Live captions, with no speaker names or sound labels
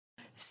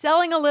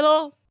Selling a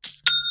little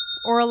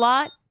or a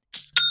lot?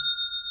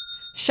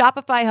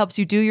 Shopify helps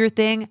you do your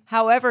thing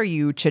however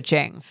you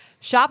cha-ching.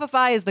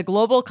 Shopify is the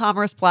global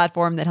commerce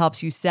platform that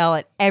helps you sell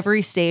at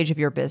every stage of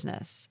your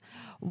business.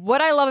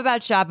 What I love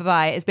about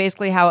Shopify is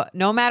basically how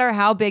no matter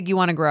how big you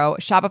want to grow,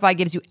 Shopify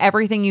gives you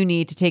everything you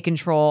need to take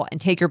control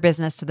and take your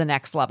business to the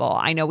next level.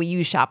 I know we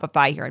use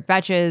Shopify here at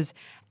Betches,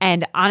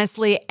 and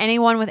honestly,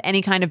 anyone with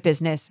any kind of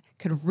business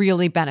could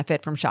really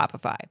benefit from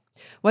Shopify.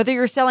 Whether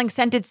you're selling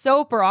scented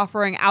soap or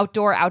offering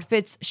outdoor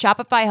outfits,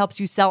 Shopify helps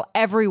you sell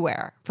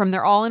everywhere, from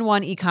their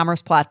all-in-one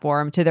e-commerce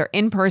platform to their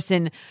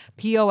in-person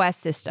POS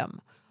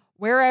system.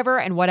 Wherever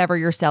and whatever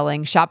you're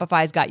selling,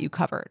 Shopify's got you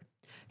covered.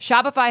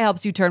 Shopify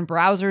helps you turn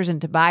browsers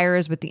into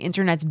buyers with the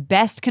internet's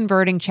best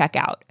converting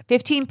checkout,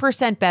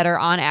 15% better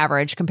on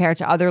average compared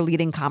to other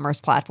leading commerce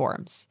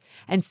platforms.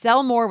 And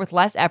sell more with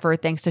less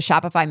effort thanks to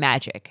Shopify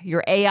Magic,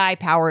 your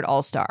AI-powered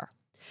all-star.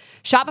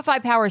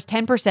 Shopify powers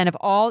 10% of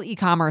all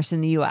e-commerce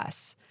in the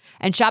U.S.,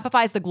 and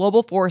Shopify is the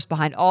global force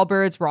behind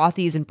Allbirds,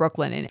 Rothy's, and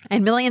Brooklyn,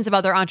 and millions of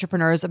other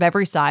entrepreneurs of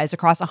every size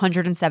across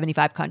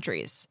 175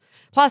 countries.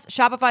 Plus,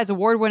 Shopify's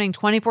award-winning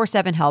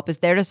 24/7 help is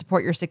there to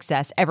support your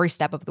success every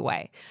step of the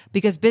way,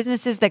 because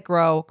businesses that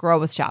grow, grow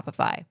with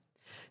Shopify.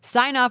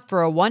 Sign up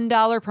for a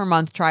 $1 per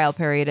month trial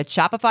period at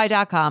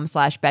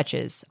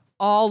shopify.com/betches,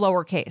 all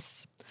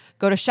lowercase.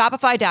 Go to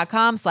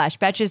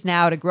shopify.com/betches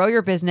now to grow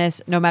your business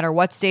no matter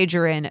what stage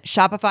you're in.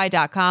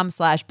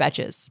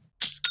 Shopify.com/betches.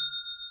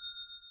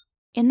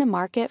 In the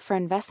market for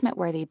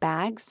investment-worthy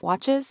bags,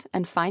 watches,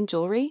 and fine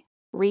jewelry,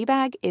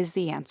 Rebag is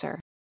the answer.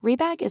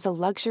 Rebag is a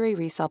luxury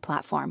resale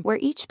platform where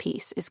each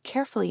piece is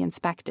carefully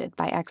inspected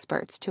by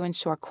experts to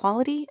ensure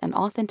quality and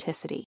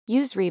authenticity.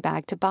 Use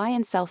Rebag to buy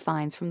and sell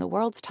finds from the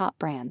world's top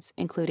brands,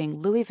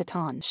 including Louis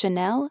Vuitton,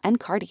 Chanel, and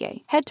Cartier.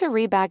 Head to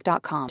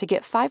Rebag.com to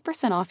get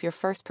 5% off your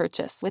first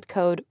purchase with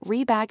code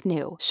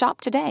REBAGNEW. Shop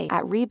today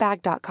at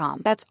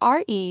Rebag.com. That's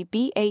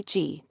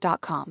REBAG.com.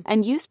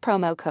 And use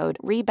promo code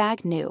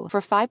REBAGNEW for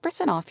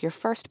 5% off your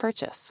first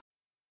purchase.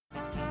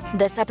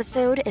 This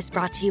episode is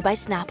brought to you by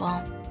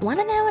Snapple. Want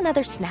to know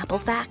another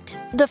Snapple fact?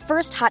 The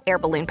first hot air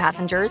balloon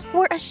passengers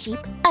were a sheep,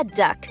 a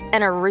duck,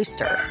 and a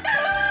rooster.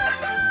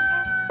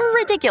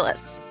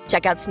 Ridiculous.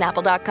 Check out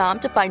Snapple.com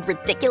to find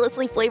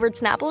ridiculously flavored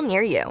Snapple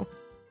near you.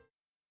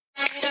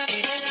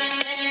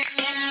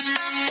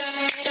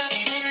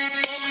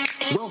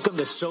 Welcome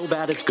to So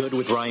Bad It's Good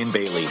with Ryan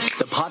Bailey,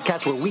 the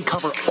podcast where we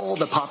cover all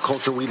the pop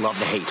culture we love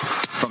to hate,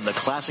 from the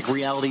classic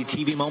reality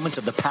TV moments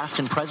of the past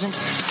and present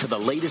to the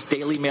latest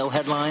Daily Mail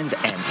headlines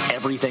and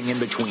everything in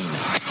between.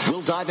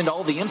 We'll dive into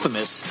all the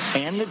infamous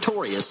and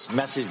notorious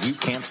messes you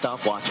can't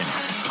stop watching.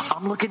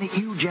 I'm looking at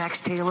you,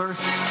 Jax Taylor.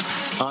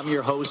 I'm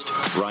your host,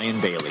 Ryan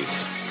Bailey.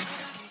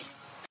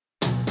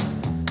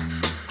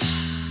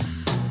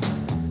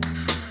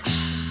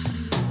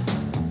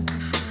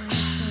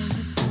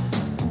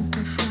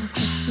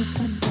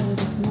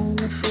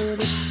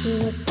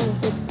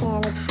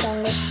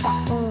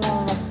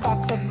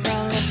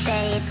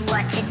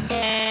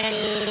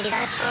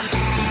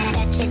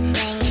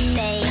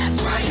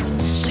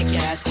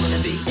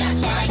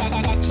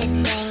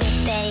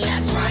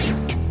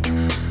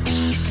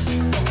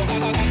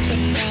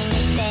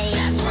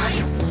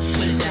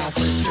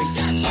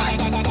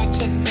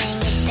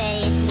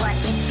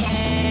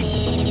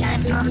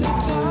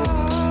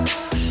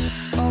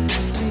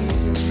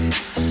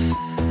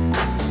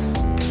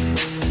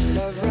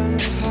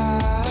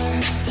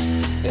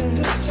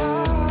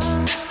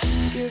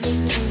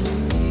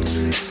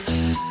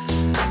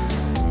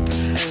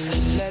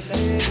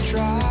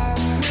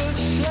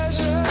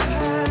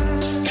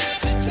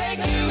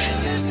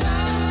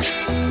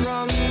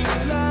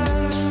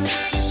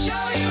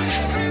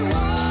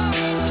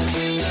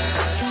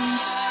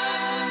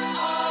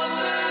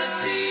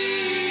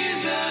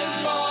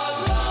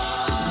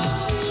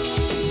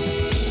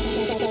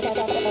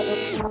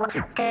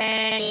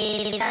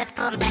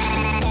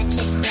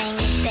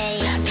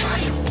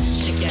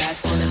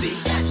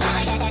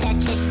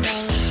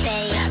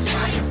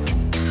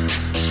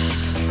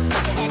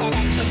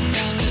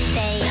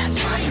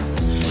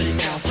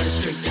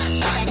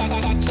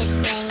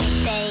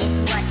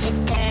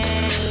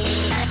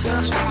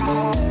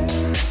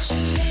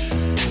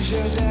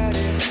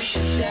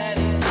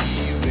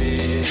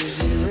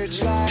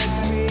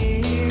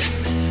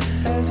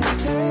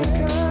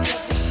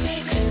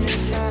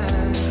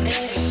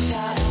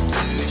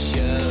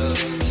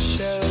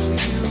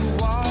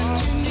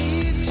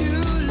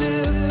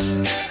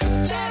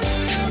 Tell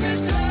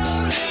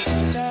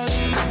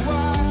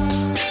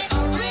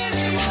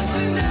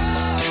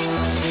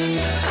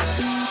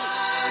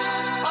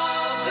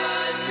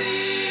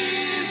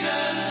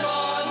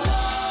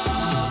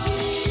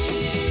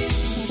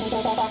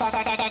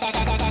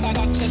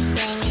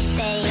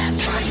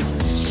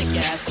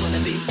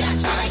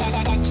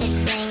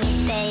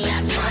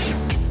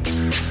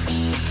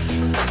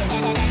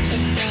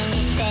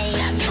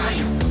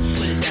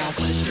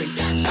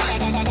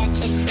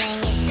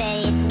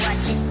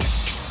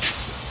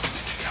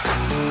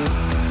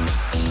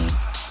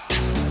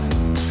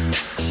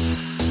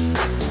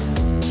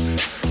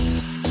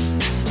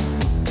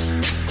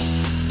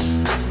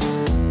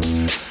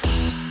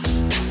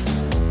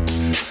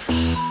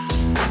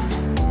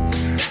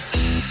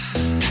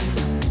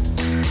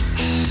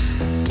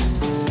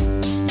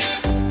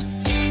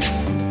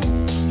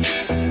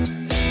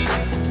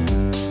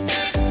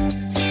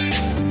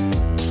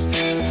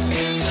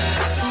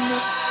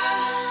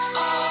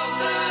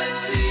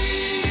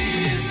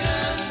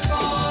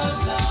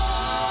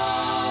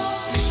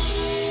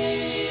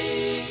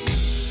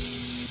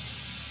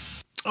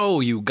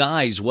Oh, you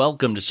guys,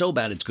 welcome to So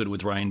Bad It's Good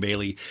with Ryan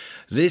Bailey.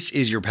 This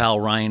is your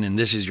pal Ryan, and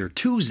this is your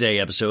Tuesday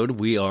episode.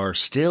 We are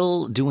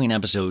still doing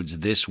episodes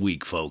this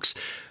week, folks.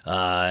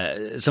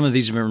 Some of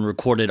these have been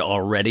recorded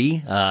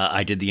already.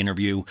 I did the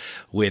interview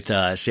with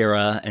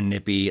Sarah and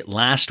Nippy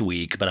last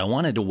week, but I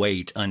wanted to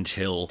wait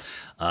until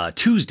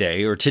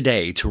Tuesday or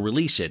today to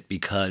release it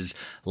because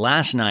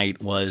last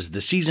night was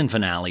the season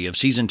finale of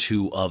season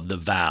 2 of The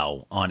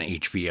Vow on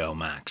HBO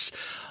Max.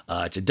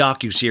 It's a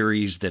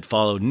docuseries that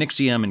followed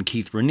NXVIM and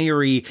Keith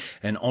Raniere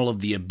and all of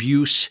the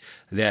abuse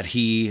that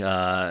he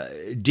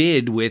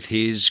did with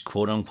his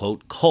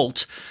quote-unquote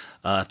cult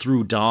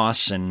through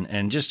DOS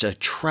and just a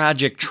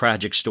tragic,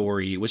 tragic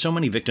story with so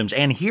many victims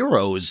and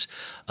heroes,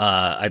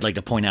 I'd like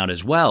to point out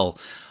as well.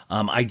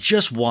 I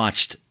just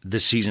watched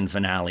the season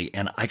finale,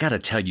 and I got to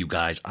tell you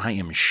guys, I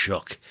am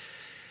shook.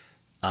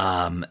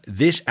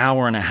 This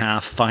hour and a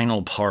half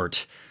final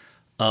part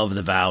of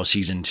The Vow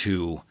Season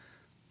 2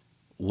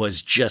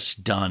 was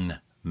just done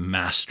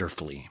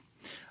masterfully.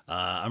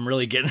 I'm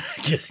really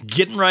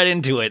getting right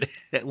into it.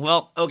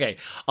 Well, okay,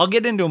 I'll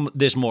get into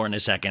this more in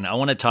a second. I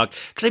want to talk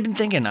because I've been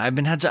thinking I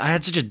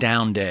had such a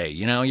down day.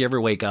 You know, you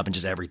ever wake up and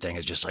just everything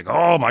is just like,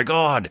 oh my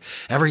God,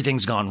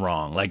 everything's gone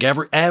wrong. Like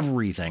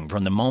everything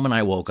from the moment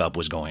I woke up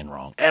was going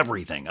wrong.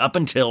 Everything up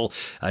until,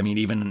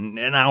 even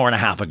an hour and a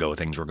half ago,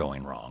 things were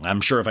going wrong. I'm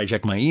sure if I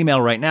check my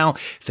email right now,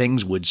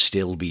 things would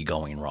still be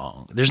going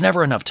wrong. There's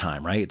never enough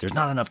time, right? There's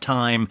not enough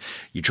time.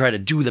 You try to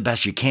do the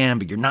best you can,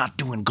 but you're not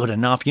doing good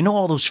enough. You know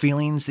all those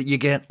feelings that you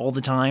get all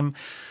the time?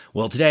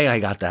 Well, today I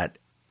got that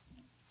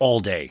all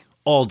day.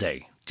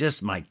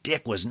 Just my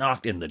dick was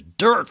knocked in the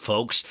dirt,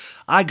 folks.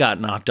 I got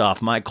knocked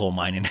off my coal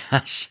mining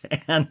ass.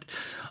 And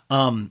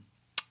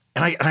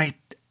I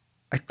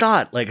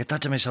thought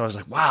to myself, I was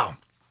like, wow,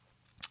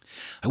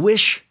 I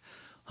wish,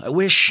 I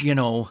wish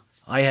I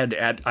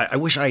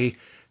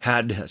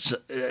had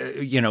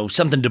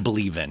something to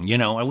believe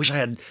in. I wish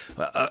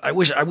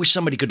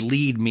somebody could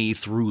lead me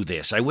through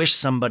this. I wish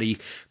somebody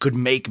could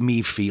make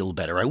me feel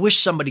better. I wish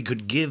somebody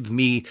could give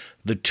me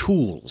the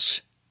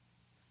tools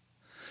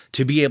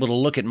to be able to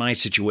look at my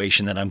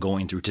situation that I'm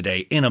going through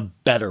today in a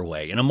better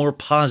way, in a more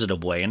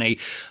positive way. And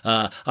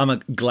I'm a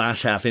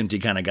glass half empty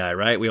kind of guy,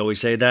 right? We always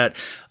say that.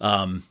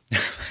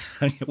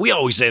 We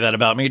always say that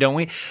about me, don't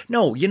we?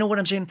 No, you know what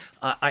I'm saying?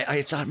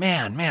 I thought,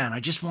 man,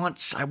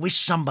 I wish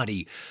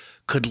somebody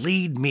could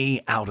lead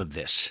me out of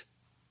this.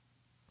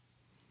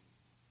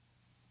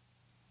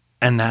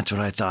 And that's what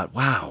I thought,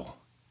 wow.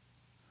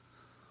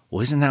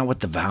 Well, isn't that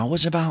what The Vow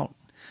was about?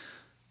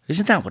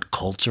 Isn't that what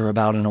cults are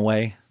about in a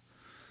way?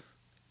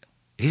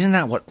 Isn't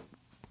that what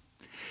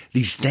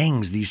these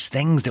things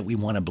that we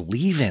want to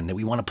believe in, that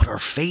we want to put our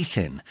faith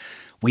in?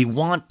 We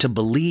want to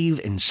believe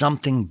in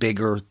something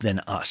bigger than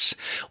us.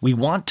 We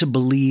want to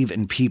believe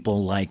in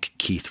people like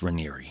Keith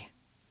Raniere.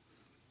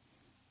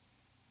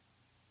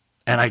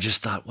 And I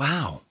just thought,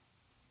 wow,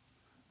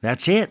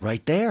 that's it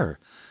right there.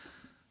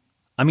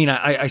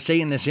 I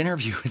say in this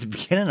interview at the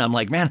beginning, I'm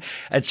like, man,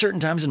 at certain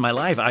times in my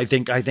life, I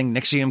think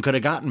NXVIM could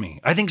have gotten me.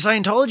 I think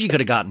Scientology could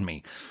have gotten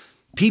me.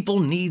 People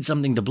need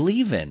something to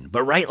believe in,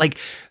 but right, like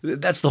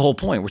that's the whole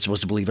point. We're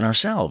supposed to believe in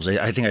ourselves.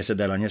 I think I said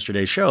that on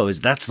yesterday's show. Is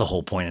that's the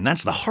whole point, and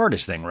that's the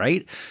hardest thing,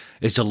 right?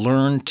 Is to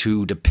learn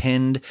to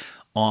depend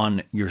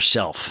on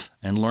yourself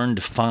and learn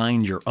to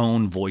find your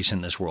own voice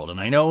in this world. And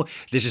I know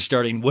this is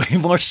starting way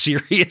more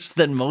serious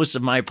than most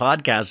of my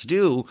podcasts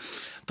do,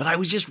 but I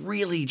was just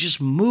really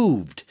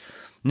moved.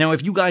 Now,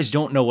 if you guys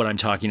don't know what I'm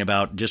talking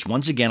about, just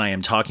once again, I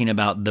am talking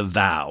about The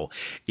Vow.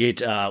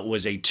 It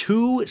was a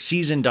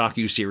 2-season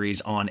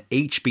docuseries on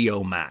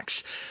HBO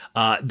Max.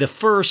 The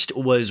first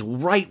was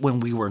right when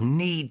we were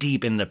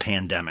knee-deep in the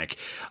pandemic.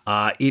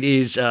 It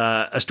is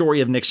a story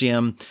of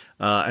NXVIM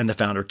and the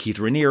founder, Keith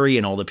Raniere,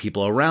 and all the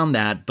people around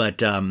that. But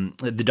the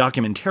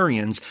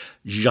documentarians,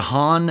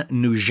 Jahan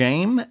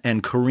Nujame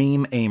and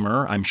Kareem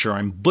Amer, I'm sure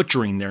I'm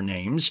butchering their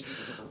names,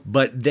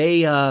 but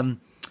they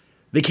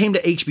came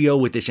to HBO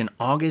with this in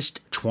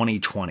August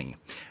 2020,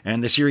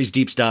 and the series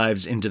deep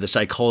dives into the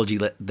psychology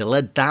that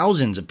led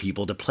thousands of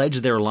people to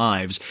pledge their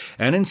lives,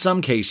 and in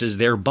some cases,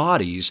 their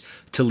bodies,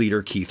 to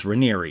leader Keith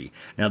Raniere.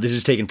 Now, this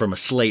is taken from a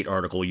Slate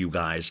article, you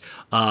guys.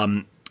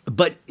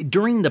 But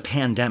during the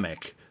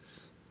pandemic,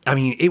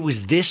 it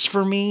was this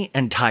for me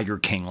and Tiger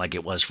King like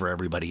it was for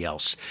everybody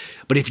else.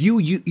 But if you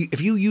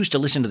used to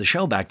listen to the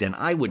show back then,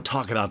 I would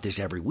talk about this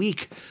every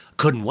week.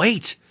 Couldn't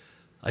wait.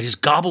 I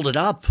just gobbled it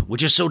up,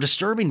 which is so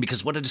disturbing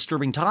because what a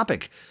disturbing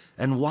topic.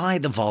 And why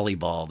the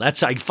volleyball?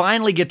 I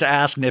finally get to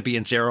ask Nippy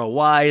and Sarah,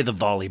 why the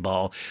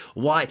volleyball?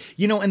 Why?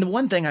 And the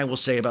one thing I will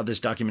say about this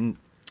document,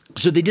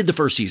 so they did the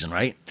first season,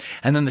 right?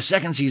 And then the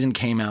second season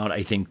came out,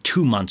 I think,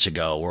 2 months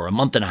ago or a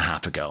month and a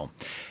half ago.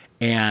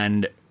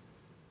 And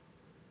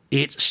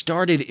it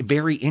started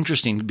very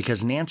interesting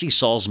because Nancy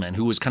Salzman,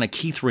 who was kind of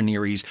Keith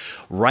Raniere's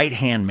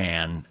right-hand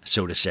man,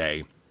 so to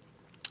say,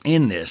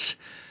 in this,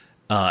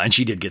 and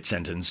she did get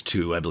sentenced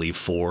to, I believe,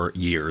 4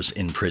 years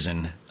in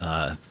prison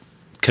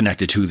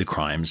connected to the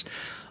crimes,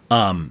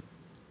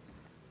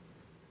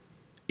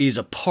 is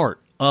a part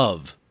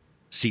of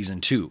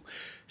season 2.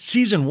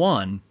 Season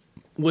 1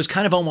 was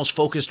kind of almost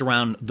focused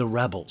around the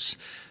rebels.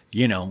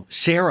 You know,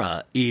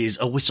 Sarah is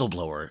a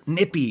whistleblower.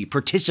 Nippy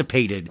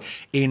participated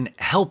in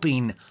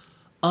helping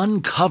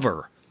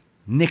uncover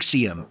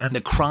NXVIM and the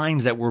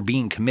crimes that were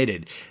being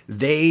committed.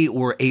 They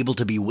were able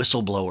to be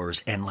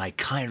whistleblowers and like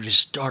kind of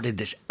just started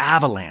this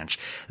avalanche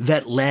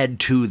that led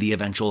to the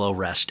eventual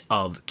arrest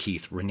of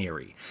Keith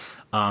Raniere.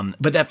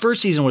 But that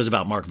first season was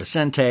about Mark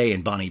Vicente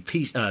and Bonnie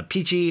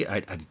Peachy.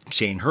 I'm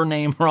saying her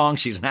name wrong.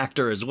 She's an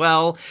actor as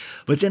well.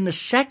 But then the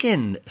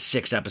second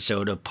 6th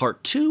episode of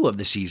part 2 of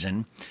the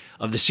season,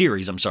 of the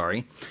series,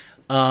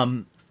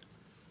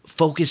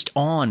 focused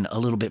on a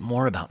little bit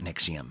more about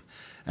NXVIM.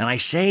 And I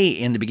say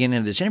in the beginning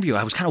of this interview,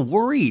 I was kind of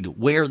worried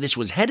where this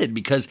was headed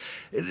because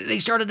they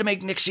started to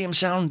make NXVIM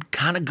sound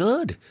kind of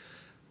good.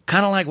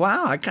 Kind of like,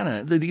 wow,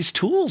 these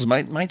tools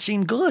might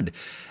seem good.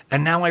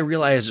 And now I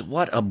realize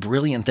what a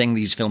brilliant thing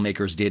these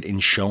filmmakers did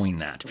in showing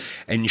that.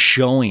 And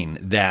showing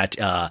that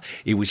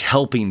it was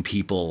helping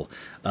people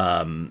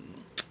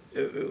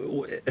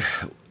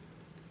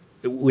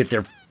with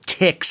their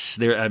tics.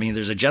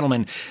 There's a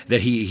gentleman that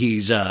he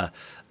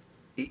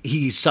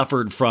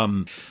suffered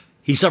from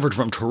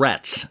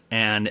Tourette's,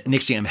 and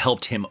NXVIM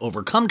helped him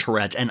overcome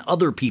Tourette's and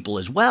other people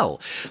as well.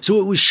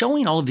 So it was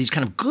showing all of these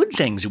kind of good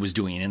things it was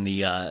doing in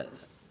the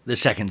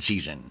second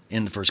season,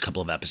 in the first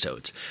couple of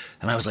episodes.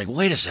 And I was like,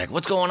 wait a sec,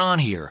 what's going on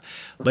here?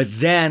 But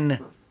then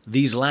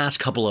these last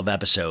couple of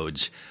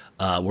episodes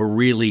were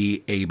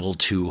really able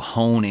to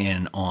hone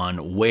in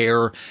on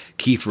where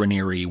Keith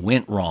Raniere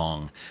went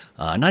wrong.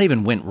 Not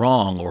even went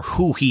wrong, or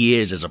who he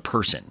is as a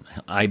person.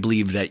 I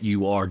believe that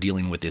you are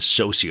dealing with this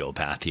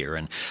sociopath here,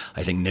 and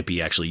I think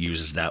Nippy actually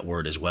uses that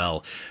word as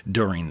well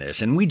during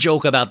this. And we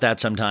joke about that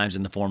sometimes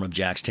in the form of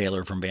Jax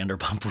Taylor from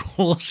Vanderpump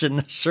Rules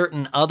and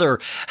certain other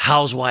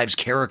housewives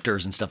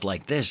characters and stuff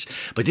like this.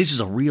 But this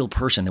is a real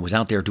person that was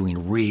out there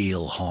doing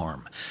real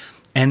harm.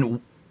 And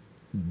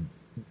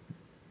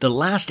the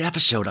last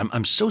episode,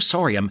 I'm so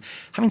sorry. I'm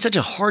having such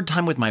a hard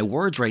time with my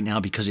words right now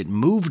because it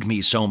moved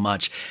me so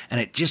much, and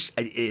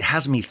it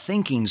has me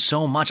thinking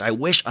so much. I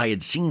wish I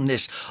had seen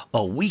this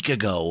a week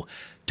ago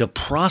to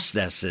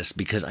process this,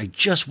 because I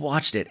just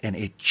watched it and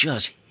it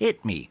just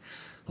hit me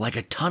like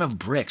a ton of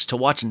bricks to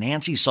watch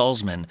Nancy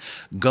Salzman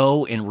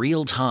go in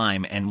real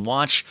time and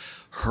watch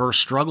her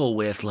struggle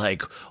with,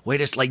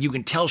 you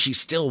can tell she's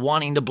still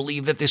wanting to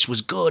believe that this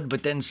was good,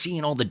 but then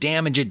seeing all the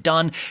damage it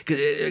done,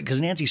 because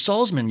Nancy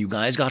Salzman, you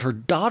guys, got her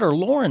daughter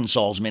Lauren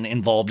Salzman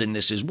involved in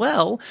this as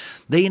well.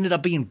 They ended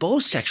up being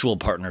both sexual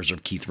partners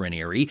of Keith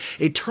Raniere.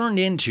 It turned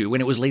into,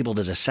 and it was labeled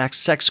as a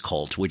sex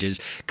cult, which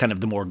is kind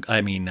of the more,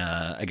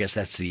 I guess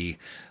that's the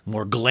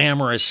more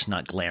glamorous,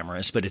 not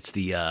glamorous, but it's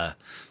the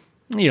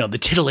the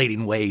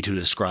titillating way to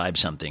describe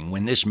something,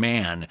 when this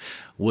man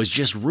was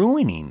just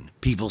ruining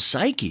people's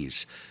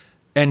psyches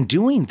and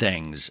doing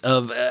things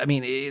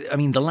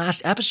the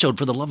last episode,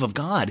 for the love of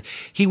God,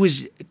 he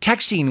was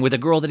texting with a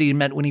girl that he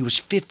met when he was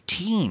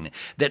 15,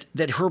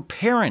 that her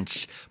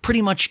parents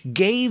pretty much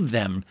gave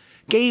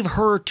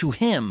her to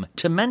him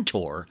to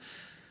mentor,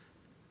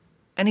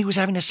 and he was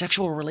having a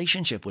sexual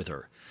relationship with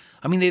her.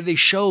 They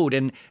showed,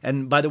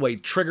 and by the way,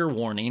 trigger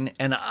warning,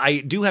 and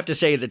I do have to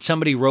say that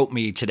somebody wrote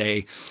me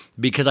today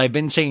because I've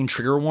been saying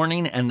trigger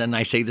warning, and then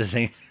I say the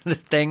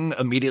thing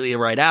immediately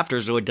right after,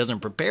 so it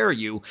doesn't prepare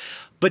you.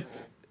 But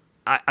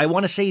I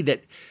want to say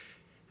that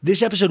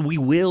this episode, we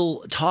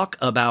will talk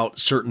about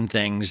certain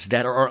things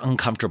that are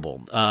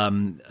uncomfortable,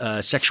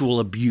 sexual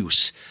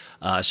abuse.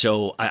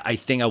 So I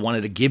think I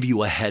wanted to give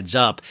you a heads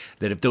up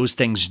that if those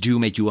things do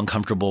make you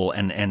uncomfortable,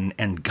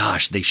 and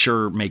gosh, they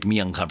sure make me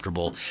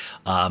uncomfortable,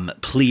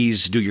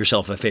 please do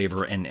yourself a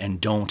favor and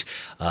don't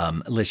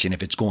listen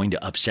if it's going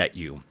to upset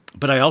you.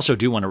 But I also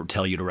do want to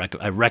tell you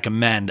I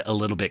recommend a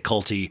little bit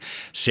Culty,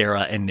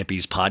 Sarah and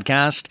Nippy's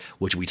podcast,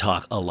 which we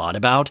talk a lot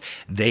about.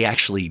 They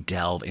actually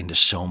delve into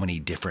so many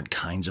different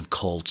kinds of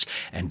cults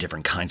and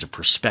different kinds of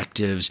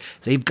perspectives.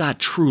 They've got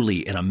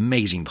truly an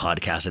amazing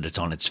podcast that it's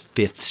on its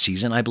 5th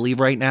season, I believe,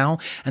 right now,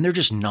 and they're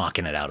just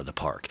knocking it out of the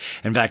park.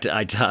 In fact,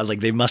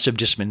 they must have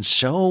just been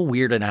so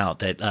weirded out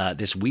that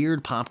this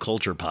weird pop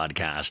culture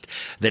podcast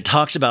that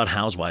talks about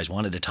housewives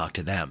wanted to talk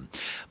to them.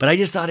 But I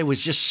just thought it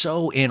was just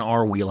so in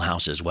our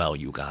wheelhouse as well.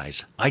 You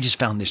guys, I just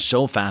found this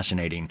so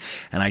fascinating,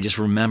 and I just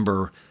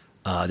remember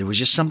there was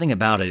just something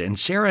about it. And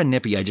Sarah and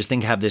Nippy, I just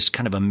think, have this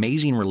kind of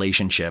amazing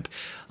relationship.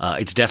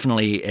 It's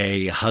definitely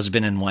a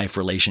husband and wife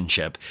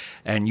relationship,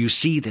 and you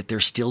see that they're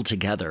still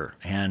together.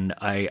 And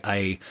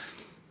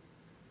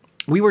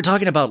we were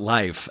talking about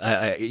life.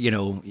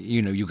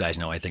 You guys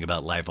know I think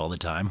about life all the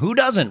time. Who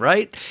doesn't,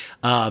 right?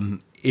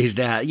 Is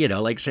that,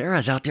 like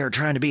Sarah's out there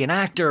trying to be an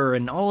actor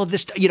and all of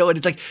this,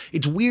 and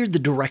it's weird the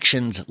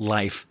directions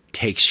life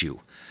takes you.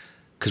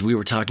 Because we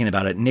were talking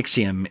about at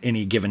NXVIM,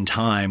 any given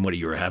time,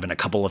 you were having a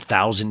couple of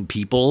thousand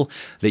people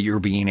that you're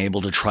being able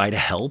to try to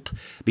help,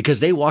 because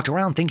they walked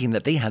around thinking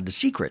that they had the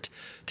secret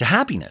to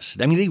happiness.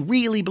 They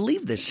really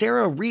believed this.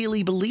 Sarah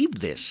really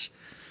believed this.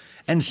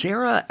 And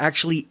Sarah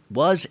actually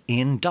was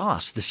in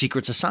DOS, the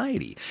secret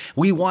society.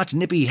 We watched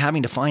Nippy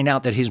having to find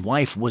out that his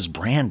wife was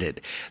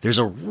branded. There's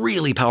a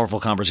really powerful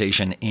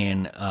conversation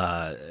in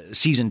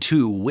season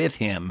 2 with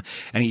him,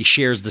 and he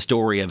shares the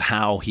story of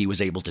how he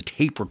was able to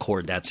tape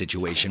record that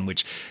situation,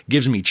 which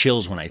gives me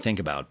chills when I think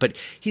about it. But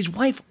his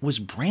wife was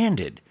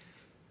branded,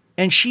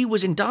 and she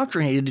was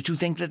indoctrinated to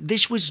think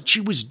that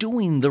she was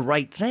doing the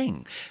right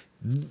thing.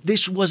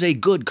 This was a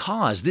good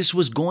cause. This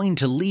was going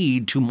to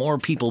lead to more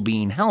people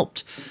being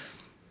helped.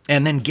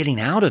 And then getting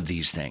out of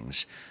these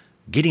things,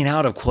 getting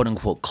out of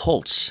quote-unquote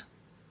cults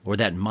or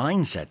that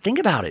mindset. Think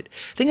about it.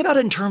 Think about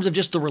it in terms of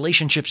just the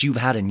relationships you've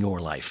had in your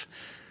life.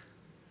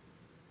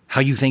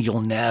 How you think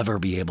you'll never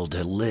be able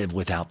to live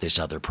without this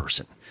other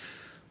person.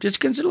 Just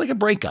consider like a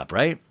breakup,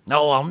 right?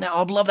 Oh,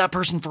 I'll love that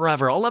person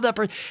forever. I'll love that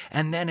person.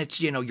 And then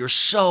it's, you're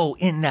so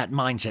in that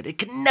mindset. It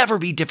can never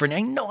be different.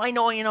 I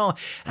know.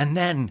 And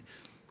then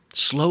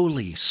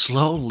slowly,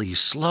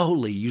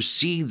 you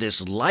see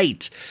this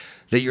light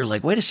that you're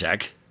like, wait a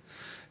sec.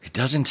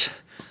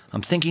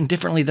 I'm thinking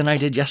differently than I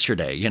did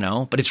yesterday,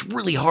 But it's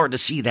really hard to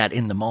see that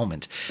in the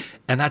moment.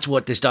 And that's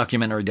what this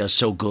documentary does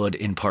so good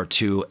in part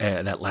 2,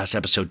 that last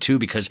episode too,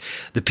 because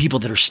the people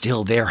that are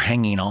still there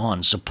hanging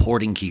on,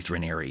 supporting Keith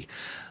Raniere,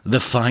 the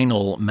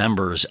final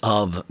members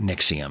of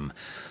NXVIM.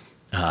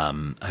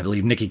 I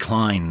believe Nikki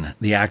Klein,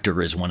 the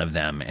actor, is one of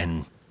them.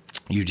 And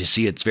you just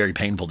see it's very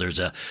painful. There's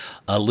a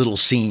little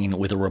scene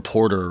with a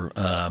reporter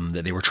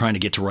that they were trying to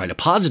get to write a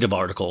positive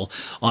article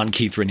on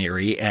Keith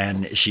Raniere,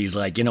 and she's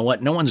like, you know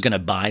what? No one's going to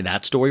buy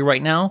that story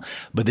right now,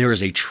 but there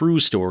is a true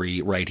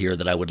story right here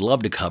that I would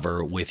love to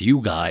cover with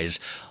you guys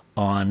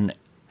on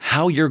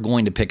how you're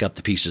going to pick up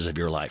the pieces of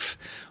your life,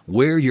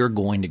 where you're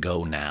going to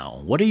go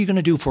now. What are you going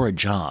to do for a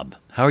job?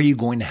 How are you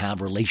going to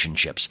have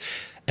relationships?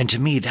 And to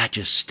me, that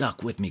just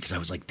stuck with me because I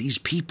was like, these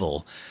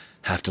people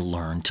have to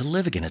learn to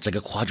live again. It's like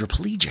a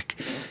quadriplegic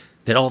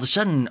that all of a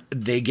sudden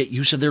they get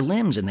use of their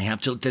limbs and they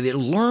have to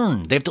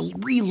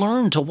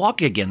relearn to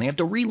walk again. They have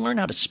to relearn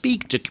how to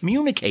speak, to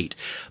communicate,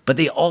 but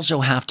they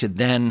also have to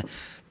then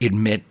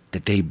admit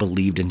that they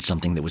believed in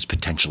something that was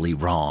potentially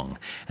wrong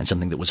and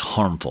something that was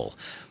harmful.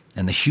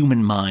 And the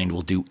human mind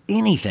will do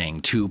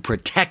anything to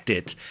protect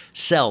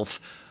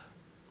itself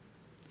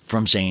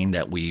from saying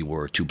that we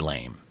were to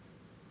blame.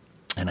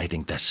 And I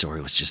think that story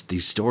was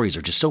these stories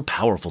are just so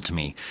powerful to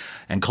me.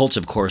 And cults,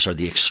 of course, are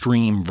the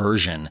extreme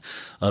version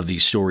of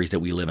these stories that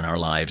we live in our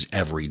lives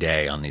every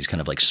day on these kind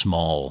of like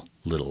small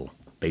little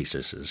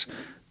bases.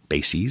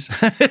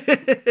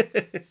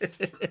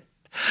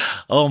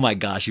 Oh my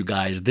gosh, you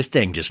guys, this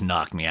thing just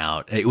knocked me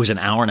out. It was an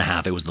hour and a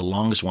half. It was the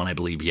longest one, I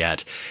believe,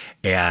 yet.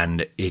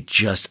 And it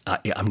just,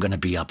 I'm going to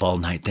be up all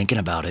night thinking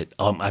about it.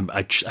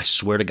 I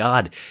swear to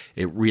God,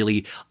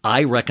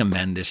 I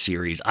recommend this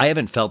series. I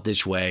haven't felt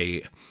this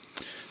way.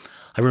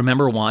 I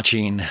remember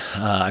watching,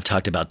 I've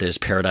talked about this,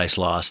 Paradise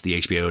Lost, the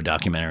HBO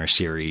documentary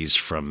series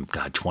from,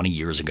 20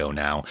 years ago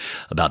now,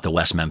 about the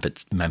West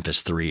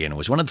Memphis 3. And it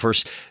was one of the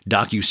first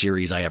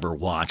docuseries I ever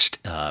watched.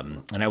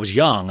 And I was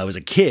young. I was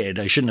a kid.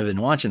 I shouldn't have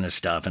been watching this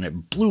stuff. And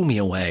it blew me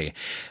away.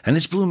 And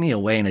this blew me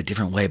away in a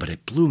different way, but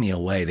it blew me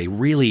away.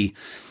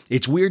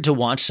 It's weird to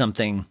watch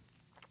something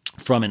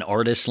from an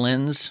artist's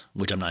lens,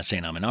 which I'm not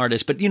saying I'm an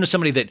artist, but,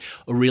 somebody that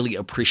really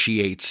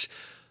appreciates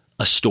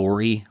a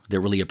story, that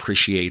really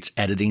appreciates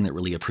editing, that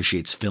really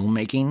appreciates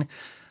filmmaking.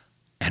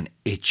 And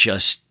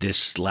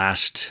this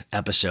last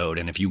episode,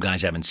 and if you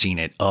guys haven't seen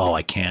it,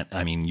 I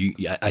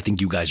think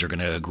you guys are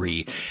going to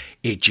agree.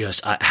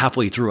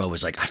 Halfway through, I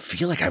was like, I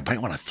feel like I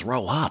might want to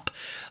throw up.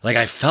 Like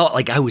I felt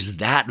like I was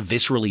that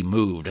viscerally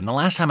moved. And the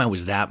last time I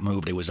was that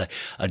moved, it was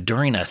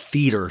during a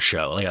theater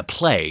show, like a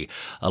play,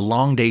 A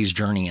Long Day's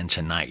Journey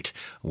into Night,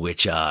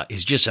 which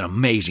is just an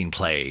amazing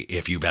play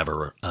if you've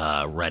ever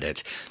read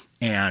it.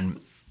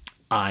 And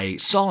I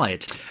saw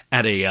it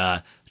at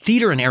a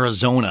theater in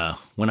Arizona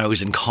when I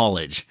was in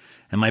college,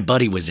 and my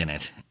buddy was in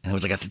it. And it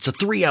was it's a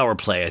 3-hour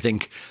play. I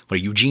think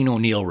Eugene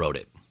O'Neill wrote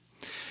it.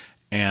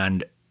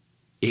 And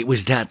it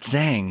was that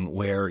thing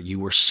where you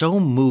were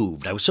so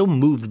moved. I was so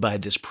moved by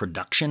this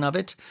production of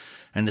it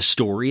and the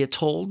story it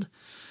told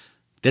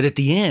that at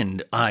the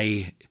end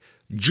I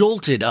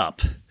jolted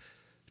up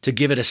to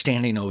give it a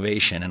standing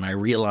ovation, and I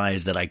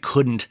realized that I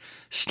couldn't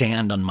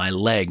stand on my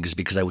legs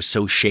because I was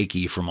so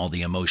shaky from all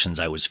the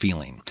emotions I was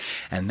feeling.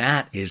 And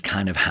that is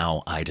kind of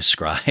how I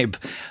describe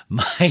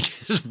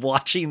just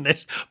watching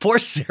this. Poor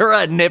Sarah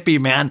and Nippy,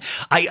 man.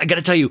 I got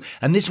to tell you,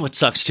 and this is what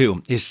sucks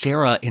too, is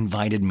Sarah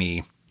invited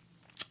me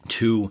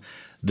to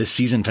the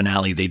season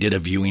finale. They did a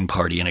viewing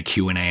party and a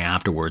Q&A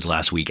afterwards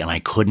last week, and I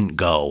couldn't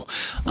go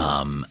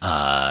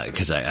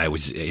because I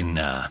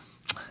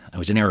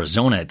was in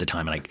Arizona at the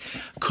time, and I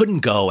couldn't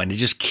go, and it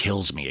just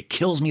kills me. It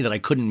kills me that I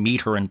couldn't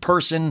meet her in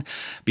person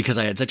because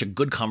I had such a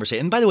good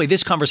conversation. And by the way,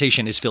 this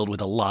conversation is filled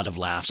with a lot of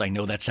laughs. I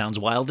know that sounds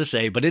wild to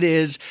say, but it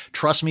is.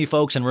 Trust me,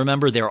 folks. And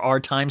remember, there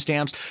are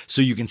timestamps,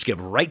 so you can skip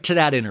right to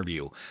that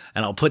interview.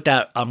 And I'm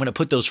going to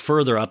put those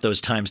further up,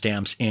 those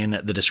timestamps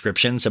in the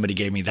description. Somebody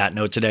gave me that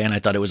note today, and I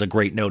thought it was a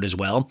great note as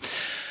well.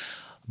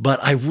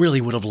 But I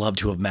really would have loved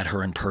to have met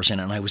her in person,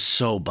 and I was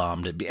so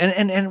bummed.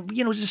 And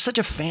just such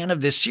a fan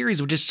of this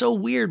series, which is so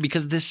weird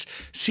because this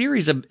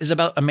series is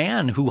about a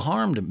man who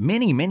harmed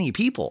many, many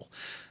people.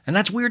 And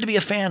that's weird to be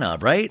a fan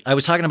of, right? I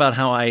was talking about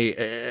how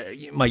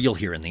you'll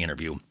hear in the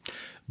interview.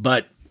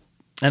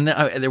 And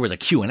there was a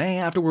Q&A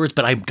afterwards,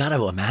 but I've got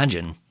to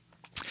imagine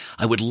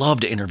I would love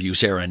to interview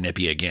Sarah and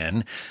Nippy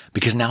again,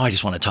 because now I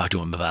just want to talk to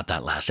them about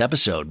that last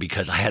episode,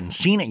 because I hadn't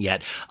seen it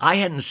yet. I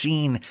hadn't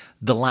seen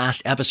the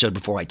last episode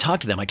before I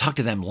talked to them. I talked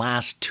to them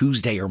last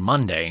Tuesday or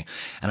Monday,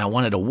 and I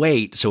wanted to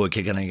wait so it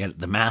could get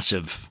the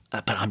massive.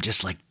 But I'm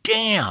just like,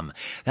 damn,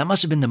 that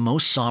must have been the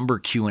most somber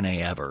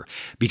Q&A ever,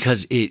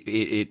 because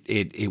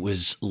it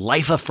was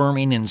life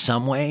affirming in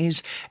some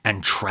ways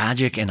and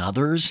tragic in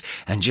others,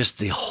 and just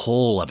the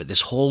whole of it,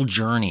 this whole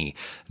journey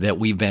that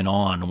we've been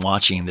on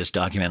watching this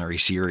documentary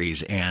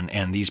series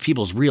and these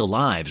people's real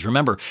lives.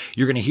 Remember,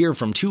 you're going to hear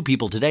from two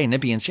people today,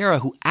 Nippy and Sarah,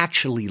 who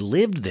actually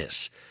lived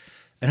this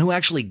and who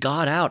actually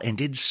got out and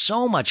did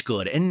so much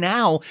good. And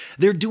now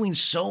they're doing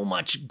so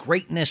much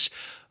greatness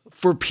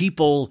for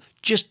people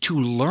just to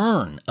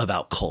learn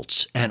about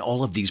cults and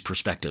all of these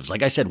perspectives.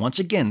 Like I said, once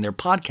again, their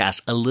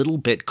podcast, A Little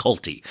Bit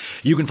Culty.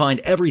 You can find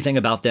everything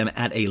about them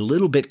at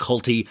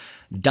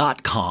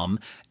alittlebitculty.com,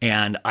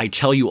 and I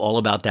tell you all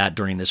about that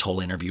during this whole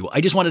interview.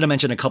 I just wanted to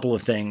mention a couple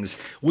of things,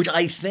 which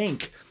I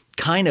think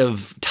kind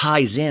of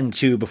ties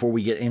into, before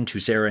we get into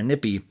Sarah and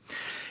Nippy,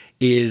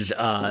 is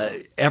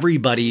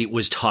everybody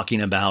was talking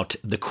about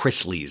the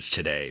Chrisleys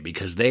today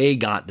because they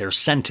got their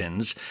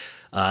sentence.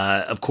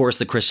 Of course,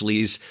 the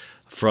Chrisleys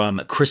from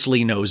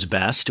Chrisley Knows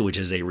Best, which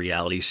is a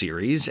reality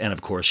series. And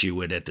of course, you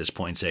would at this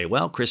point say,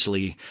 well,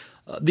 Chrisley,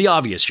 the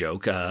obvious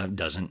joke,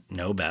 doesn't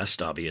know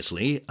best,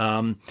 obviously.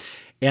 And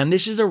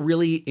this is a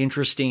really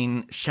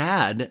interesting,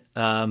 sad,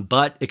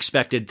 but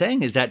expected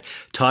thing, is that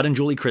Todd and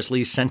Julie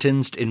Chrisley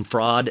sentenced in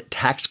fraud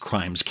tax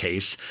crimes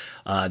case.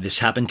 This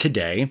happened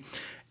today,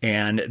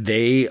 and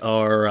they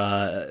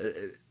were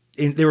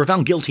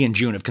found guilty in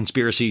June of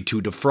conspiracy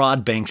to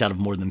defraud banks out of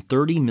more than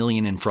 $30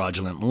 million in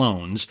fraudulent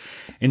loans.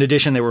 In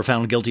addition, they were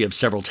found guilty of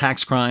several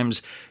tax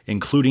crimes,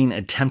 including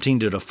attempting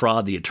to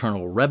defraud the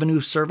Internal Revenue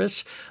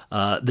Service.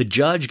 The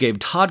judge gave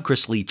Todd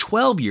Chrisley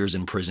 12 years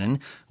in prison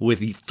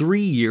with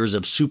 3 years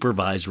of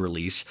supervised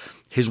release.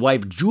 His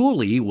wife,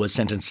 Julie, was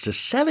sentenced to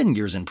 7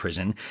 years in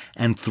prison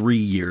and 3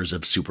 years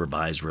of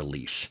supervised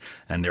release.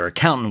 And their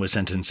accountant was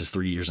sentenced to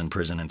 3 years in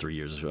prison and 3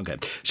 years. Okay.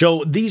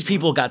 So these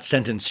people got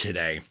sentenced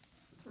today.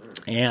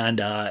 And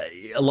a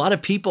lot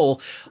of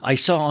people I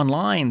saw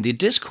online, the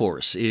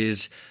discourse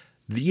is,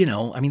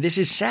 this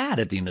is sad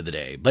at the end of the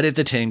day. But at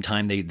the same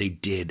time, they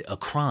did a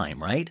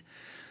crime, right?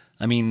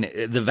 I mean,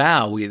 the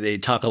VOW, they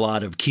talk a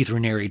lot of, Keith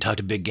Raniere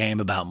talked a big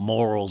game about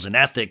morals and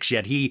ethics,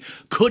 yet he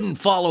couldn't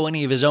follow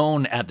any of his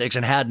own ethics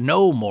and had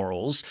no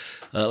morals,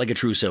 like a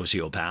true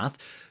sociopath.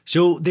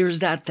 So there's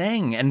that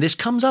thing, and this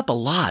comes up a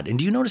lot. And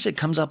do you notice it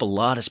comes up a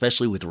lot,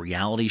 especially with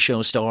reality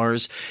show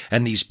stars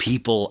and these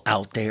people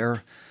out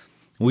there?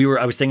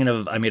 I was thinking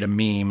of, I made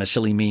a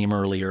silly meme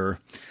earlier,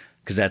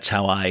 because that's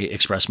how I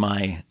express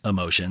my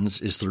emotions,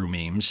 is through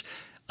memes.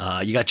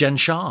 You got Jen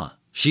Shaw.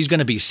 She's going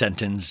to be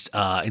sentenced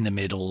in the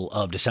middle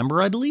of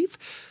December, I believe.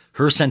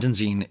 Her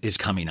sentencing is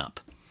coming up.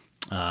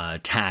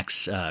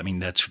 Tax,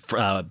 that's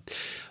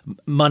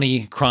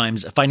money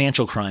crimes,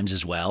 financial crimes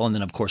as well. And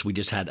then, of course, we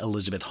just had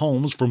Elizabeth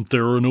Holmes from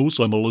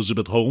Theranos. I'm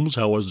Elizabeth Holmes.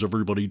 How is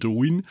everybody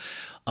doing?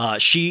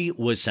 She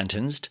was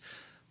sentenced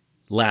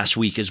last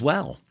week as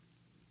well.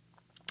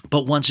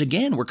 But once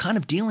again, we're kind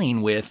of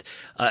dealing with,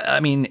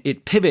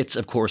 it pivots,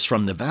 of course,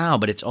 from the VOW,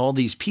 but it's all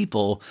these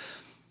people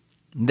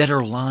that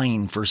are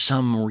lying for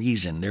some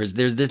reason. There's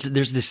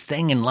this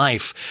thing in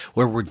life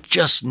where we're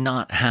just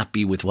not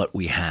happy with what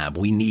we have.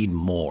 We need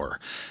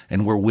more,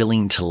 and we're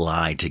willing to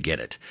lie to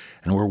get it.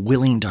 And we're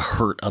willing to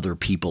hurt other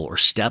people or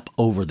step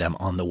over them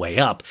on the way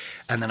up.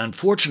 And then,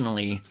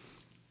 unfortunately,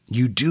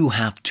 you do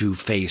have to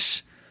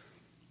face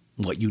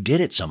what you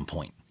did at some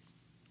point.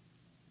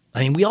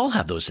 We all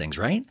have those things,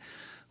 right?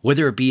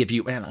 Whether it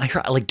be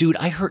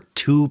I heard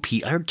two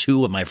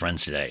of my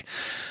friends today.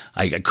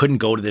 I couldn't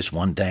go to this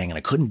one thing and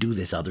I couldn't do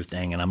this other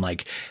thing. And I'm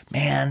like,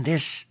 man,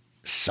 this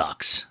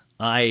sucks.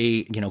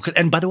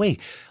 And by the way,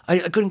 I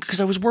couldn't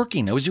because I was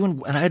working.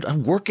 I had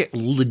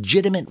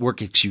legitimate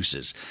work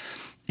excuses.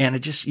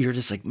 And you're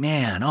just like,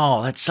 man,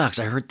 oh, that sucks.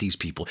 I hurt these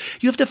people.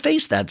 You have to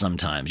face that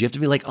sometimes. You have to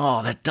be like,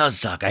 oh, that does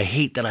suck. I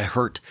hate that I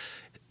hurt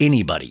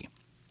anybody.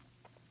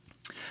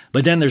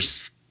 But then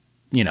there's,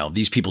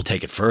 these people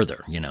take it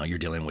further. You're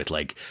dealing with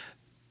like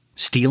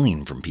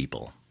stealing from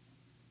people,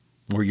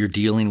 or you're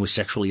dealing with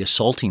sexually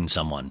assaulting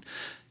someone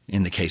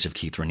in the case of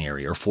Keith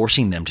Raniere, or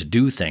forcing them to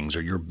do things,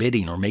 or you're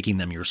bidding or making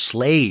them your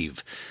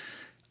slave.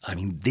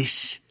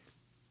 These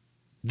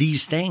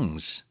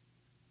things,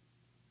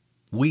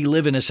 we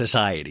live in a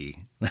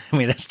society.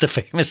 That's the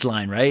famous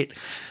line, right?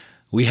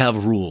 We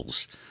have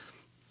rules.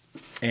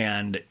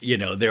 And,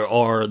 there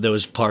are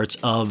those parts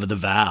of the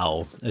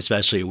VOW,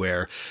 especially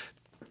where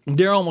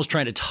they're almost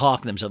trying to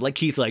talk themselves. Like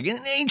Keith, like, in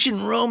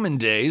ancient Roman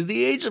days,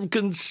 the age of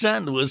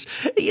consent was,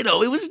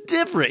 it was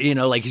different.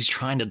 Like he's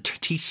trying to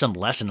teach some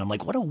lesson. I'm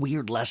like, what a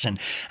weird lesson.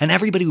 And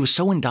everybody was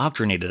so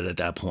indoctrinated at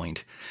that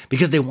point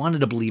because they wanted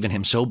to believe in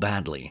him so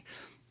badly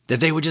that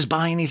they would just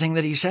buy anything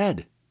that he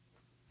said.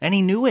 And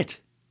he knew it.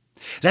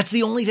 That's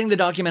the only thing the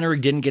documentary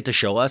didn't get to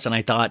show us. And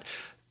I thought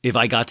if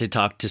I got to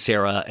talk to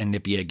Sarah and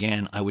Nippy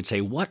again, I would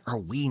say, what are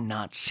we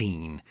not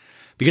seeing?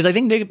 Because I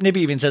think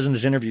Nippy even says in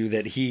this interview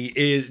that Keith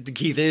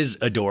is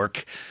a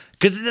dork.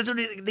 Because that's what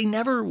they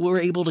never were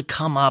able to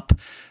come up.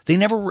 They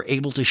never were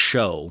able to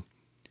show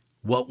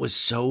what was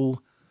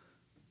so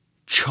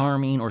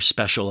charming or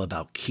special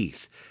about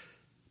Keith.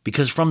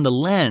 Because from the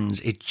lens,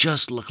 it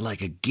just looked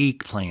like a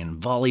geek playing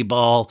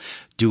volleyball,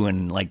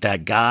 doing like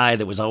that guy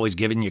that was always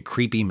giving you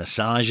creepy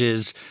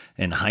massages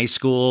in high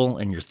school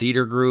in your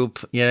theater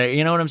group. Yeah,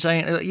 you know what I'm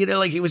saying?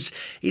 Like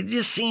it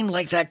just seemed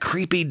like that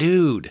creepy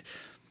dude.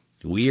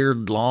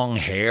 Weird long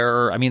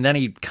hair. I mean, then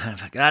he kind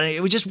of got it.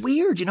 It was just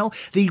weird,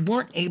 They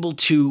weren't able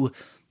to.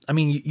 I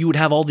mean, you would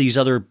have all these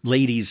other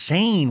ladies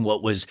saying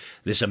what was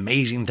this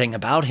amazing thing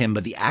about him,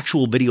 but the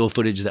actual video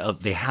footage that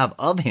they have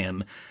of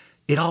him,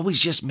 it always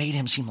just made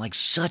him seem like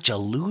such a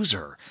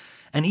loser.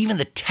 And even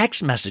the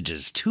text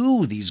messages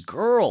to these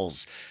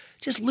girls,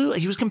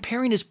 he was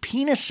comparing his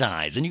penis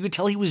size, and you could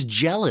tell he was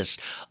jealous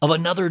of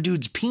another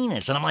dude's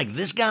penis. And I'm like,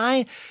 this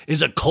guy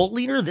is a cult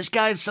leader? This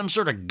guy is some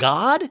sort of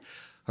god?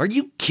 Are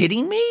you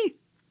kidding me?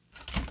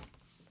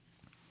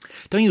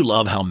 Don't you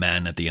love how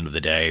men, at the end of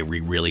the day, we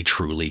really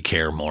truly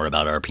care more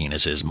about our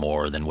penises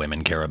more than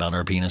women care about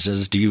our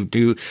penises?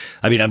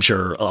 I mean, I'm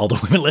sure all the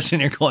women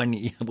listening are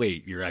going,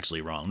 wait, you're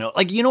actually wrong. No,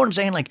 like, you know what I'm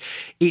saying? Like,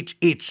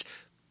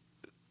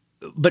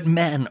 but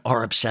men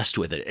are obsessed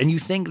with it. And you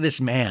think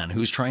this man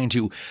who's trying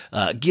to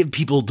give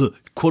people the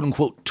quote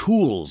unquote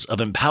tools of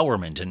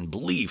empowerment and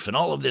belief and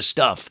all of this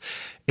stuff,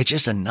 it's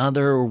just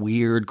another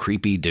weird,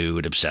 creepy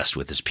dude obsessed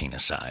with his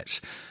penis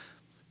size.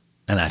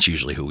 And that's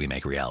usually who we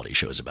make reality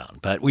shows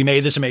about. But we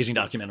made this amazing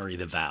documentary,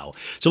 The Vow.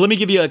 So let me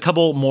give you a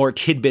couple more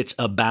tidbits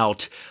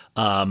about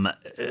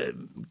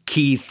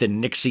Keith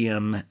and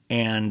NXVIM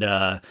and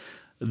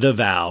The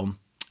Vow.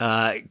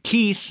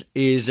 Keith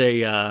is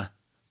a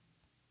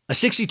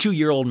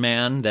 62-year-old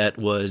man that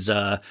was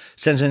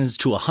sentenced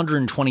to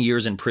 120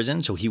 years in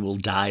prison, so he will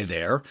die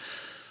there.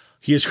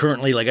 He is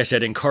currently, like I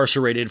said,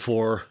 incarcerated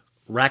for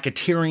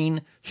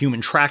racketeering,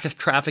 human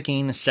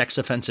trafficking, sex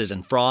offenses,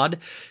 and fraud.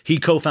 He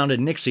co-founded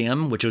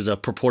NXVIM, which was a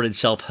purported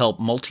self-help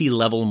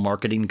multi-level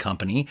marketing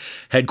company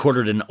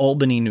headquartered in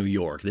Albany, New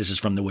York. This is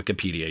from the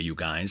Wikipedia, you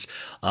guys.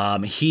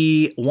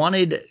 He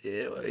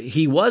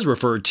was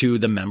referred to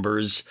the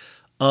members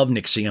of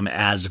NXVIM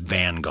as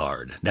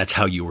Vanguard. That's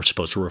how you were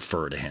supposed to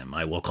refer to him.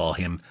 I will call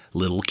him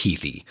Little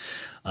Keithy.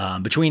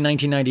 Between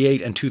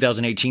 1998 and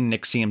 2018,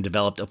 NXVIM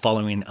developed a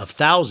following of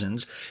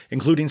thousands,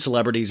 including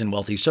celebrities and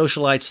wealthy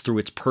socialites, through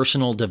its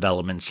personal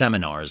development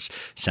seminars.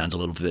 Sounds a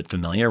little bit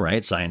familiar,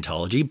 right?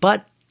 Scientology,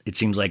 but it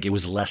seems like it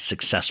was less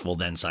successful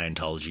than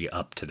Scientology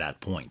up to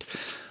that point.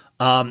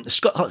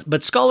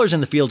 But scholars in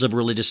the fields of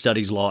religious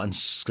studies, law, and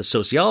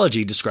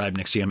sociology describe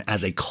NXVIM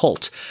as a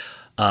cult.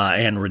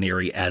 And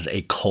Raniere as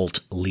a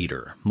cult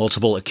leader.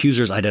 Multiple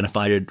accusers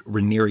identified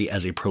Raniere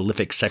as a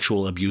prolific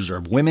sexual abuser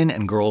of women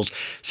and girls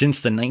since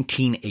the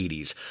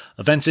 1980s.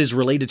 Offenses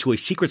related to a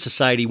secret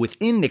society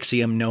within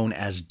NXVIM known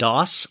as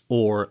DOS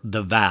or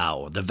the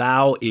VOW. The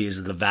VOW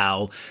is the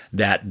vow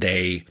that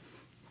they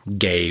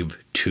gave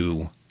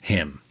to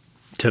him,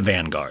 to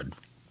Vanguard.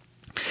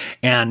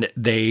 And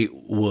they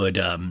would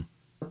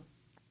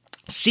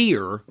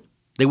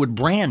they would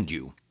brand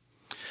you.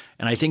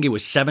 And I think it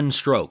was 7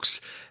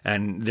 strokes.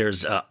 And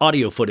there's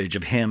audio footage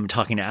of him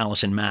talking to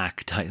Allison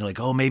Mack, like,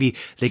 oh, maybe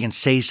they can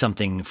say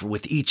something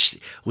with each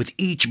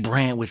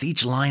brand, with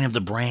each line of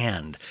the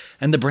brand.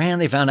 And the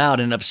brand, they found out,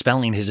 ended up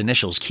spelling his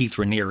initials, Keith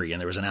Raniere,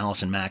 and there was an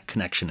Allison Mack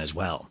connection as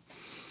well.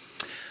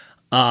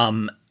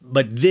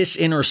 But this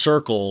inner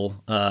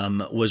circle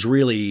was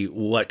really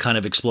what kind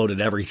of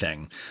exploded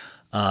everything.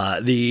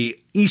 The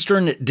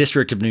Eastern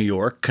District of New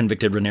York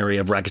convicted Raniere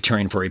of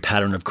racketeering for a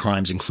pattern of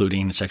crimes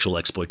including sexual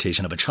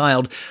exploitation of a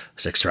child,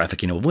 sex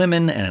trafficking of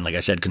women, and, like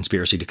I said,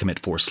 conspiracy to commit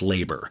forced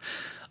labor.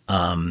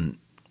 And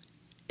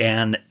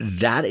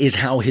that is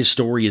how his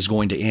story is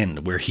going to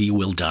end, where he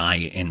will die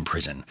in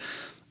prison.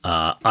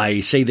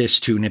 I say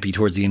this to Nippy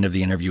towards the end of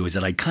the interview, is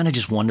that I kind of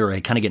just wonder, I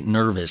kind of get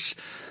nervous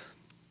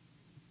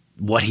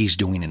what he's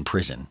doing in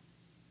prison,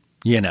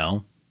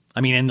 I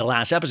mean, in the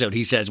last episode,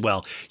 he says,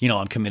 well,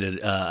 I've committed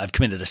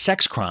a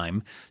sex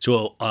crime,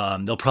 so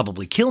they'll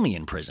probably kill me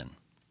in prison.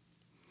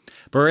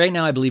 But right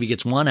now, I believe he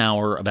gets 1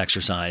 hour of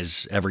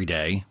exercise every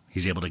day.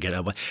 He's able to get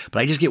up. But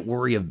I just get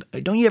worried.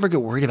 Don't you ever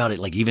get worried about it?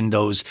 Like, even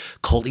those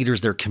cult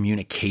leaders, their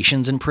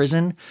communications in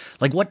prison?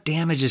 Like, what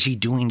damage is he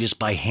doing just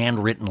by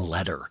handwritten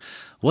letter?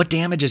 What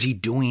damage is he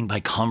doing by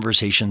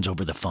conversations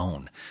over the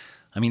phone?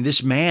 I mean,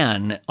 this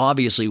man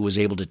obviously was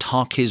able to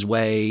talk his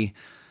way,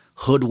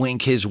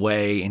 hoodwink his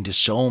way into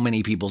so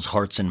many people's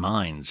hearts and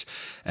minds.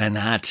 And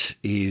that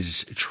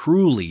is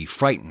truly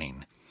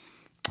frightening.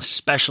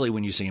 especially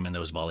when you see him in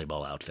those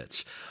volleyball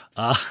outfits.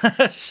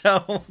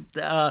 So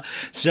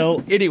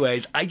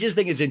anyways, I just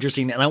think it's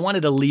interesting, and I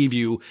wanted to leave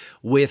you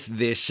with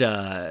these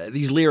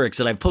lyrics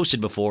that I've posted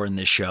before in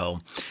this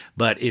show,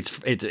 but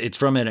it's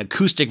from an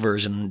acoustic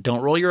version.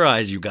 Don't roll your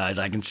eyes, you guys.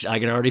 I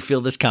can already feel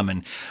this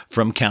coming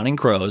from Counting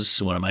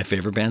Crows, one of my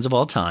favorite bands of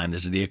all time.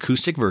 This is the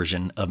acoustic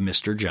version of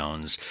Mr.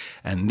 Jones,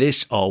 and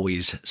this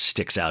always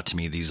sticks out to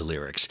me, these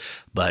lyrics,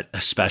 but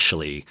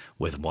especially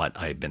with what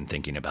I've been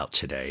thinking about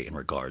today in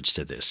regards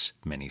to this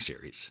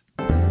miniseries.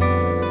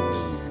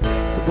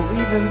 So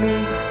believe in me,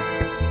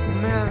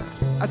 man.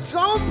 I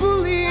don't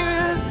believe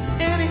in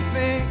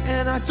anything,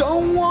 and I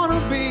don't want to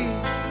be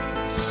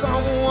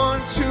someone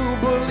to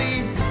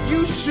believe.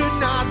 You should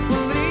not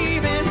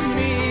believe in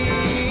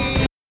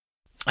me.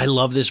 I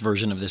love this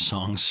version of this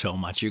song so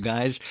much, you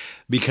guys,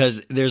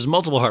 because there's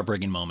multiple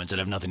heartbreaking moments that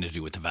have nothing to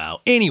do with the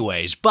vow.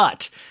 Anyways,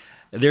 but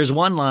there's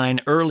one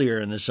line earlier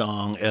in the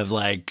song of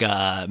like,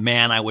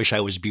 man, I wish I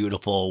was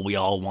beautiful. We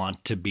all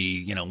want to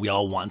be, we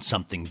all want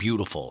something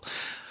beautiful.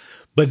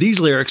 But these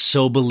lyrics,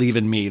 so believe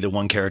in me, the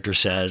one character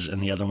says,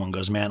 and the other one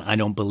goes, man, I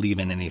don't believe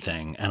in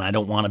anything, and I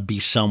don't want to be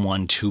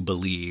someone to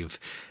believe,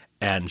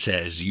 and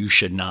says, you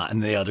should not.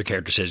 And the other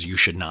character says, you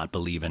should not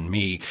believe in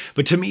me.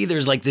 But to me,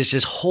 there's like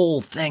this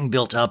whole thing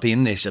built up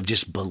in this of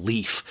just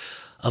belief,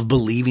 of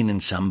believing in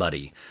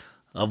somebody,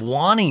 of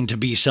wanting to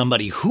be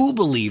somebody who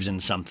believes in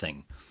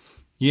something.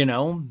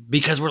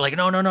 Because we're like,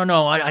 no,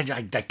 I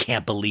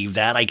can't believe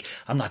that.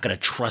 I'm not going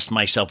to trust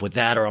myself with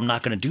that, or I'm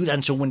not going to do that.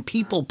 And so when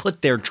people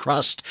put their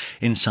trust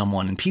in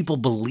someone and people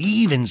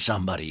believe in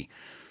somebody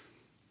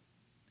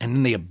and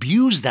then they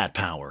abuse that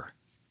power,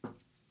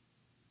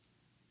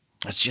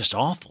 that's just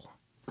awful.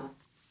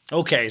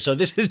 Okay, so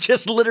this is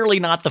just literally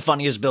not the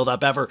funniest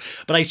build-up ever,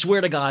 but I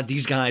swear to God,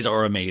 these guys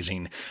are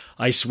amazing.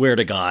 I swear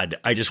to God,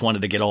 I just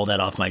wanted to get all that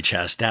off my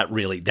chest.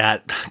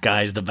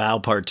 Guys, the Vow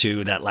Part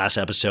 2, that last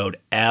episode,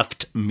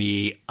 effed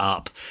me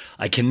up.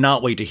 I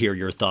cannot wait to hear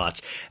your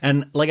thoughts.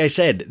 And like I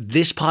said,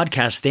 this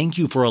podcast, thank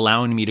you for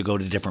allowing me to go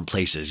to different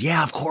places.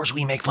 Yeah, of course,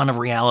 we make fun of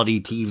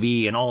reality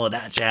TV and all of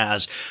that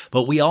jazz,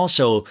 but we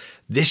also...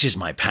 This is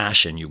my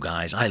passion, you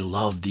guys. I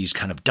love these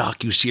kind of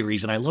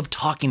docuseries, and I love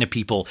talking to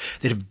people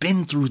that have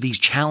been through these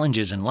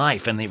challenges in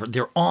life, and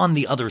they're on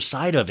the other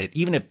side of it.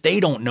 Even if they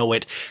don't know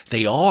it,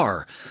 they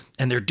are.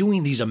 And they're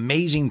doing these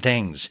amazing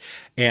things.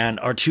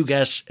 And our two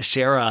guests,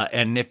 Sarah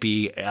and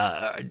Nippy,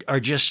 are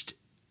just...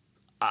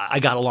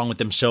 I got along with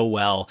them so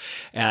well,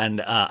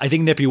 and I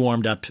think Nippy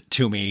warmed up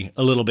to me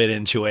a little bit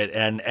into it,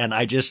 and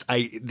I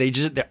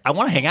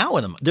want to hang out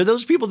with them. They're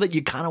those people that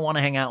you kind of want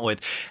to hang out with,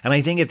 and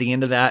I think at the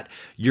end of that,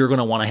 you're going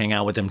to want to hang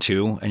out with them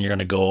too, and you're going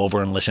to go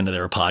over and listen to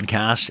their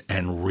podcast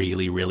and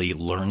really, really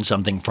learn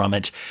something from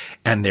it.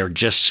 And they're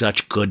just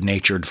such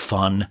good-natured,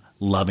 fun,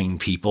 loving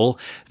people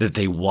that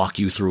they walk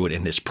you through it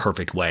in this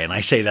perfect way. And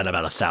I say that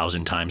about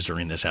 1,000 times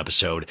during this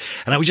episode.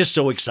 And I was just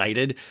so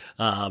excited.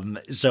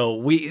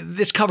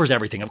 This covers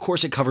everything. Of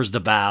course, it covers the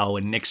Vow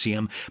and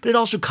NXVIM, but it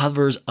also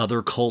covers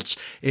other cults.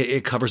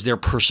 It covers their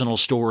personal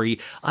story.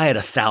 I had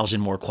 1,000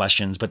 more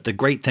questions, but the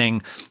great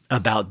thing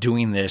about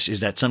doing this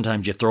is that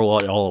sometimes you throw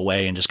it all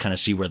away and just kind of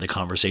see where the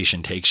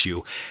conversation takes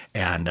you.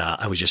 And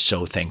I was just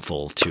so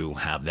thankful to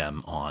have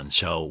them on.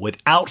 So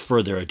without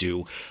further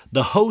ado,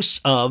 the hosts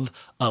of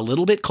A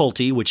Little Bit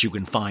Culty, which you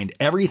can find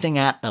everything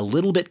at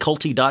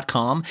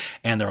alittlebitculty.com,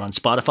 and they're on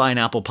Spotify and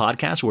Apple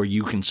Podcasts, where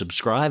you can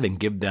subscribe and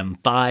give them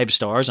 5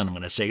 stars. And I'm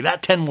going to say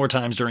that 10 more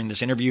times during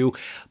this interview,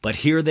 but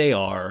here they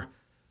are,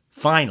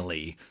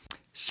 finally,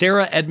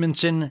 Sarah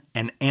Edmondson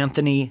and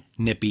Anthony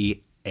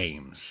Nippy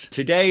Ames.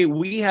 Today,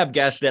 we have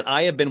guests that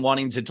I have been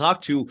wanting to talk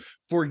to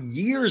for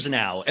years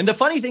now. And the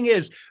funny thing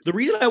is, the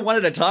reason I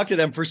wanted to talk to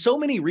them for so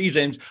many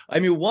reasons,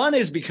 one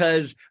is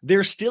because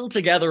they're still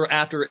together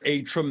after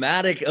a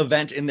traumatic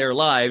event in their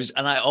lives.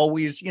 And I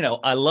always,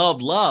 I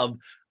love,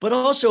 but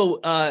also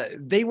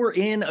they were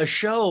in a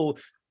show.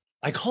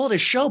 I call it a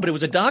show, but it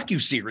was a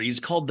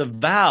docuseries called The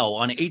Vow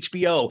on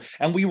HBO.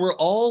 And we were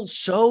all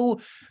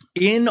so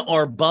in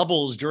our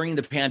bubbles during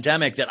the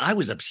pandemic that I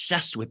was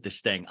obsessed with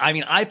this thing.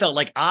 I felt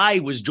like I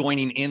was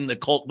joining in the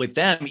cult with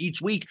them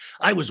each week.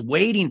 I was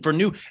waiting for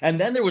new. And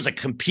then there was a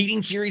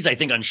competing series, I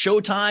think, on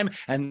Showtime.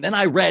 And then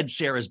I read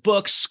Sarah's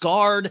book,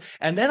 Scarred.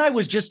 And then I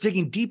was just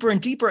digging deeper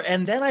and deeper.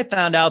 And then I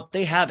found out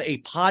they have a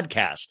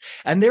podcast.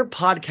 And their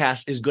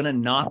podcast is going to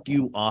knock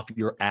you off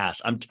your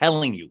ass. I'm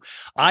telling you.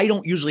 I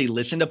don't usually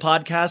listen to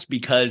podcasts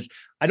because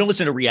I don't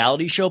listen to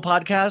reality show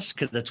podcasts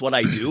because that's what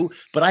I do,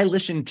 but I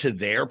listen to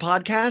their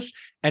podcasts.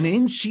 And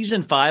in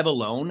season 5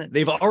 alone,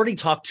 they've already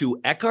talked to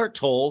Eckhart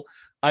Tolle,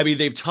 I mean,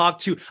 they've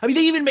talked to, I mean,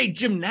 they even made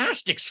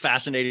gymnastics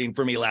fascinating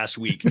for me last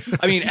week.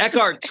 I mean,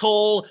 Eckhart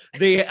Tolle,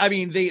 they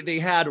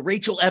had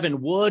Rachel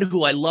Evan Wood,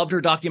 who I loved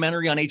her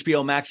documentary on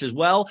HBO Max as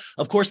well.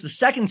 Of course, the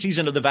second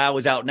season of The Vow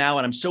is out now,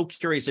 and I'm so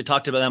curious to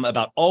talk to them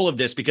about all of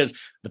this, because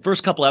the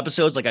first couple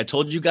episodes, like I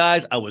told you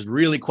guys, I was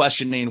really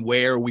questioning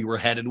where we were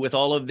headed with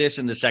all of this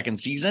in the second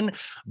season.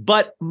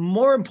 But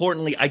more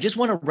importantly, I just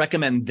want to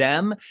recommend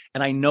them,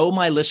 and I know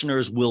my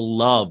listeners will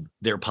love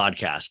their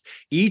podcast.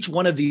 Each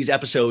one of these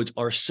episodes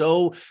are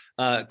so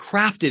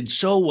crafted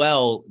so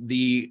well.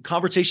 The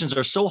conversations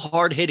are so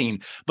hard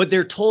hitting, but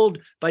they're told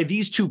by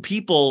these two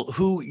people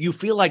who you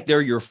feel like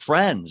they're your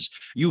friends.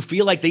 You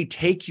feel like they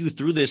take you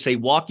through this. They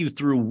walk you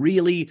through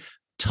really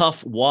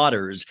tough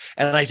waters.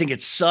 And I think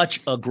it's such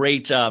a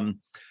great,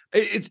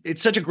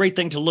 it's such a great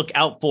thing to look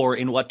out for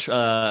in a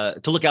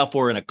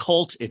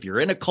cult. If you're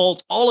in a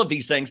cult, all of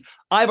these things.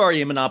 I've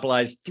already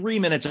monopolized 3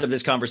 minutes of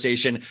this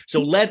conversation.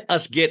 So let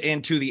us get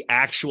into the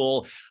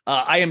actual,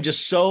 I am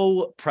just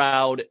so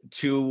proud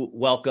to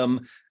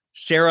welcome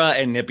Sarah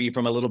and Nippy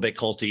from A Little Bit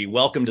Culty.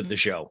 Welcome to the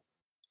show.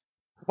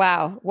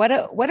 Wow. What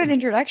an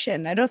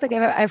introduction. I don't think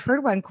I've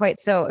heard one quite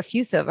so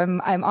effusive.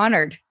 I'm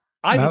honored.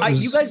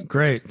 You guys,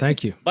 great.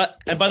 Thank you.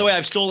 And by the way,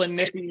 I've stolen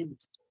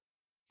Nippy's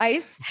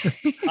Ice.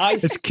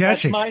 It's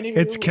catching.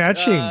 It's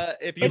catching.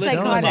 If you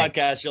listen to the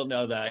podcast, you'll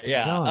know that.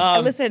 Yeah.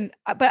 Listen,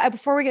 but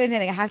before we get into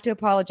anything, I have to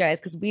apologize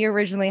because we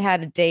originally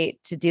had a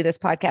date to do this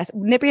podcast.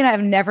 Nippy and I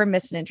have never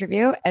missed an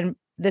interview, and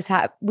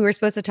we were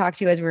supposed to talk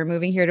to you as we were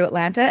moving here to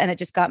Atlanta, and it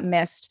just got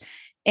missed.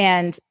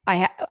 And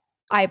I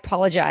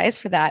apologize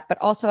for that, but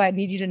also I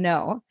need you to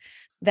know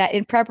that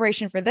in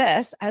preparation for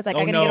this, I was like,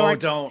 I'm going to get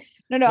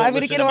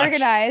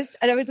organized,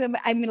 and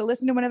I'm going to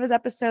listen to one of his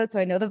episodes so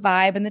I know the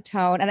vibe and the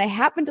tone. And I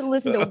happened to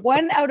listen to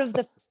one out of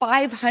the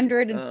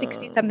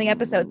 560 something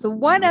episodes. The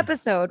one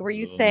episode where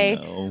you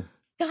say,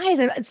 guys,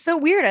 it's so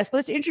weird. I was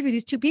supposed to interview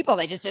these two people.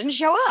 They just didn't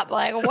show up.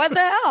 Like, what the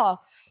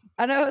hell?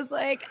 And I was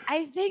like,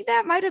 I think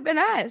that might have been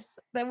us.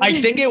 I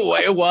think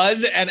it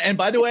was. And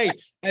by the way,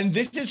 and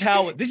this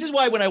is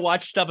why when I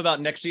watch stuff about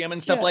NXVIM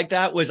and stuff like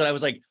that, I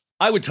was like,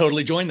 I would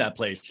totally join that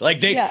place.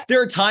 Like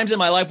there are times in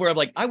my life where I'm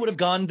like, I would have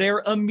gone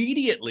there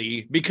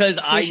immediately because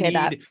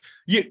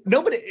it's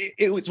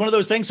one of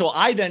those things. So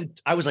I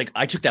was like,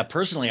 I took that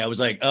personally. I was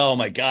like, oh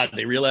my God,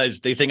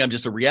 they think I'm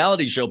just a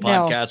reality show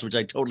podcast, which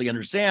I totally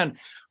understand.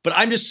 But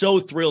I'm just so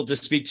thrilled to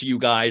speak to you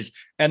guys.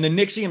 And the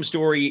NXVIM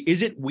story,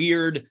 is it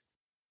weird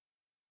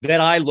that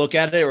I look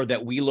at it, or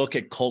that we look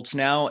at cults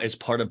now as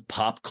part of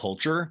pop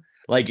culture?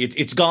 Like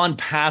it's gone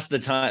past the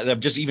time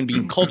of just even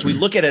being cults. We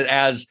look at it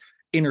as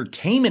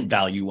entertainment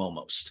value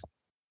almost.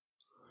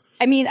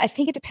 I mean, I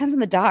think it depends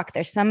on the doc.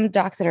 There's some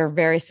docs that are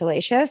very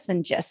salacious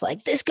and just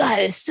like, this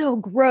guy is so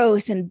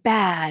gross and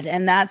bad.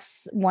 And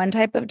that's one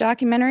type of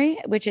documentary,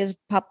 which is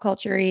pop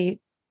culture-y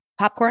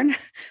popcorn,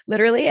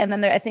 literally. And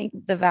then I think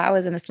The Vow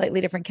is in a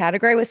slightly different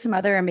category with some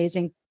other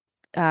amazing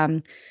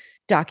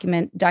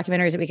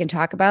documentaries that we can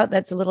talk about.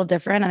 That's a little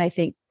different. And I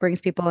think brings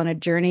people on a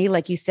journey,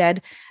 like you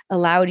said,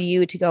 allowed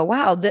you to go,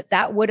 wow,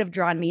 that would have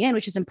drawn me in,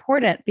 which is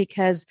important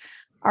because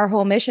our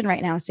whole mission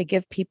right now is to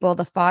give people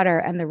the fodder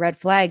and the red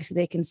flags so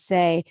they can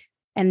say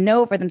and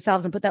know for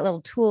themselves and put that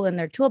little tool in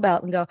their tool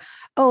belt and go,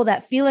 oh,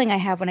 that feeling I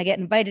have when I get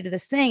invited to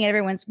this thing and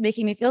everyone's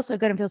making me feel so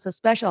good and feel so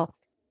special.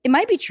 It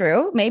might be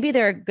true. Maybe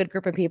they're a good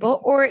group of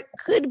people, or it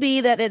could be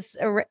that it's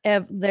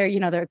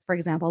they're, for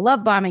example,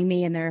 love bombing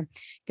me and they're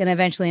going to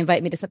eventually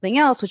invite me to something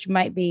else, which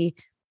might be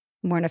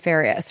more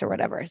nefarious or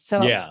whatever. So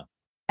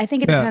I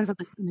think it depends on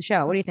the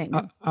show. What do you think?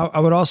 I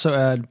would also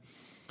add,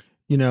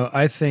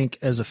 I think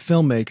as a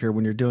filmmaker,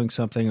 when you're doing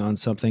something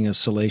as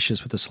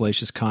salacious with the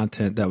salacious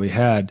content that we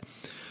had,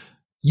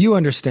 you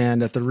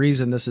understand that the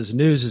reason this is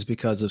news is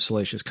because of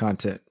salacious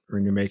content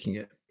when you're making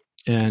it.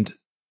 And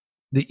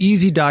the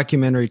easy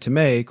documentary to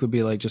make would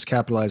be like, just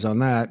capitalize on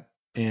that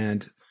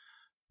and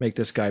make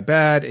this guy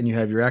bad. And you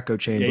have your echo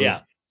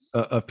chamber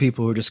of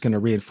people who are just going to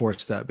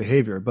reinforce that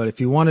behavior. But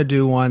if you want to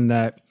do one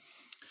that,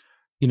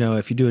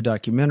 if you do a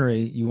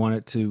documentary, you want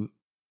it to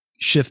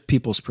shift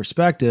people's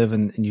perspective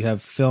and you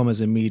have film as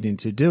a medium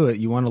to do it,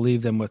 you want to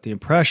leave them with the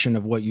impression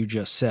of what you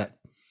just said.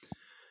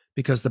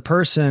 Because the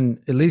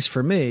person, at least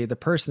for me, the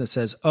person that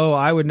says, oh,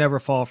 I would never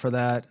fall for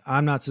that,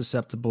 I'm not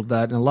susceptible to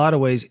that, in a lot of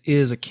ways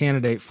is a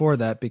candidate for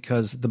that,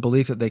 because the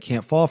belief that they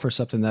can't fall for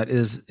something that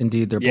is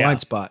indeed their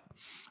blind spot,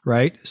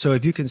 right? So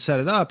if you can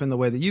set it up in the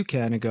way that you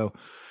can and go,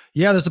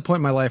 yeah, there's a point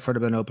in my life where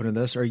I'd have been open to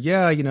this, or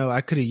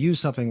I could have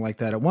used something like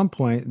that at one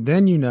point,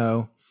 then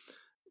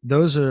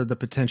those are the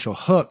potential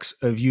hooks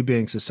of you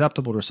being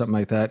susceptible to something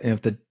like that. And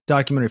if the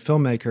documentary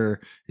filmmaker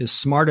is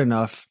smart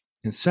enough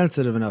and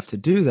sensitive enough to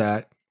do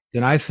that,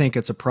 then I think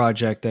it's a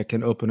project that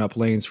can open up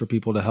lanes for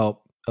people to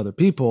help other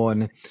people.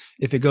 And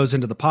if it goes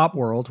into the pop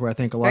world, where I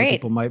think a lot of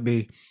people might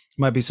be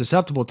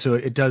susceptible to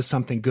it, it does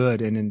something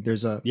good. And then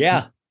there's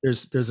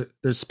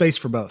space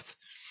for both.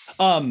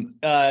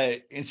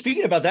 And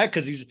speaking about that,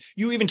 because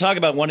you even talk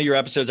about one of your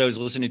episodes I was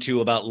listening to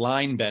about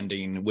line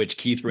bending, which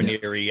Keith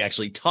Raniere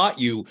actually taught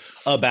you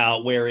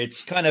about, where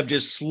it's kind of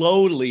just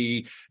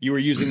slowly, you were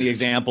using the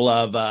example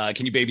of,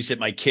 can you babysit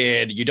my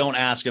kid? You don't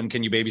ask them,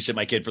 can you babysit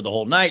my kid for the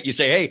whole night? You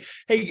say,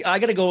 hey, I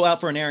got to go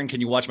out for an errand.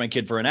 Can you watch my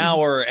kid for an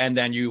hour? And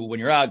then when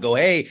you're out, go,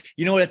 hey,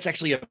 you know what? It's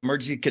actually an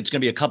emergency. It's going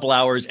to be a couple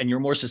hours and you're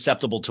more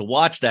susceptible to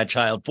watch that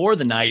child for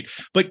the night.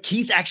 But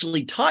Keith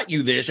actually taught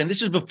you this. And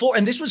this is before,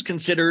 and this was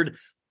considered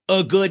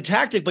a good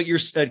tactic, but you're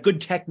a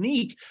good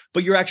technique,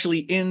 but you're actually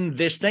in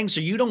this thing. So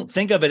you don't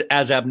think of it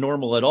as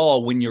abnormal at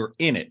all when you're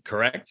in it,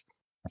 correct?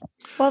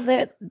 Well,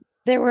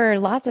 there were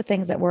lots of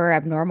things that were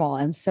abnormal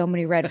and so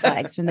many red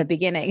flags from the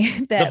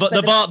beginning.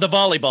 The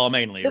volleyball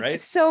mainly,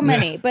 right? So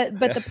many, but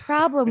the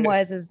problem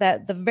is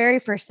that the very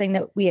first thing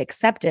that we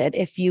accepted,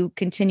 if you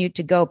continued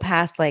to go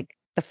past like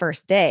the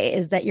first day,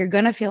 is that you're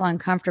going to feel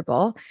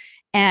uncomfortable.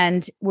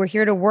 And we're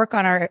here to work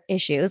on our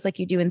issues like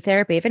you do in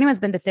therapy. If anyone's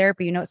been to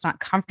therapy, you know it's not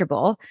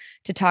comfortable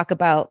to talk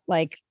about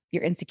like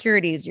your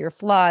insecurities, your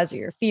flaws, or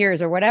your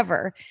fears, or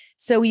whatever.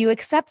 So you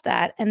accept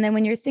that. And then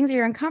when your things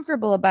you're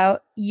uncomfortable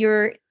about,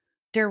 you're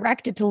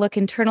directed to look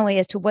internally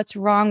as to what's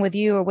wrong with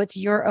you or what's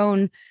your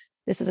own,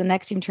 this is a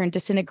NXVIM term,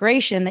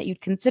 disintegration, that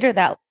you'd consider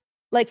that.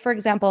 Like, for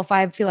example, if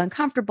I feel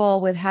uncomfortable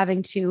with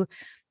having to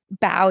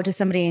bow to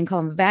somebody and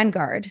call them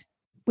Vanguard,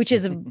 which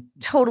is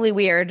totally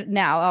weird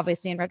now,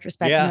 obviously, in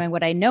retrospect, knowing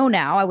what I know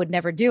now, I would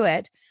never do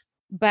it.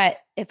 But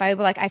if I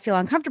I feel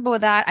uncomfortable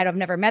with that, I've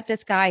never met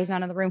this guy, he's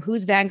not in the room,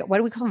 who's Vanguard? What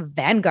do we call him?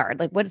 Vanguard?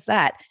 Like, what is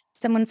that?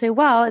 Someone say,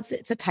 well, it's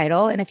a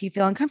title. And if you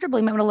feel uncomfortable,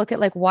 you might want to look at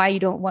like why you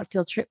don't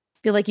feel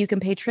like you can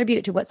pay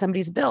tribute to what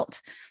somebody's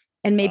built.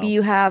 And maybe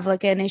you have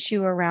like an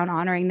issue around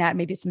honoring that,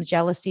 maybe some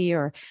jealousy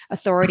or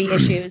authority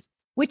issues,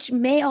 which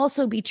may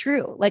also be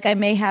true. Like I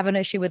may have an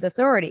issue with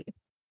authority.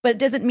 But it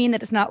doesn't mean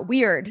that it's not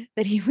weird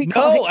that I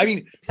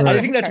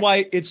think that's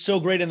why it's so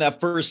great in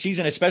that first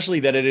season, especially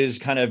that it is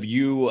kind of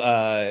you.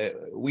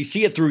 We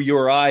see it through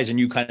your eyes and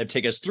you kind of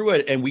take us through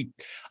it. And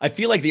I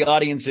feel like the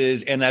audience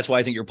is, and that's why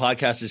I think your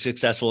podcast is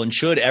successful and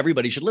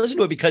everybody should listen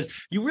to it, because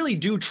you really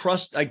do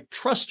trust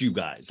you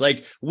guys.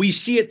 Like we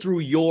see it through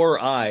your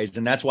eyes.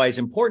 And that's why it's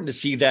important to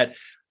see that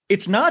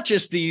it's not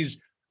just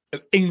these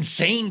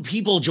insane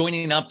people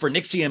joining up for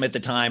NXVIM at the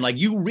time. Like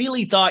you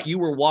really thought you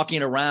were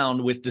walking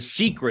around with the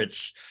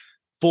secrets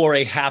for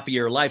a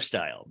happier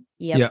lifestyle.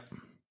 Yep.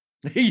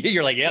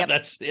 You're like,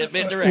 that's it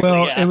directly.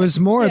 Well, it was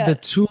more the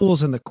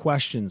tools and the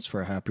questions for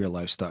a happier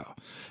lifestyle.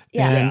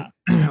 And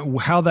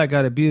how that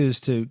got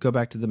abused, to go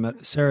back to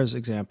Sarah's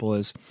example,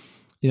 is,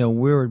 we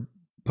were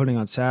putting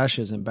on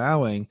sashes and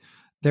bowing.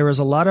 There was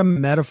a lot of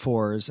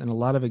metaphors and a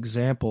lot of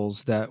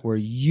examples that were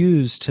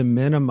used to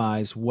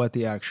minimize what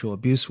the actual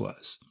abuse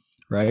was.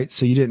 Right.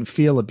 So you didn't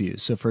feel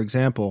abused. So for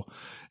example,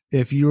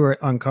 if you were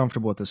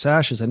uncomfortable with the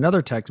sashes,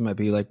 another text might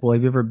be like, well,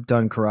 have you ever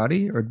done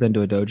karate or been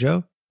to a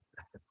dojo?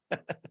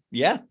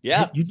 Yeah.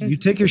 You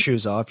take your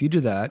shoes off, you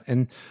do that.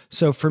 And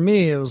so for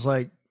me, it was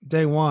like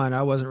day one,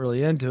 I wasn't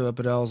really into it,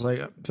 but I was like,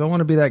 if I want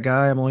to be that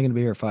guy, I'm only going to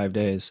be here 5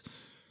 days.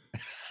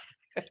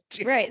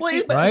 Right.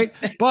 Right.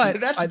 But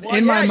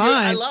in my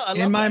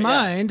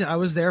mind, I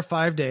was there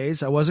 5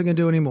 days. I wasn't going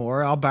to do any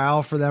more. I'll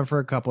bow for them for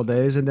a couple of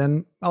days and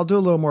then I'll do a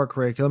little more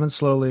curriculum, and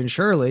slowly and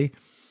surely,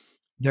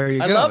 there you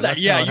go. I love that. That's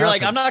you're happens.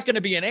 like, I'm not going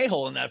to be an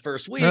a-hole in that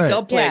first week. Right.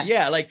 I'll play.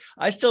 Yeah. Like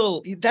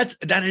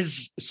that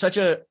is such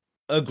a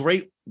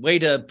great way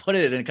to put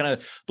it. And it kind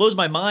of blows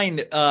my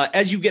mind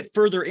as you get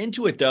further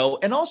into it though.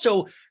 And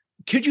also,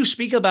 could you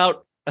speak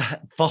about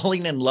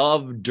falling in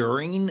love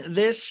during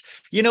this?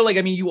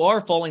 You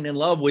are falling in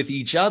love with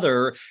each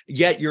other,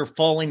 yet you're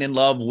falling in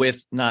love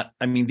with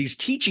these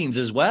teachings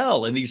as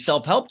well, and these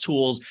self-help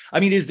tools.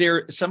 Is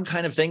there some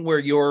kind of thing where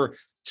you're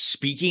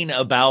speaking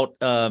about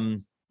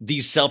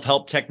these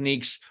self-help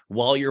techniques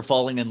while you're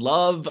falling in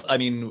love?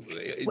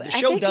 The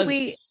show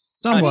does.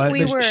 Somewhat,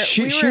 we were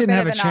she a didn't bit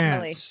have of a an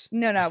anomaly. chance.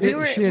 No,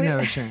 She didn't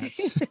have a chance.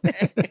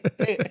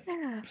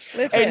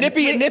 Listen,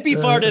 Hey, Nippy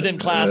farted in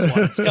class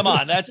once. Come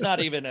on, that's not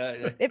even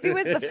a. If he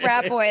was the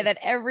frat boy that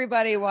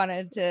everybody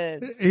wanted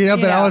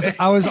to,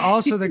 I was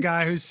also the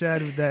guy who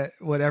said that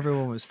what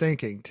everyone was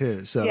thinking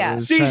too. So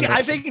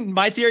I think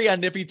my theory on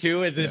Nippy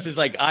too is this is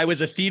like, I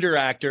was a theater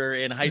actor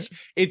in high school.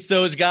 It's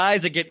those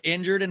guys that get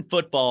injured in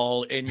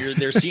football in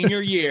their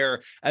senior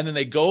year, and then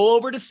they go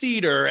over to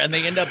theater and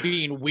they end up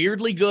being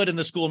weirdly good in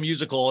the school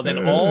musical, and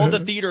then all the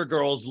theater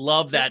girls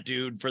love that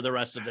dude for the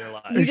rest of their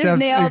lives.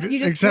 Nailed it.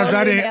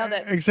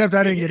 Except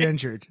I didn't get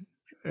injured.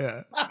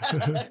 Yeah.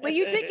 Well,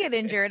 you did get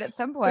injured at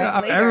some point.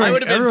 Yeah,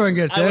 everyone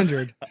gets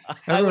injured.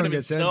 I would have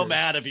been so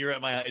mad if you were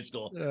at my high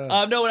school.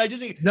 Yeah.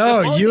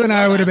 No, you and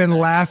I would have been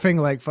laughing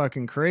like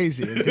fucking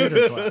crazy in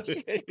theater class,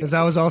 because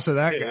I was also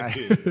that guy.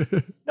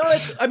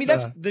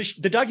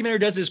 The documentary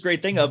does this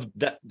great thing of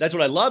that. That's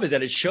what I love, is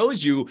that it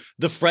shows you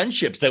the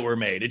friendships that were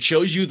made. It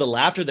shows you the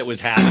laughter that was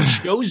had. It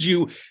shows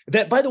you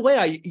that, by the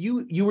way,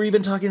 you were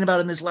even talking about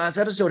in this last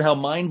episode how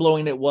mind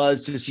blowing it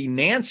was to see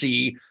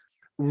Nancy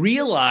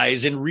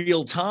realize in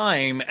real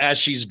time as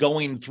she's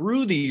going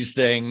through these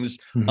things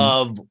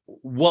of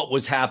what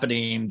was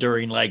happening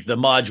during like the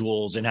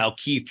modules and how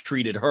Keith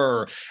treated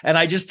her. And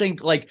I just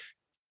think like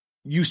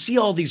you see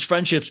all these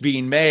friendships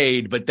being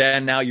made, but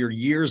then now you're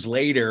years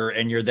later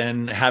and you're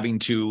then having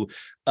to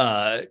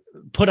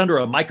put under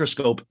a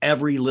microscope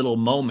every little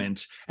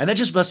moment. And that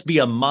just must be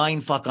a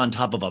mind fuck on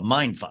top of a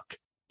mind fuck.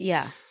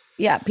 Yeah.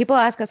 Yeah. People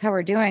ask us how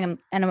we're doing,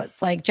 and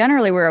it's like,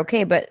 generally we're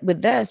okay. But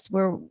with this,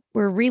 we're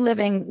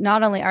reliving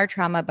not only our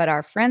trauma, but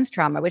our friends'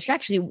 trauma, which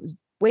actually was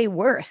way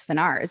worse than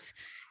ours.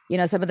 You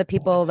know, some of the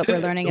people that we're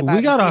learning about.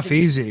 We got off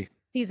easy.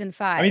 Season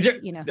 5.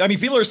 I mean,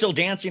 people are still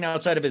dancing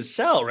outside of his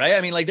cell, right?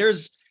 I mean, like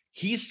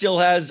he still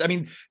has, I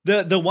mean,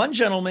 the one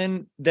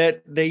gentleman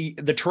that the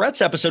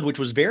Tourette's episode, which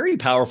was very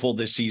powerful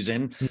this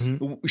season,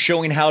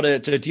 showing how to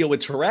deal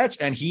with Tourette's.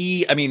 And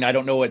I mean, I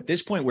don't know at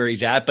this point where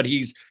he's at, but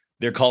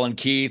they're calling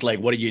Keith, like,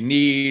 what do you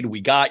need?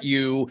 We got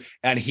you.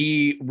 And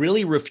he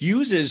really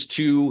refuses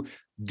to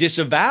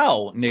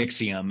disavow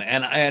NXIVM.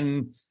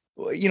 And,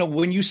 you know,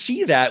 when you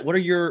see that, what are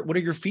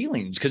your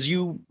feelings? Because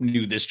you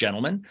knew this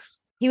gentleman.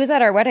 He was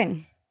at our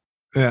wedding.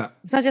 Yeah.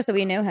 It's not just that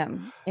we knew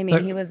him. I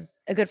mean, he was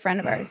a good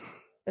friend of ours.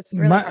 That's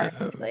really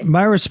hard.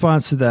 My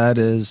response to that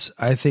is,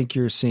 I think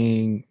you're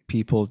seeing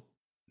people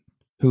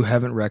who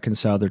haven't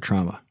reconciled their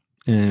trauma.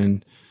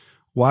 And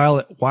while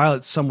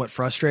it's somewhat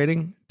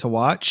frustrating to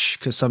watch,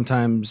 because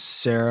sometimes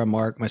Sarah,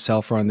 Mark,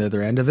 myself are on the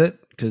other end of it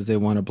because they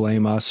want to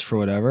blame us for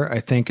whatever,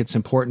 I think it's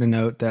important to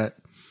note that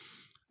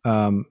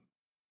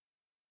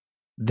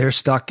they're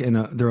stuck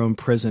in their own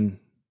prison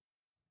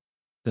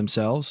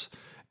themselves.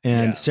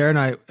 And Sarah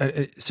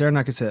and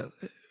I could say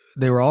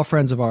they were all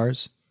friends of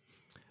ours.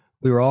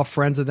 We were all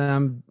friends of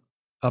them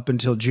up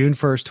until June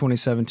 1st,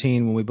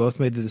 2017, when we both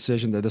made the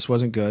decision that this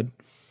wasn't good.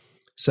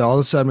 So all of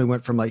a sudden we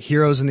went from like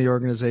heroes in the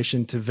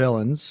organization to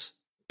villains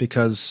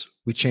because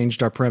we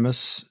changed our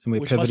premise and we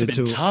Which pivoted must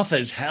have been to tough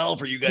as hell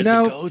for you guys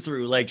to go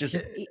through, like just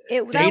day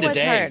to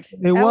day. Hard.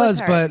 It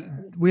was, but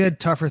we had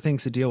tougher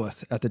things to deal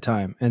with at the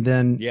time. And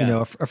then, you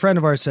know, a friend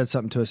of ours said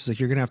something to us. He's like,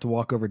 you're going to have to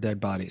walk over dead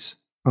bodies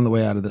on the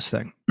way out of this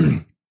thing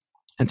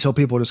until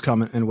people just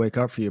come and wake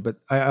up for you. But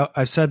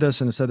I've said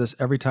this and I've said this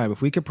every time.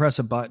 If we could press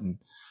a button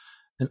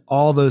and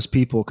all those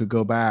people could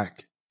go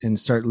back and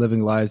start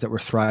living lives that were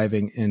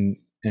thriving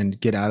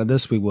and get out of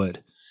this, we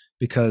would.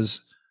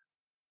 Because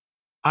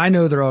I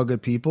know they're all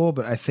good people,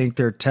 but I think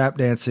they're tap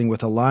dancing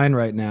with a line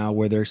right now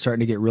where they're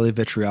starting to get really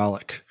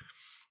vitriolic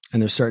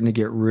and they're starting to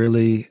get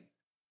really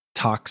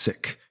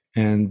toxic,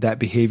 and that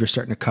behavior is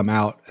starting to come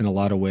out in a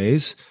lot of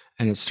ways,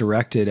 and it's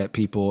directed at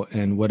people,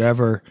 and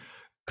whatever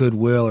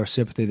goodwill or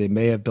sympathy they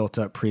may have built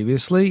up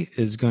previously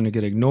is going to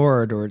get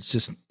ignored, or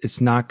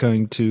it's not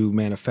going to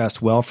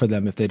manifest well for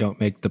them if they don't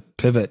make the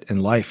pivot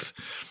in life.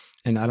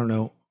 And I don't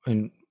know,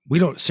 and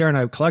Sarah and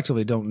I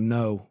collectively don't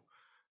know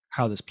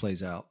how this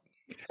plays out.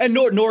 And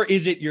nor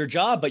is it your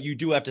job, but you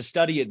do have to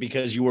study it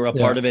because you were a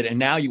part of it. And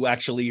now you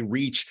actually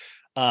reach,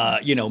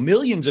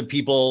 millions of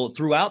people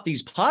throughout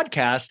these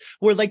podcasts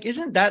where like,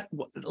 isn't that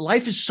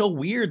life is so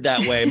weird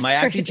that way? My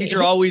acting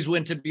teacher always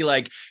went to be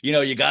like, you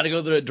know, you got to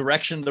go the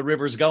direction the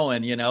river's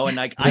going, you know? And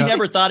like, I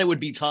never thought it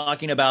would be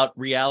talking about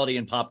reality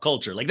and pop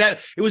culture like that.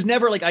 It was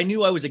never like, I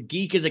knew I was a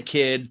geek as a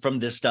kid from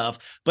this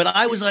stuff, but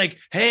I was like,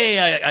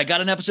 hey, I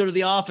got an episode of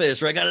The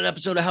Office, or I got an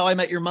episode of How I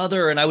Met Your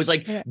Mother. And I was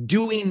like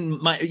doing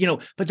my, you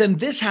know, but then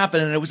this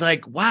happened and it was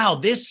like, wow,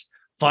 this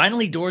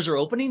finally doors are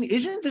opening.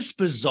 Isn't this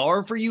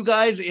bizarre for you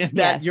guys in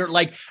that you're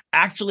like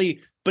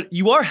actually, but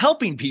you are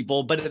helping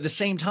people, but at the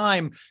same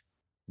time,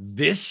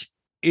 this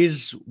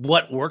is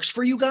what works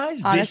for you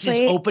guys? Honestly, this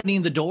is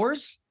opening the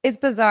doors? It's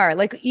bizarre.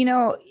 Like, you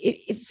know,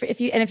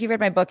 if you read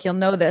my book, you'll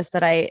know this,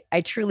 that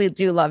I truly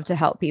do love to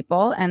help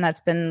people. And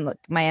that's been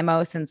my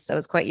MO since I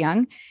was quite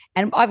young.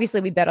 And obviously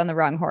we bet on the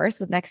wrong horse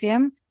with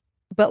NXVIM,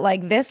 but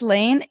like this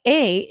lane,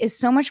 A, is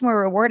so much more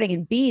rewarding,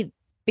 and B,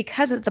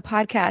 because of the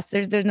podcast,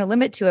 there's no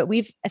limit to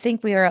it. I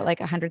think we are at like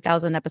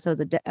 100,000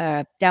 episodes,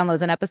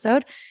 downloads an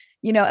episode,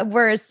 you know,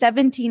 whereas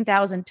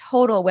 17,000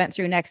 total went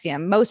through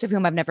NXVIM, most of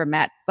whom I've never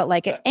met. But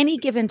like at any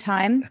given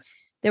time,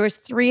 there was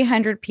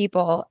 300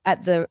 people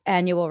at the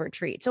annual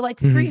retreat. So like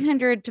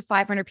 300 to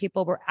 500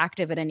 people were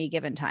active at any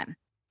given time.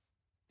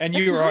 And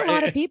that's not a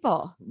lot of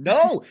people.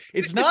 No,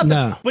 it's not.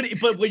 No.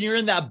 But when you're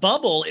in that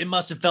bubble, it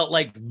must have felt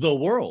like the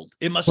world.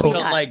 It must have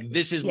felt like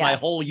this is my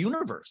whole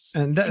universe.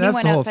 And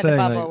that's the whole thing. The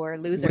bubble were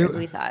losers.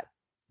 We thought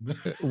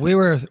we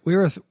were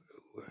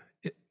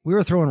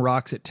throwing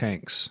rocks at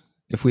tanks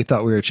if we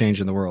thought we were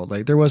changing the world.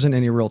 Like there wasn't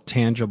any real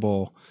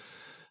tangible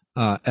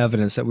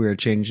evidence that we were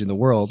changing the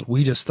world.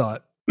 We just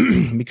thought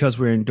because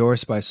we were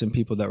endorsed by some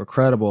people that were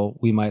credible,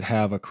 we might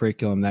have a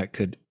curriculum that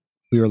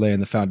we were laying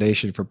the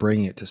foundation for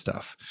bringing it to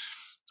stuff.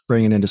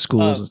 Bringing into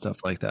schools and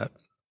stuff like that.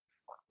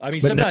 I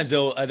mean, sometimes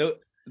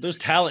those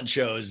talent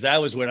shows,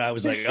 that was when I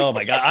was like, oh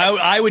my God,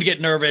 I would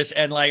get nervous.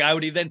 And like, I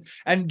would even,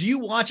 and do you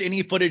watch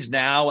any footage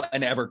now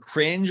and ever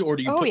cringe, or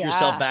do you put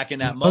yourself back in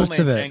that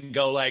moment and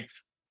go like,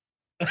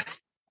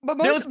 But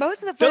There was-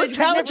 most of the There was footage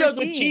talent I've never shows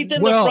with seen. Keith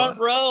in Well- the front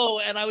row,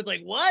 and I was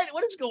like,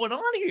 what is going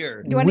on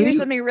here? Do you want to hear We-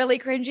 something really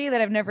cringy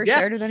that I've never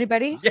shared with Yes.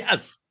 anybody?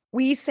 Yes.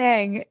 We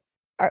sang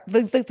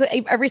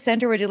every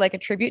center would do like a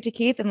tribute to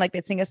Keith and like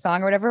they'd sing a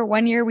song or whatever.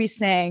 One year we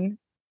sang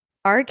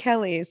R.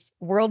 Kelly's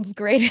World's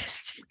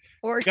Greatest.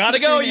 For Gotta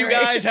Keith go, and you Ray.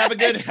 guys. Have a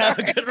good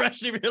Sorry.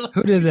 rest of your life.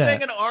 Who did We that?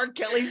 sang an R.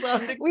 Kelly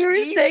song to We were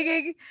Keith.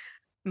 singing,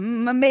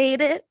 I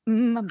made it.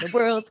 I'm the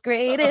world's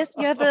greatest.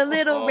 You're the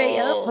little ray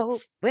of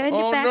hope when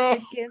your Oh, back's no.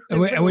 against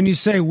the And when you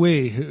say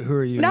we, who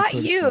are you? Not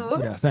including? you.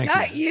 Yeah, thank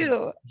Not you.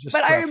 you. Just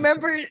But I preface it.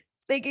 remember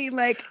thinking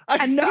like,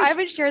 I know I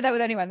haven't shared that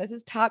with anyone. This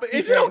is top But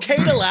secret. is it okay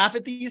to laugh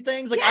at these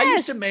things? Like I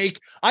used to Yes.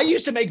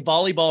 make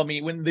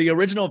volleyball when the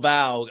original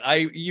VOW.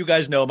 You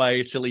guys know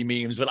my silly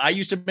memes, but I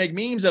used to make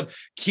memes of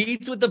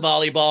Keith with the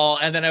volleyball,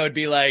 and then I would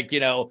be like,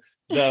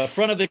 the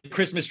front of the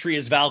Christmas tree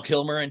is Val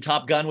Kilmer and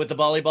Top Gun with the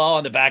volleyball,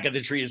 and the back of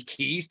the tree is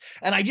Keith.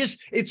 And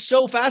it's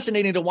so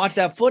fascinating to watch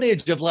that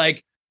footage of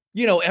like,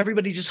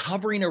 everybody just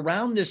hovering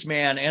around this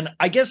man. And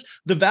I guess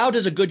the VOW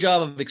does a good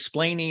job of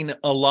explaining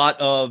a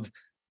lot of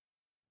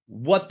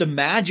what the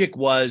magic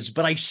was,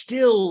 but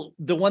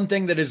the one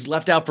thing that is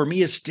left out for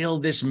me is still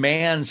this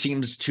man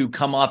seems to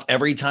come off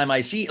every time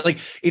I see, like,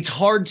 it's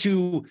hard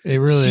to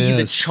see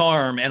the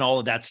charm and all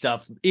of that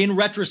stuff. In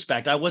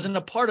retrospect, I wasn't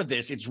a part of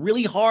this. It's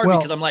really hard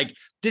because I'm like,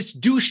 this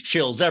douche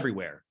chills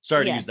everywhere.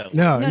 Sorry to use that word.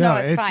 No,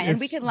 it's fine. And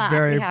we can laugh.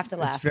 We have to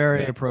laugh. It's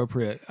very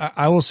appropriate.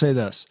 I will say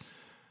this.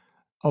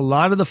 A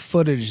lot of the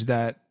footage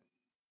that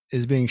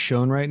is being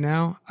shown right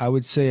now, I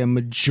would say a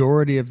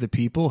majority of the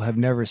people have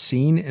never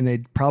seen, and they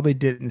probably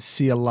didn't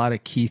see a lot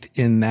of Keith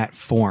in that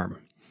form.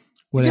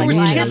 What There I was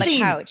mean lying on is- the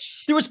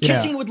couch. There was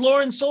kissing with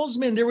Lauren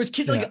Solzman. There was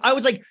kissing. Yeah. Like, I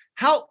was like,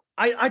 how?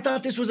 I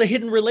thought this was a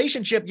hidden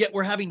relationship, yet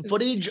we're having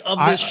footage of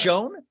this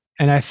shown.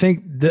 And I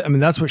think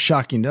that's what's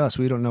shocking to us.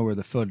 We don't know where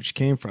the footage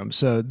came from.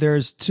 So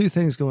there's two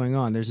things going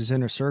on. There's this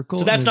inner circle.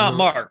 So that's and not there's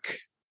Mark.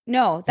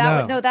 No,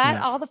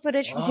 all the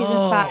footage from season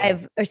Oh.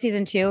 5 or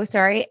season 2,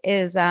 sorry,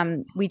 is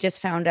we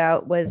just found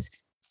out was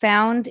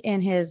found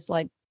in his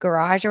like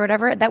garage or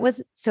whatever.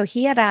 So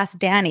he had asked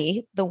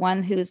Danny, the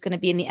one who's going to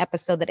be in the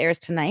episode that airs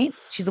tonight.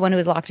 She's the one who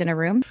was locked in a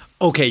room.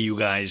 Okay, you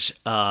guys,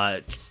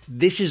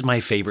 this is my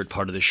favorite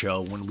part of the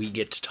show when we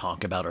get to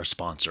talk about our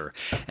sponsor.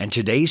 And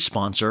today's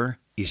sponsor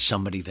is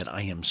somebody that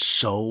I am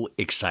so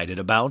excited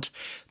about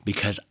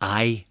because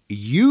I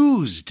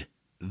used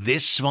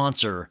this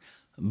sponsor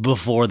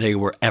before they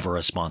were ever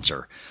a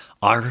sponsor.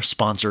 Our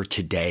sponsor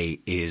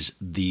today is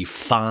the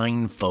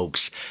fine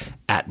folks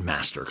at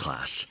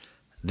Masterclass.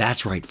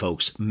 That's right,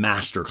 folks,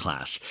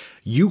 Masterclass.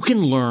 You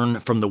can learn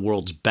from the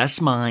world's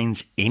best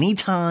minds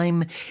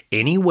anytime,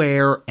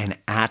 anywhere, and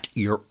at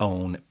your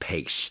own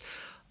pace.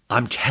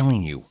 I'm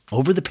telling you,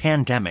 over the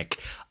pandemic,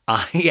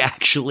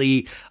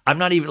 I'm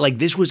not even like,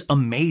 this was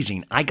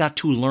amazing. I got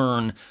to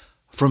learn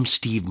from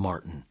Steve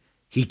Martin.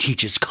 He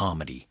teaches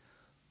comedy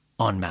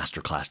on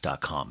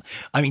masterclass.com.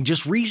 I mean,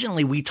 just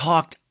recently we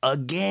talked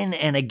again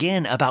and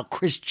again about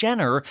Kris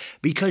Jenner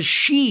because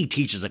she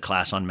teaches a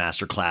class on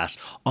Masterclass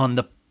on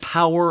the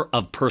power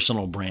of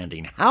personal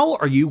branding. How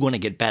are you going to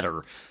get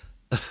better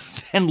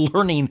than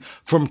learning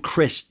from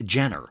Kris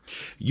Jenner?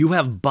 You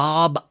have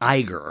Bob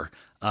Iger,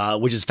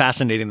 which is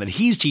fascinating that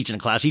he's teaching a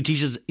class. He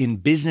teaches in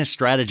business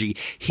strategy.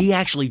 He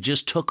actually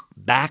just took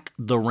back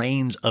the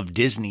reins of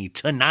Disney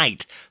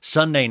tonight,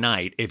 Sunday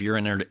night. If you're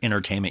in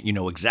entertainment, you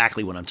know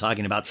exactly what I'm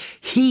talking about.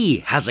 He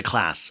has a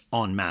class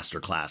on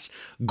Masterclass.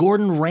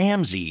 Gordon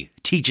Ramsay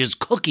teaches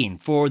cooking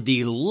for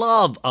the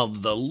love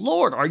of the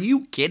Lord. Are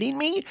you kidding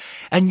me?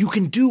 And you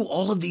can do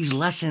all of these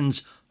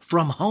lessons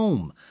from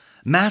home.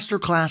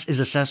 Masterclass is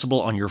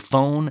accessible on your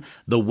phone,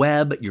 the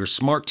web, your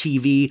smart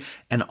TV,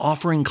 and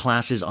offering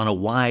classes on a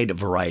wide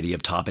variety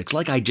of topics,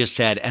 like I just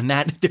said, and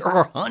that there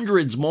are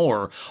hundreds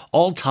more,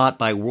 all taught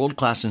by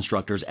world-class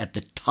instructors at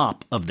the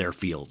top of their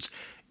fields.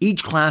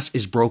 Each class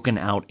is broken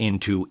out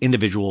into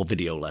individual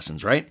video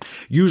lessons, right?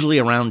 Usually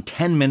around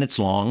 10 minutes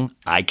long.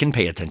 I can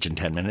pay attention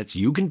 10 minutes.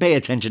 You can pay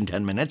attention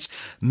 10 minutes.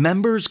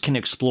 Members can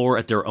explore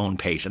at their own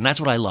pace. And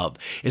that's what I love,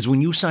 is when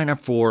you sign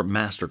up for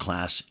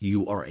Masterclass,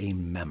 you are a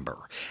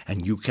member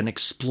and you can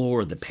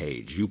explore the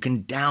page. You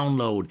can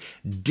download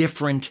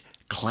different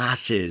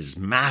classes,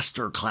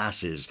 master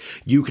classes.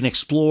 You can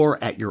explore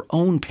at your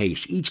own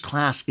pace. Each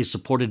class is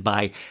supported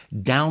by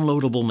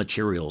downloadable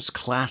materials,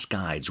 class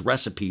guides,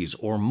 recipes,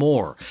 or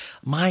more.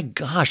 My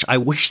gosh, I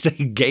wish they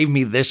gave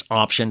me this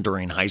option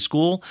during high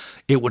school.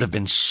 It would have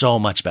been so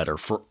much better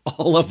for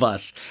all of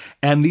us.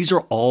 And these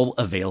are all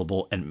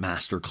available at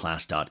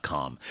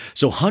masterclass.com.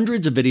 So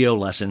hundreds of video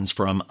lessons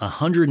from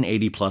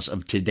 180 plus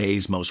of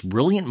today's most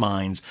brilliant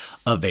minds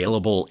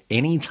available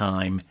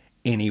anytime,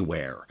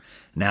 anywhere.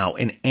 Now,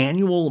 an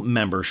annual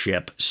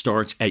membership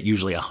starts at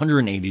usually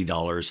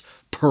 $180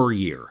 per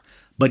year.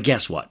 But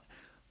guess what?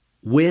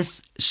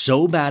 With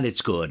So Bad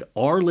It's Good,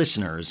 our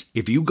listeners,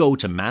 if you go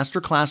to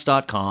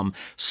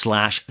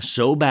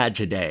masterclass.com/SoBadToday,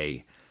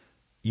 today,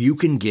 you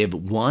can give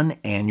one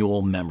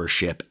annual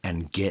membership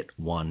and get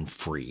one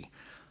free.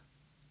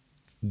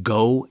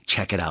 Go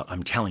check it out.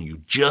 I'm telling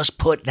you, just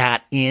put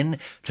that in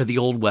to the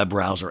old web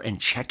browser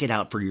and check it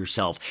out for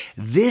yourself.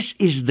 This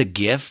is the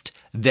gift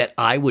that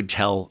I would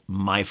tell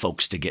my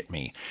folks to get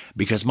me,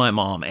 because my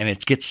mom, and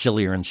it gets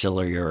sillier and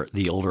sillier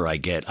the older I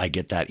get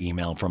that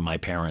email from my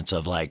parents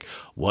of like,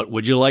 what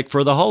would you like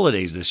for the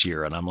holidays this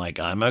year? And I'm like,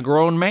 I'm a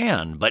grown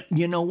man. But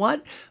you know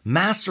what?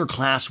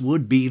 Masterclass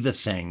would be the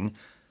thing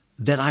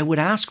that I would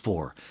ask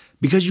for,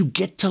 because you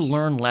get to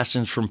learn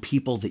lessons from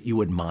people that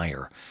you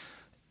admire.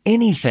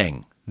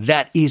 Anything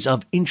that is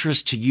of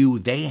interest to you,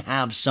 they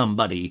have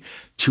somebody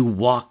to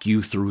walk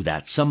you through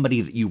that,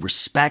 somebody that you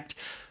respect,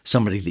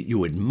 somebody that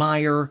you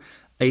admire.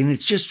 And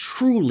it's just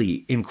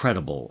truly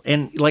incredible.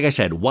 And like I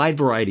said, wide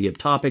variety of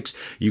topics.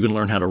 You can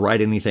learn how to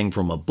write anything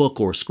from a book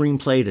or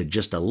screenplay to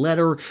just a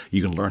letter.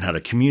 You can learn how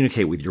to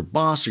communicate with your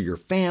boss or your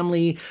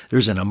family.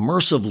 There's an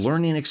immersive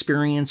learning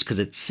experience because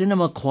it's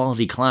cinema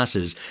quality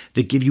classes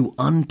that give you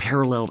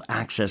unparalleled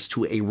access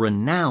to a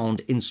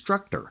renowned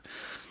instructor.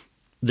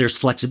 There's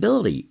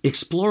flexibility.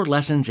 Explore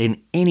lessons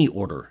in any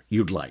order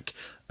you'd like,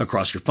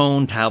 across your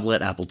phone,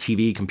 tablet, Apple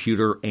TV,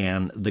 computer,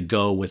 and the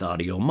Go with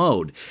audio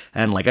mode.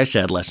 And like I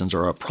said, lessons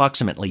are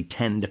approximately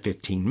 10 to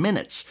 15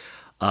 minutes.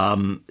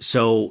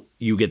 So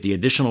you get the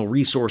additional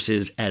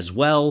resources as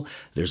well.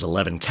 There's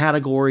 11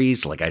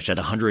 categories, like I said,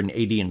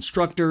 180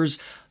 instructors.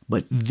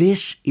 But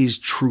this is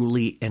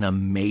truly an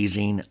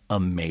amazing,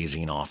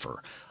 amazing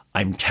offer.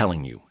 I'm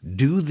telling you,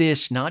 do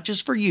this not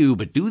just for you,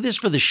 but do this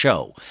for the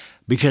show,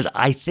 because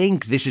I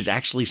think this is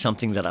actually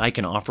something that I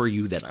can offer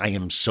you that I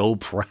am so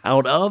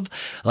proud of.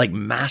 Like,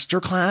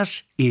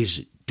 Masterclass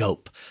is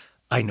dope.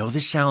 I know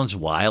this sounds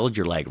wild.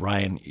 You're like,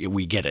 Ryan,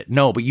 we get it.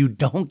 No, but you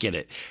don't get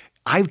it.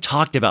 I've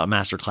talked about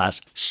Masterclass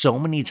so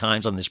many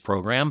times on this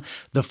program.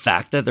 The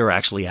fact that they're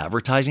actually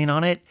advertising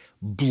on it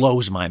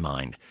blows my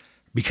mind,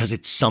 because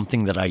it's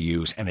something that I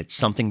use and it's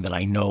something that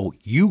I know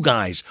you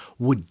guys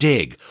would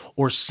dig,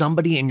 or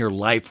somebody in your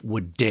life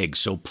would dig.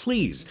 So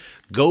please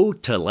go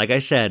to, like I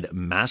said,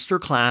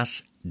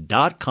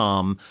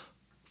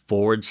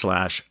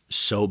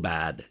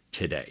 masterclass.com/SoBad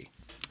today.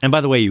 And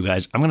by the way, you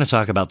guys, I'm going to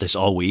talk about this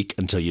all week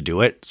until you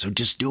do it. So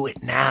just do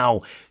it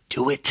now.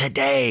 Do it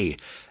today.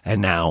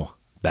 And now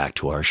back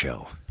to our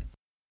show.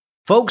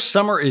 Folks,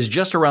 summer is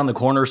just around the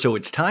corner, so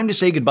it's time to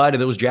say goodbye to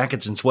those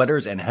jackets and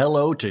sweaters and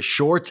hello to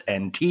shorts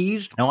and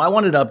tees. Now, I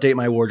wanted to update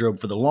my wardrobe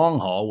for the long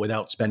haul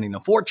without spending a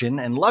fortune,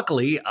 and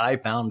luckily, I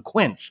found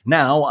Quince.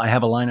 Now, I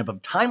have a lineup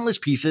of timeless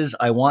pieces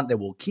I want that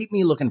will keep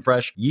me looking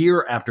fresh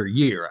year after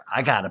year.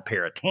 I got a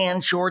pair of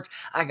tan shorts.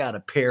 I got a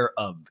pair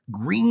of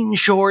green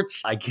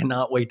shorts. I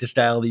cannot wait to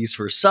style these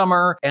for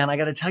summer, and I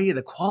got to tell you,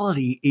 the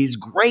quality is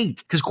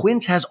great, because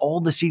Quince has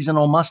all the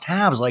seasonal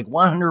must-haves, like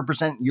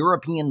 100%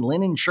 European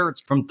linen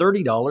shirts from $30,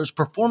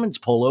 performance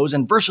polos,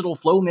 and versatile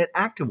flow knit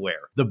activewear.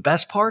 The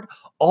best part?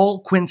 All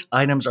Quince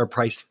items are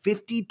priced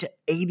 50 to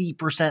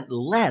 80%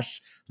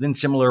 less than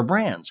similar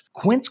brands.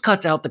 Quince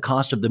cuts out the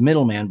cost of the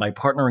middleman by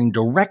partnering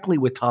directly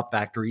with top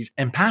factories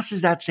and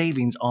passes that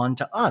savings on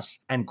to us.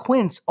 And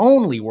Quince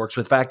only works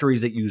with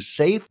factories that use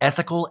safe,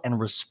 ethical, and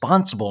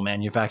responsible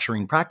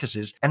manufacturing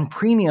practices and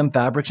premium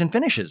fabrics and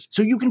finishes,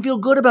 so you can feel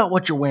good about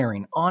what you're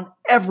wearing on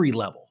every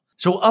level.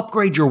 So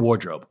upgrade your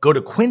wardrobe. Go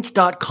to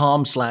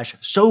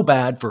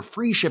quince.com/SoBad for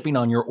free shipping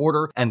on your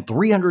order and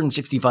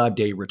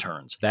 365-day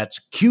returns.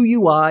 That's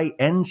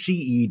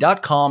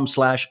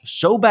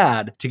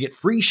QUINCE.com/SoBad to get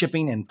free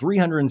shipping and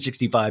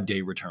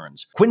 365-day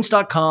returns.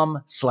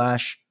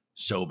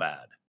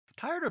 Quince.com/SoBad.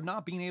 Tired of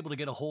not being able to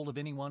get a hold of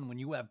anyone when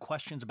you have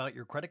questions about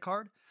your credit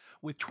card?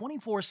 With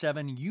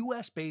 24/7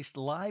 US-based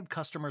live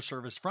customer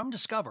service from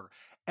Discover,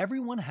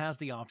 everyone has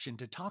the option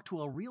to talk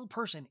to a real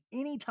person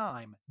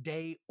anytime,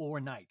 day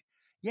or night.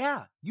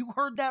 Yeah, you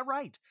heard that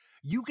right.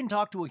 You can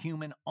talk to a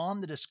human on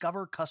the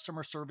Discover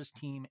customer service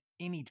team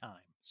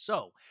anytime.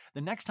 So,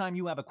 the next time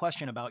you have a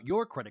question about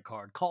your credit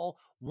card, call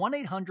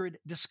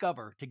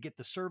 1-800-DISCOVER to get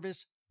the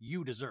service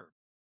you deserve.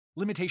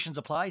 Limitations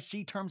apply.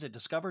 See terms at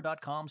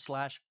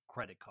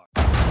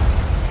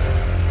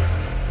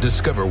discover.com/creditcard.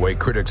 Discover why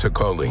critics are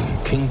calling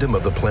Kingdom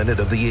of the Planet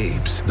of the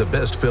Apes the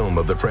best film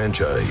of the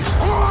franchise.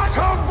 What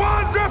a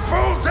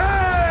wonderful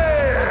day!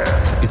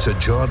 It's a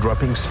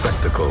jaw-dropping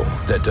spectacle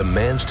that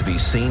demands to be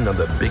seen on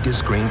the biggest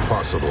screen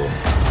possible.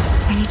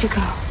 We need to go.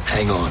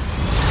 Hang on.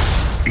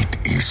 It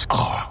is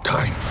our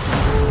time.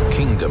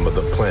 Kingdom of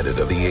the Planet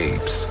of the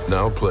Apes.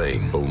 Now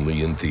playing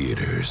only in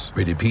theaters.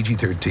 Rated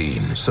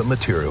PG-13. Some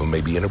material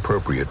may be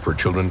inappropriate for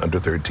children under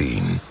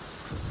 13.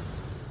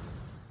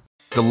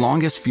 The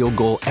longest field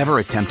goal ever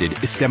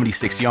attempted is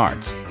 76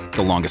 yards.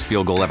 The longest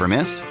field goal ever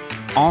missed?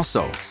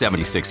 Also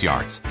 76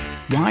 yards.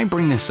 Why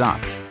bring this up?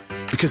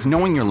 Because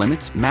knowing your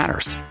limits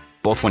matters,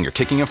 both when you're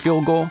kicking a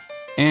field goal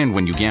and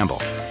when you gamble.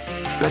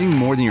 Betting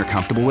more than you're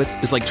comfortable with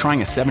is like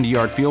trying a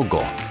 70-yard field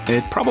goal.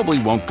 It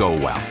probably won't go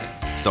well.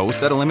 So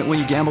set a limit when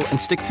you gamble and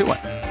stick to it.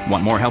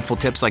 Want more helpful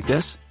tips like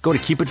this? Go to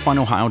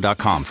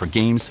keepitfunohio.com for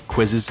games,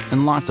 quizzes,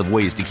 and lots of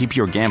ways to keep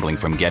your gambling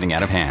from getting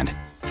out of hand.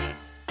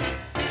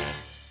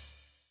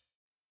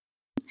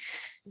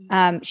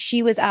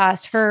 She was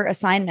asked, her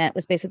assignment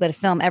was basically to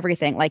film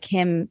everything, like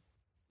him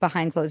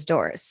behind closed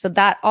doors. So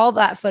that all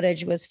that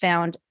footage was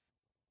found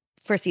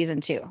for season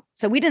 2.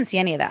 So we didn't see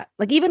any of that.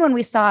 Like even when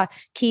we saw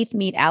Keith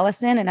meet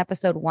Allison in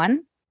episode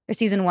 1 or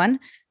season 1,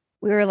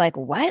 we were like,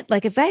 what?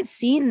 Like if I'd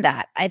seen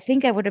that, I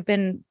think I would have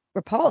been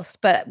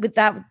repulsed. But with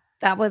that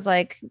was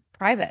like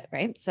private,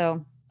 right?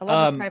 So a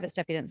lot of private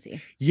stuff you didn't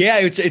see. Yeah,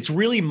 it's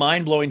really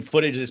mind-blowing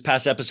footage this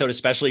past episode,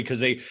 especially because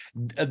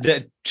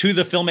to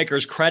the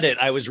filmmakers' credit,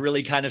 I was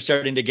really kind of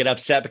starting to get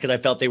upset because I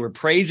felt they were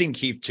praising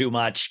Keith too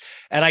much.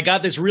 And I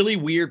got this really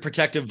weird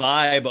protective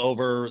vibe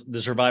over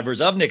the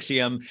survivors of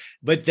NXVIM.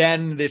 But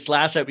then this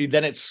last episode,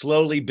 then it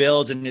slowly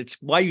builds. And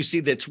it's why you see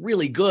that it's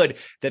really good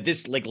that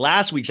this, like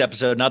last week's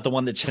episode, not the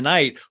one that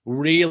tonight,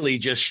 really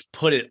just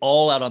put it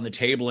all out on the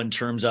table in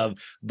terms of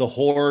the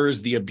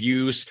horrors, the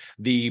abuse,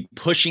 the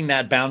pushing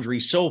that boundary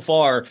so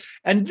far.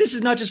 And this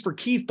is not just for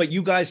Keith, but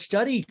you guys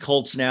study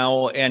cults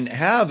now and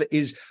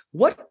is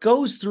what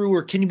goes through,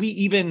 or can we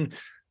even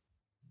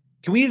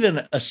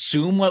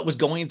assume what was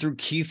going through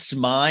Keith's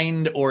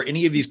mind or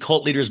any of these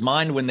cult leaders'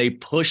 mind when they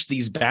push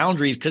these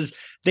boundaries? Because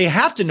they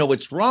have to know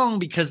what's wrong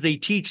because they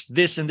teach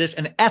this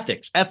and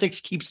ethics. Ethics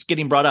keeps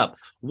getting brought up.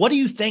 What do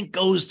you think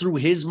goes through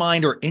his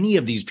mind or any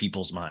of these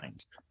people's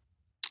minds?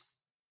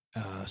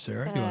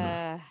 Sarah, you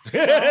want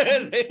to?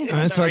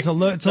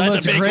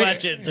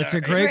 It's a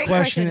great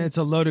question. It's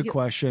a loaded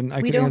question.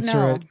 I can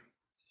answer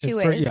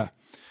it. Yeah.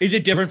 Is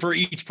it different for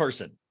each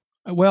person?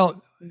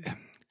 Well,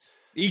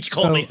 each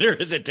cult leader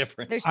is it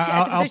different? There's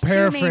I'll two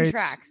paraphrase. main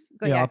tracks.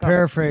 I'll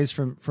paraphrase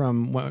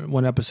from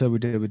one episode we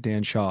did with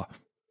Dan Shaw.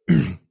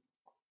 Who's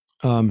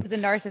a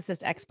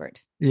narcissist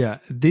expert. Yeah,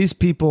 these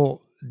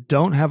people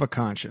don't have a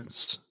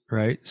conscience.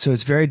 Right. So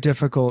it's very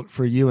difficult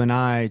for you and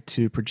I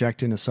to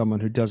project into someone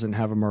who doesn't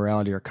have a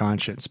morality or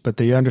conscience, but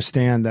they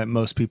understand that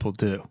most people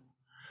do.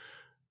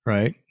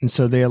 Right. And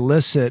so they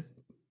elicit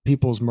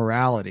people's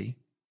morality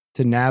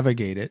to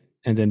navigate it.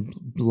 And then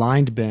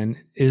blind bin,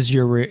 is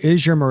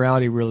your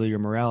morality really your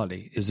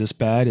morality? Is this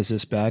bad? Is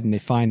this bad? And they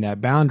find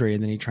that boundary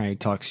and then he tries to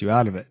talk you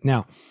out of it.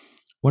 Now,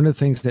 one of the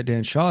things that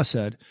Dan Shaw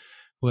said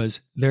was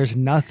there's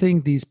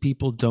nothing these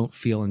people don't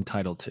feel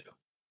entitled to.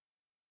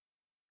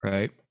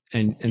 Right.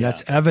 And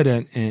that's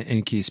evident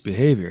in Keith's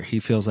behavior. He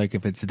feels like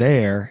if it's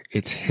there,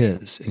 it's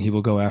his, and he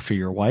will go after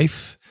your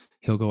wife.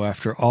 He'll go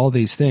after all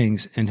these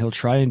things, and he'll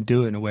try and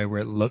do it in a way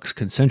where it looks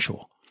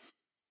consensual.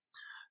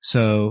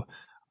 So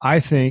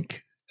I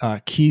think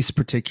Keith's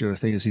particular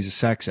thing is he's a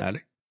sex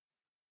addict.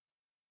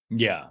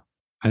 Yeah.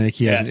 I think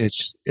he has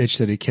an itch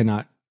that he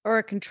cannot. Or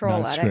a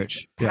control addict,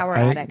 switch. power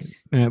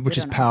addict. Which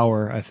is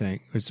power, I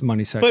think. It's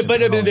money, sex,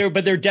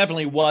 but there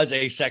definitely was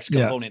a sex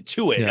component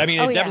to it. Yeah. I mean,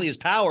 it definitely is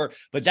power,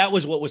 but that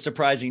was what was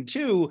surprising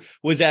too,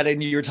 was that,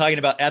 and you're talking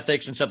about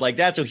ethics and stuff like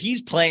that. So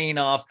he's playing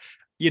off,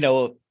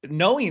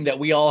 knowing that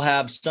we all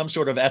have some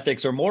sort of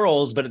ethics or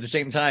morals, but at the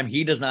same time,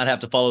 he does not have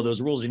to follow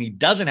those rules and he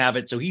doesn't have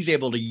it. So he's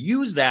able to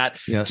use that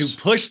to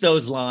push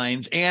those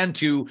lines and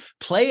to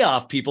play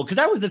off people. Cause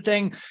that was the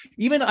thing.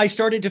 Even I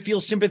started to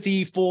feel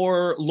sympathy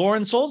for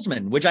Lauren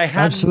Solzman, which I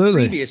hadn't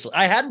previously.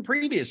 I hadn't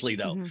previously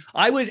though. Mm-hmm.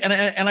 I was,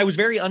 and I was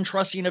very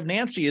untrusting of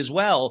Nancy as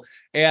well.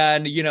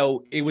 And,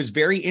 it was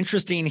very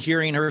interesting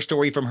hearing her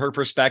story from her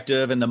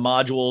perspective and the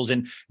modules,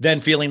 and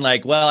then feeling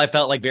like, well, I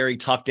felt like very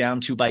talked down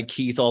to by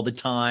Keith all the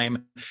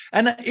time.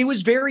 And it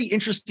was very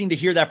interesting to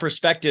hear that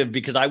perspective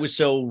because I was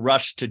so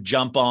rushed to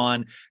jump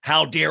on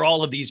how dare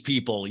all of these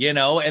people,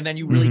 and then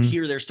you really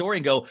hear their story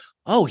and go,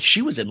 oh,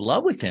 she was in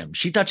love with him.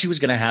 She thought she was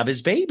going to have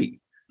his baby.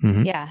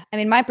 Mm-hmm. Yeah. I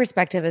mean, my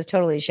perspective has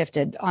totally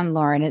shifted on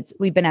Lauren.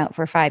 We've been out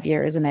for 5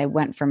 years and I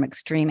went from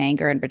extreme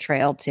anger and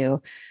betrayal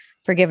to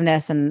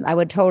forgiveness. And I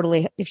would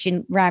totally, if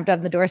she arrived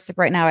on the doorstep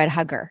right now, I'd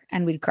hug her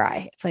and we'd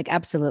cry. Like,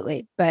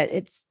 absolutely. But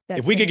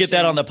if we could get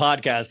that on the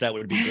podcast, that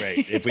would be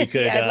great. If we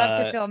could, I'd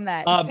love to film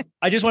that.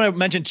 I just want to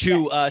mention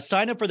too,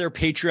 sign up for their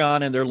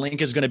Patreon, and their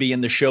link is going to be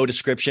in the show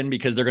description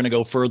because they're going to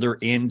go further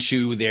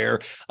into their,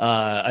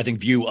 I think,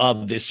 view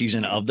of this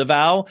season of The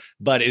Vow,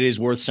 but it is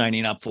worth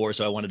signing up for.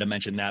 So I wanted to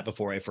mention that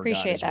before I forgot.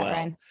 Appreciate that, well.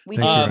 Ryan. We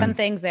do fun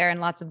things there and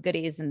lots of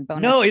goodies and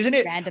bonus. No, isn't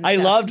it? I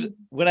stuff. loved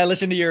when I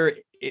listened to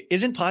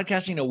isn't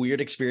podcasting a weird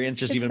experience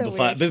just even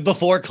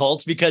before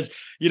cults? Because,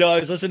 I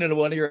was listening to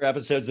one of your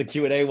episodes, the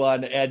Q&A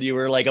one, and you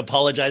were like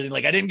apologizing,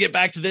 like, I didn't get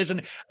back to this.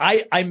 And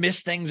I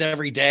miss things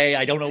every day.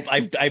 I don't know.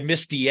 I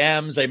miss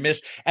DMs.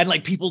 And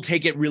like people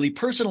take it really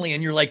personally.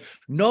 And you're like,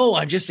 no,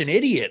 I'm just an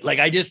idiot. Like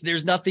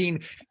there's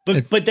nothing,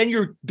 but then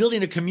you're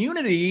building a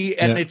community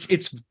and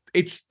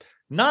it's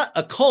not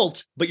a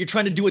cult, but you're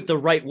trying to do it the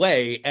right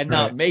way and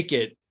not make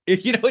it.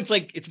 It's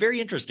like, it's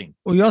very interesting.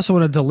 Well, you also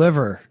want to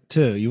deliver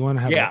too. You want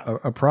to have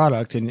a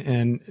product,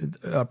 and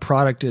a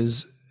product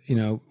is,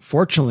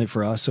 fortunately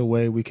for us, a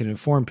way we can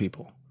inform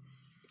people.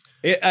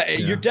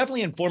 You're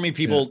definitely informing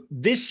people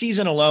this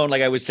season alone,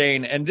 like I was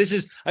saying. And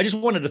I just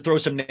wanted to throw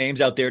some names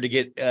out there to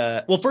get,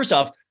 well, first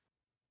off,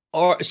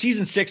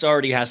 season 6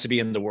 already has to be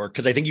in the work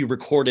because I think you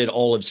recorded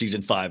all of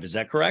season 5. Is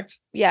that correct?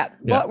 Yeah.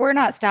 Well, we're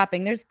not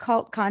stopping. There's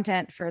cult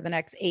content for the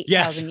next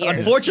 8,000 years.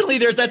 Unfortunately,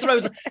 that's what I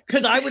was,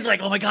 because I was like,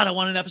 oh my God, I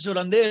want an episode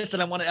on this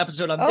and I want an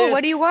episode on this. Oh,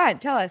 what do you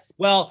want? Tell us.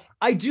 Well,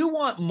 I do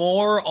want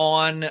more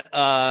on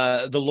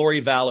the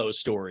Lori Vallow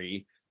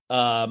story.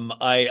 Remind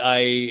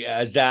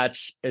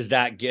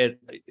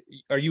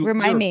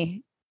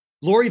me.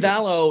 Lori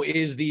Vallow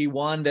is the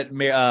one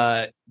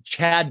that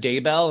Chad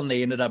Daybell, and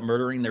they ended up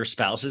murdering their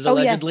spouses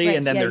allegedly,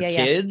 and then their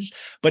kids.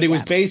 But it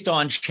was based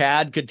on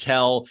Chad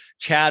Daybell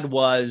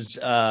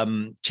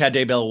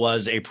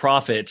was a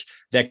prophet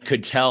that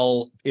could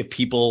tell if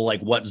people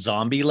like what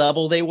zombie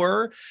level they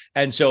were.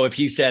 And so if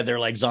he said they're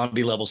like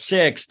zombie level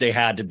 6, they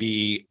had to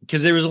be,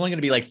 because there was only going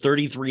to be like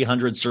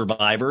 3,300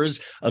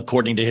 survivors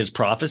according to his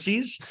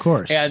prophecies. Of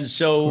course. And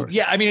so,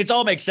 yeah, I mean, it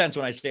all makes sense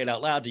when I say it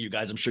out loud to you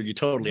guys. I'm sure you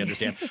totally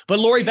understand. But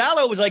Lori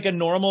Vallow was like a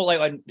normal,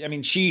 like, I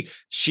mean, she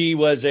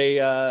was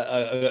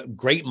a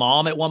great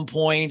mom at one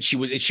point. She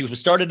was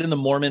started in the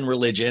Mormon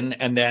religion,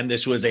 and then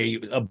this was a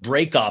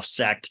break-off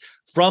sect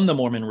from the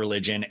Mormon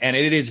religion. And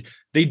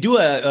they do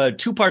a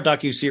 2-part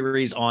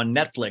docuseries on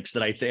Netflix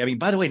that I mean,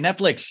 by the way,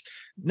 Netflix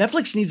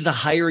needs to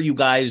hire you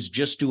guys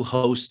just to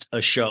host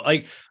a show.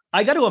 Like,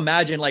 I got to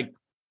imagine, like,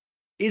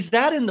 is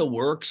that in the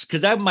works?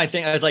 Because that was my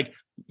thing. I was like,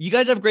 you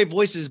guys have great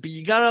voices, but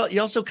you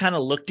also kind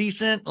of look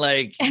decent.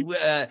 Like,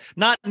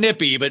 not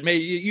Nippy, but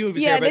maybe you.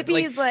 Yeah, Sarah,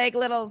 Nippy's like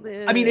little.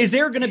 I mean, is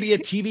there going to be a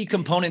TV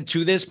component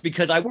to this?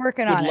 Because I would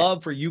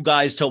love for you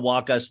guys to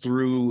walk us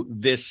through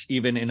this,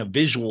 even in a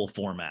visual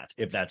format,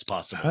 if that's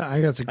possible.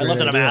 I love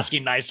that I'm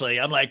asking nicely.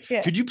 I'm like,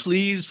 could you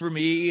please for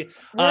me?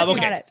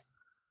 Okay.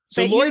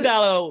 So Lori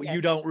Vallow,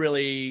 you don't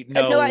really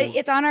know. No,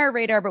 it's on our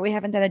radar, but we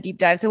haven't done a deep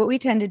dive. So what we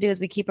tend to do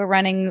is we keep a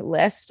running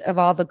list of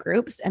all the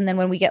groups. And then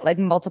when we get like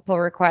multiple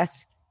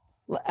requests,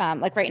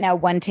 like right now,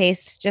 One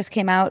Taste just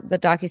came out, the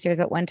docuseries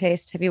about One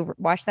Taste. Have you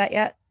watched that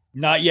yet?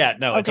 Not yet.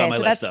 No, it's on my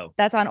list though.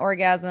 That's on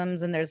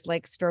orgasms, and there's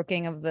like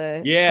stroking of the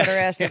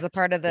clitoris as a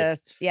part of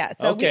this. Yeah.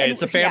 So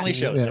it's a family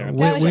show, Sarah.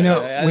 We know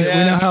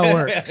how it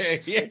works.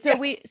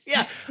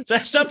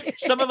 So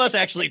some of us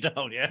actually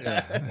don't.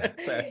 Yeah.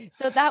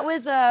 So that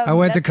was I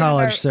went to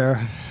college,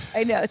 Sarah.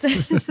 I know. So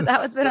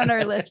that was been on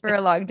our list for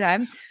a long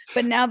time.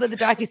 But now that the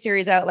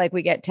docuseries out, like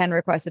we get 10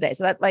 requests a day.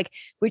 So that like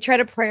we try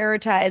to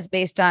prioritize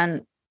based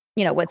on,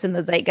 you know, what's in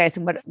the zeitgeist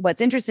and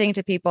what's interesting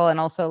to people, and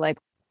also like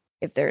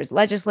if there's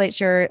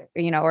legislature,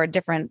 you know, or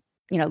different,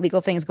 you know,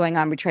 legal things going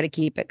on, we try to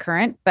keep it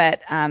current.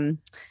 But and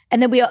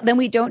then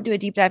we don't do a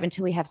deep dive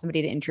until we have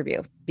somebody to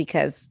interview,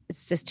 because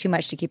it's just too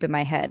much to keep in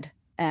my head.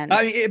 And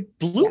I mean, it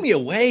blew me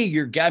away.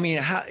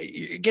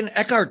 Again,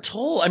 Eckhart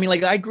Tolle. I mean,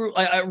 like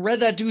I read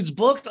that dude's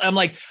book. I'm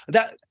like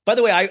that. By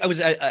the way,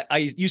 I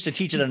used to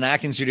teach at an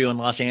acting studio in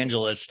Los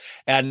Angeles,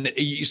 and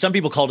some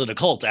people called it a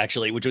cult,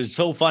 actually, which was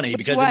so funny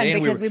because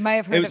we might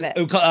have heard of it.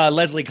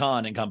 Leslie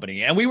Kahn and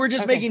company, and we were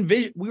just making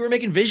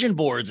vision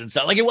boards and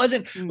stuff. Like it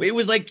wasn't. It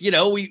was like, you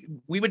know, we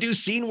would do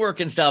scene work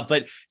and stuff,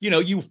 but you know,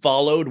 you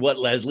followed what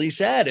Leslie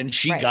said, and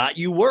she got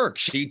you work.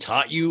 She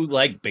taught you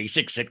like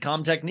basic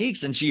sitcom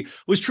techniques, and she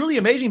was truly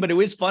amazing. But it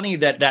was funny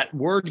that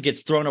word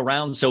gets thrown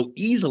around so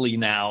easily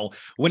now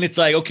when it's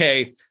like,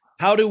 okay,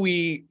 how do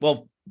we?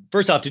 Well,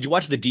 first off, did you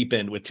watch The Deep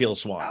End with Teal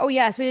Swan? Oh,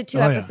 yes. We did 2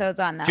 episodes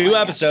on that. 2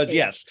 episodes,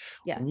 yes.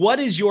 Yeah. What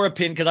is your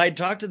opinion? Because I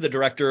talked to the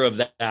director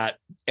of that,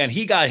 and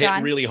he got hit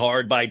really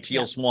hard by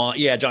Teal Swan.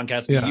 Yeah, John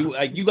Casper.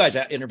 Yeah. You guys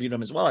interviewed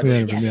him as well, I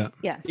believe.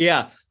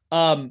 Yeah.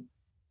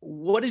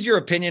 What is your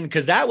opinion?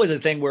 Because that was a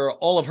thing where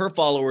all of her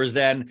followers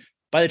then,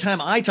 by the time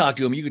I talked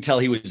to him, you could tell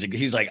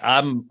he's like,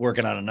 I'm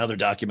working on another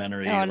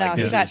documentary. Oh, no, like,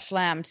 he got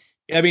slammed.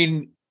 I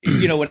mean,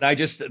 you know, when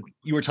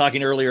you were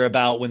talking earlier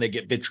about when they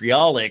get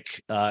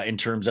vitriolic in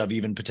terms of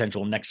even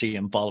potential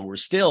NXVIM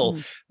followers still,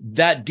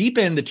 that Deep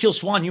End, the Teal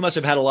Swan, you must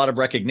have had a lot of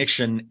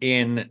recognition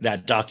in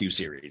that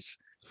docuseries.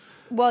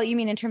 Well, you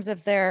mean in terms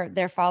of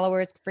their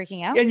followers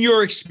freaking out? And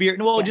your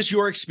experience, just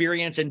your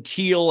experience and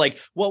Teal, like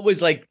what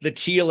was like the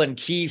Teal and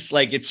Keith,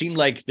 like it seemed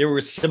like there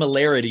were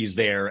similarities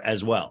there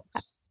as well.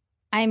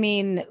 I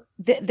mean,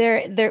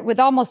 there with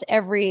almost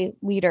every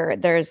leader,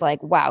 there's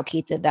like, wow,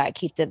 Keith did that.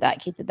 Keith did that.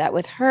 Keith did that.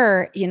 With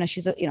her, you know,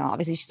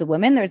 obviously she's a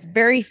woman. There's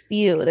very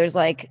few. There's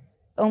like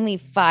only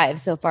 5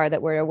 so far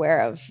that we're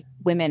aware of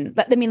women.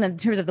 But I mean, in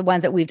terms of the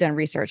ones that we've done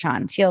research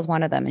on, Teal's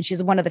one of them, and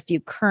she's one of the few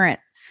current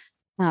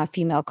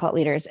female cult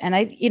leaders. And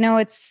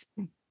it's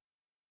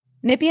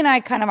Nippy and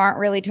I kind of aren't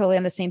really totally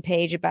on the same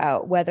page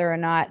about whether or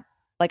not.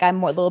 Like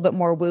I'm a little bit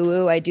more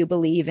woo-woo. I do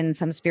believe in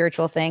some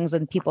spiritual things,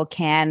 and people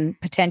can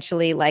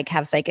potentially like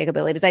have psychic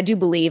abilities. I do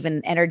believe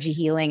in energy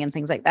healing and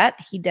things like that.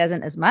 He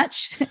doesn't as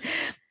much.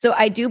 So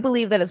I do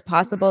believe that it's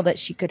possible that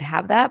she could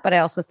have that. But I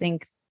also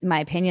think, in my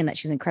opinion, that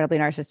she's incredibly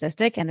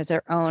narcissistic and has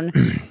her own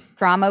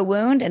trauma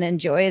wound and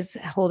enjoys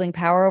holding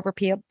power over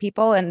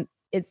people. And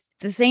it's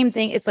the same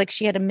thing. It's like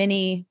she had a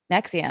mini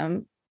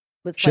NXVIM.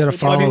 She had a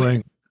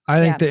following. I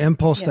think the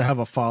impulse to have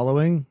a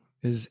following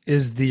is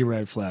the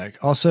red flag.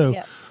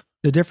 Also,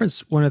 the difference,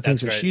 one of the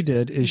things that she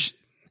did is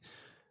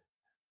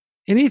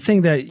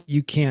anything that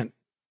you can't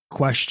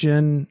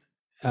question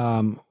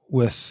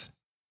with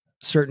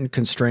certain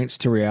constraints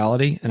to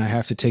reality, and I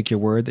have to take your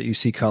word that you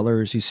see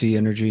colors, you see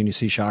energy, and you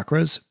see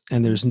chakras,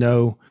 and there's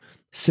no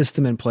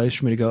system in place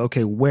for me to go,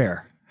 okay,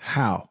 where,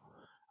 how?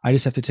 I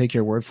just have to take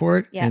your word for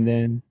it. Yeah. And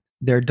then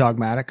they're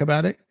dogmatic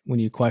about it when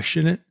you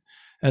question it,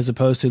 as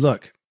opposed to,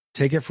 look,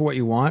 take it for what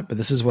you want, but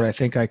this is what I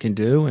think I can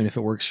do. And if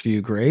it works for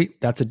you,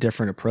 great. That's a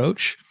different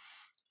approach.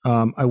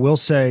 I will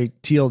say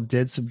Teal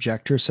did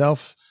subject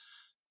herself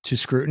to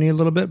scrutiny a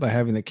little bit by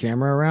having the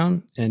camera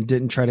around and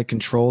didn't try to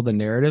control the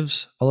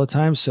narratives all the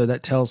time. So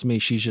that tells me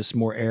she's just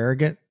more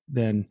arrogant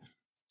than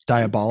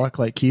diabolic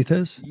like Keith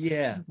is.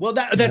 Yeah. Well,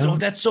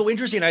 that's so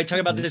interesting. I talk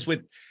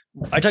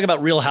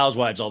about Real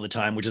Housewives all the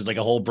time, which is like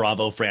a whole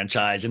Bravo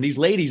franchise. And these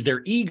ladies,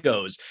 their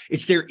egos,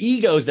 it's their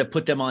egos that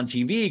put them on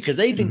TV because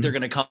they think they're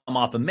going to come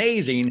off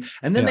amazing.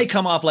 And then they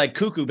come off like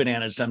cuckoo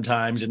bananas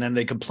sometimes. And then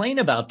they complain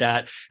about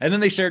that. And then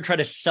they start trying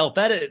to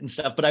self-edit and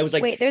stuff. But I was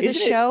like, wait, there's a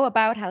show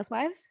about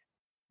housewives?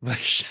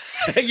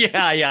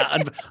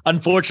 yeah.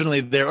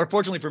 Unfortunately, or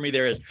fortunately for me,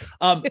 there is.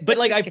 But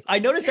like I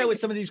noticed that with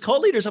some of these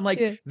cult leaders, I'm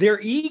like, their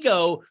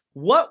ego.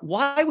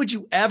 Why would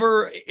you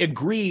ever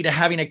agree to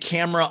having a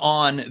camera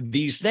on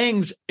these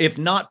things if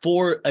not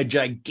for a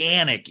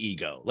gigantic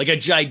ego, like a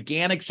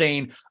gigantic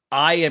saying,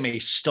 I am a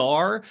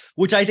star,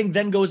 which I think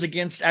then goes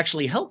against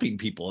actually helping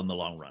people in the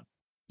long run.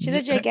 She's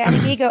a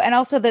gigantic ego. And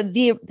also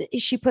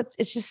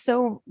it's just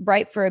so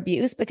ripe for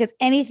abuse because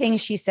anything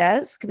she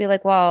says could be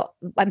like, well,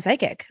 I'm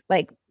psychic.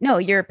 Like, no,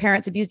 your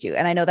parents abused you.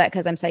 And I know that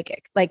because I'm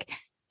psychic. Like,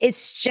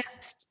 it's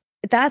just,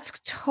 that's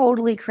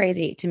totally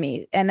crazy to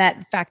me. And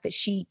that fact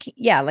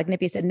that like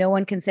Nippy said, no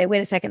one can say,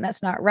 wait a second,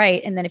 that's not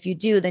right. And then if you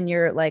do, then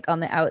you're like on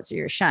the outs or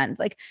you're shunned.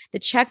 Like the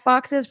check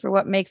boxes for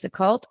what makes a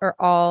cult are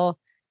all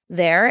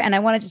there. And I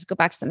want to just go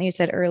back to something you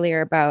said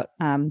earlier about,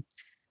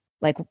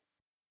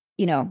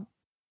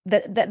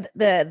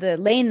 the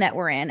lane that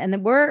we're in, and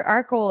then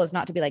our goal is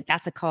not to be like,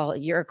 that's a call,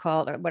 you're a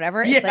call or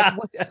whatever. It's like,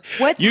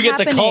 what's you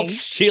happening? Get the cult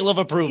seal of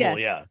approval.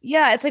 Yeah.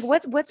 It's like,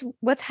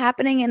 what's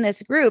happening in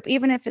this group,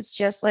 even if it's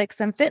just like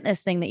some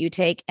fitness thing that you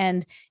take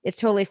and it's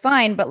totally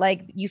fine. But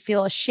like, you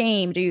feel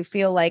ashamed or you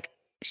feel like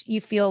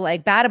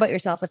bad about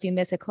yourself if you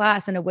miss a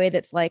class in a way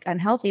that's like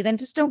unhealthy, then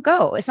just don't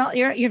go. It's not,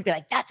 you're gonna be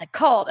like, that's a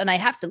cult and I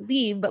have to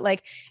leave. But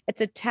like,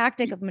 it's a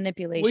tactic of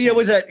manipulation. Well, yeah,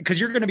 was that because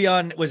you're going to be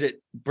on, was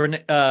it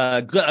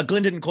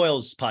Glendon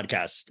Coyle's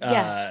podcast?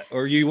 Yes.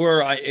 Or you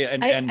were,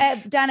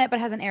 I've done it, but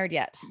it hasn't aired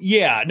yet.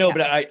 Yeah, no,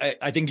 but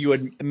I think you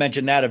had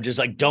mentioned that of just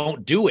like,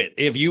 don't do it.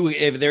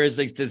 If there is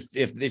like this,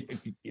 if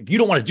you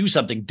don't want to do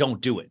something,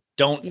 don't do it.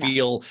 Don't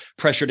feel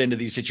pressured into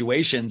these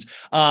situations.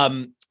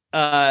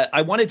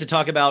 I wanted to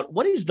talk about,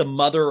 what is the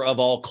mother of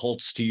all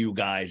cults to you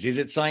guys? Is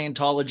it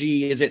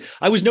Scientology?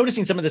 I was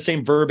noticing some of the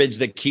same verbiage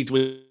that Keith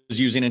was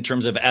using in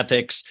terms of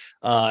ethics,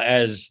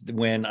 as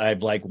when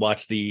I've read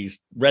the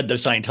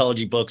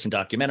Scientology books and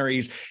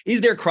documentaries. Is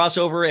there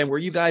crossover? And were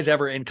you guys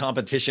ever in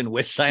competition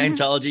with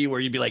Scientology where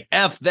you'd be like,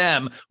 F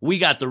them, we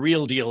got the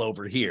real deal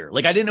over here?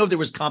 Like, I didn't know if there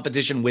was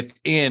competition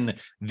within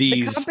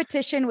these. The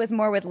competition was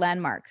more with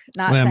Landmark,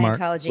 not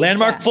Scientology.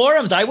 Landmark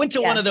forums. I went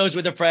to one of those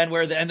with a friend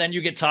and then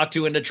you get talked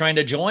to into trying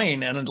to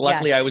join. And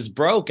luckily I was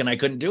broke and I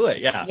couldn't do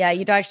it. Yeah. Yeah.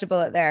 You dodged a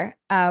bullet there.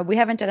 We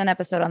haven't done an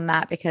episode on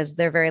that because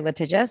they're very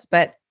litigious,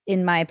 but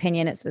in my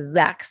opinion, it's the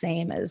exact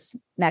same as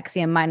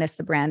NXVIM minus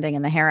the branding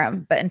and the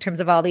harem. But in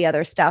terms of all the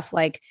other stuff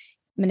like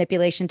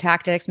manipulation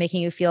tactics,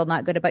 making you feel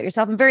not good about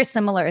yourself, and very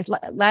similar is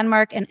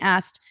Landmark, and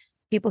asked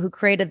people who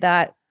created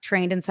that,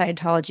 trained in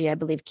Scientology. I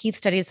believe Keith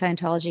studied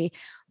Scientology.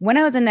 When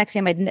I was in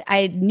NXVIM,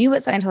 I knew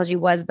what Scientology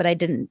was, but I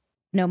didn't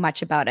know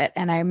much about it.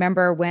 And I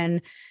remember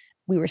when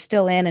we were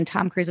still in and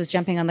Tom Cruise was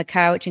jumping on the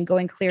couch and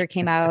Going Clear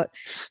came out.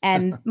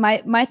 And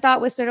my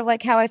thought was sort of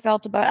like how I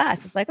felt about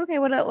us. It's like, okay,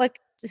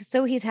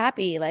 so he's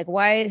happy. Like,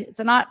 why? It's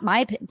not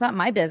my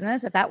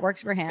business if that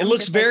works for him. It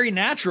looks very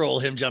natural,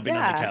 him jumping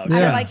on the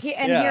couch. Here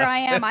I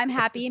am, I'm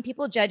happy and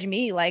people judge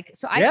me. Like,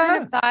 so I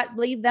kind of thought,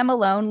 leave them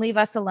alone, leave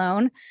us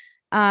alone.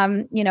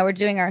 We're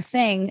doing our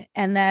thing.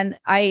 And then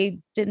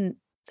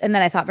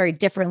I thought very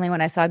differently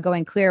when I saw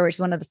Going Clear, which is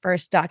one of the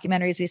first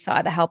documentaries we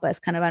saw to help us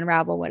kind of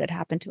unravel what had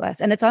happened to us.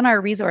 And it's on our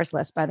resource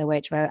list, by the way,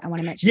 which I want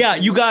to mention. Yeah,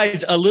 you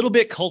guys, a little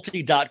bit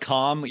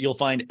culty.com. You'll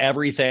find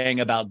everything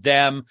about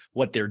them,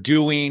 what they're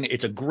doing.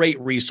 It's a great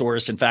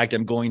resource. In fact,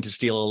 I'm going to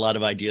steal a lot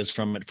of ideas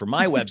from it for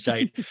my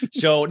website.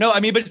 So no,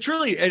 I mean, but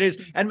truly it is.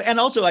 And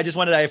also I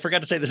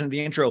forgot to say this in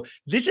the intro.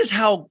 This is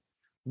how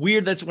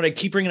weird. That's what I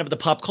keep bringing up the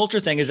pop culture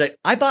thing, is that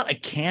I bought a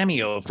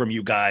cameo from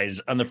you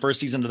guys on the first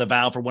season of The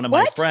Vow for one of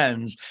my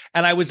friends.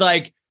 And I was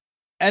like,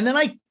 and then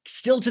I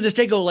still to this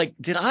day go like,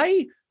 did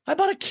I I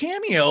bought a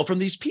cameo from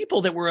these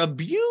people that were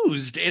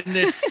abused in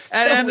this.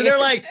 And they're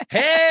like,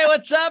 hey,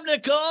 what's up,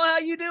 Nicole? How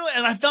you doing?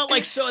 And I felt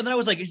like so. And then I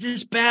was like, is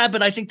this bad?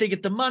 But I think they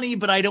get the money,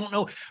 but I don't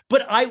know.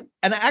 But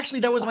actually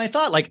that was my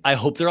thought. Like, I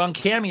hope they're on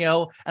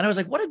Cameo. And I was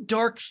like, what a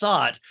dark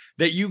thought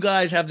that you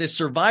guys have this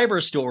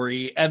Survivor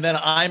story. And then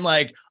I'm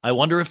like, I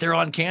wonder if they're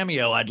on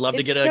Cameo. I'd love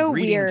to get a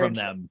greeting from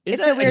them.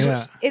 It's so weird.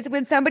 Yeah. It's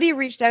when somebody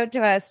reached out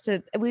to us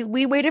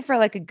we waited for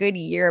like a good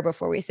year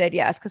before we said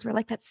yes. Cause we're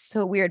like, that's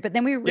so weird. But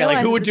then we realized,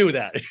 like, who would do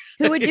that?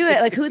 Who would do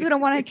it? Like, who's going to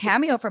want a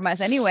cameo from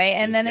us anyway?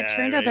 And then it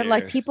turned out that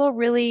like people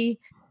really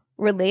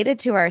related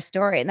to our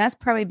story. And that's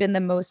probably been the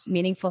most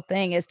meaningful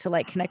thing, is to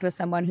like connect with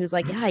someone who's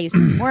like, yeah, I used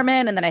to be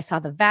Mormon. And then I saw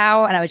The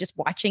Vow and I was just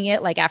watching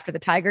it like after the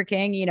Tiger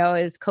King, you know,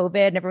 is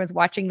COVID and everyone's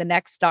watching the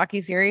next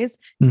docuseries.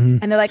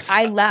 And they're like,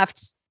 I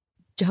left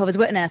Jehovah's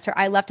Witness, or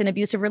I left an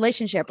abusive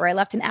relationship, or I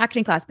left an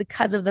acting class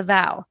because of The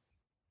Vow.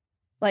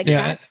 Like,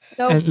 that's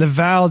so and The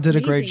Vow did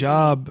a great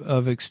job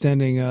of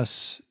extending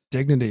us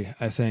dignity,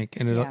 I think.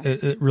 And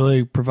it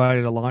really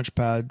provided a launch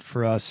pad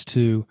for us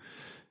to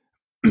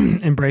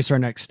embrace our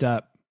next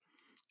step.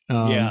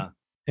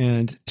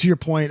 And to your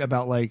point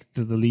about like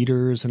the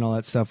leaders and all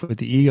that stuff with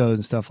the ego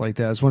and stuff like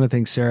that, it's one of the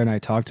things Sarah and I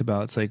talked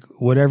about. It's like,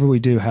 whatever we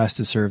do has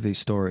to serve these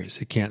stories.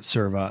 It can't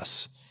serve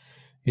us,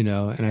 you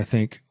know? And I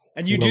think,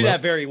 and you do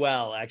that very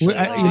well, actually.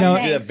 You know,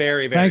 you do that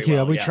very, very thank you.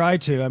 well. We try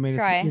to. I mean,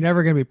 you're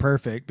never going to be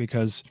perfect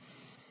because,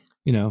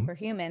 you know, we're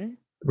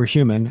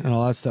human and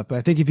all that stuff. But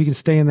I think if you can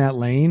stay in that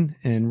lane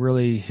and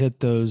really hit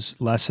those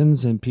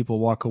lessons and people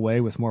walk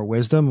away with more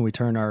wisdom, and we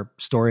turn our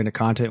story into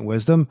content and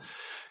wisdom,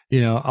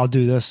 you know, I'll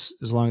do this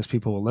as long as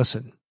people will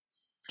listen.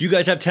 Do you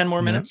guys have 10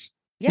 more minutes?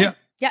 Yeah,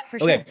 for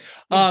sure. Okay.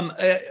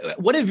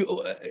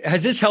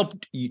 Has this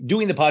helped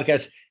doing the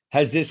podcast?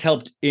 Has this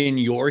helped in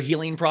your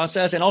healing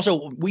process? And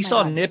also, we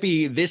saw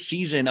Nippy this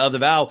season of The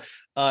Vow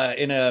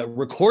in a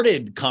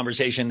recorded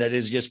conversation that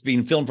is just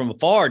being filmed from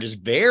afar, just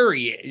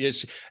very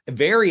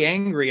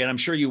angry. And I'm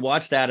sure you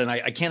watched that. And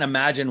I can't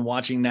imagine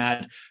watching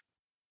that.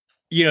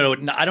 You know,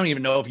 I don't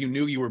even know if you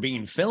knew you were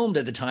being filmed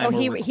at the time.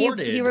 He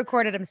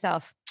recorded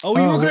himself. Oh,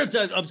 he recorded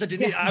himself. I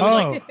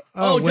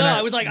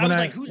was like,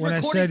 who's recording? When I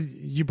said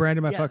you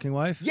branded my fucking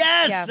wife?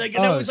 Yes. Yeah.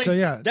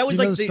 That was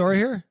like the story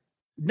here.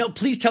 No,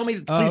 please tell me.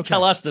 Please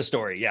tell us the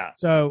story. Yeah.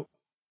 So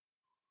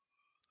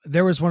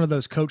there was one of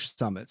those coach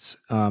summits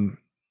around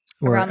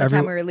the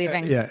time we were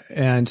leaving.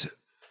 And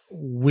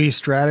we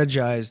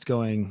strategized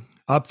going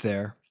up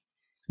there,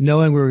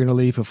 knowing we were going to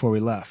leave before we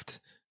left.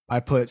 I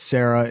put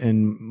Sarah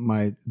and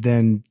my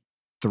then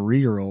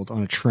 3-year-old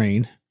on a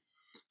train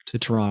to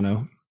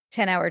Toronto.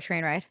 10-hour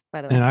train ride,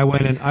 by the way.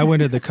 And I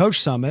went to the coach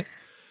summit.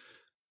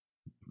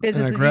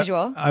 Business as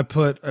usual. I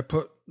put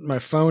my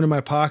phone in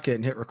my pocket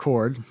and hit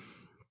record.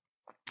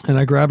 And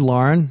I grabbed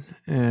Lauren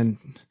and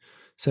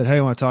said, hey,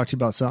 I want to talk to you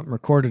about something,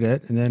 recorded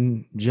it. And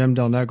then Jim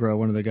Del Negro,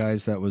 one of the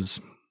guys that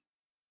was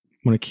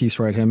one of Keith's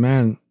right-hand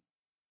man,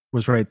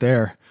 was right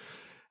there.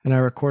 And I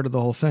recorded the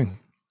whole thing.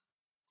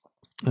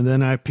 And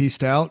then I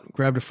pieced out,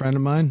 grabbed a friend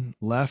of mine,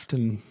 left,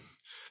 and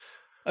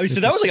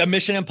so that was like a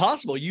mission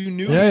impossible. You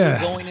knew you were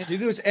going to do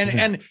this.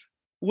 And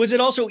was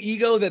it also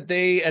ego that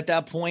they at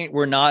that point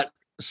were not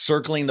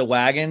circling the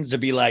wagons to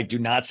be like, do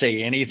not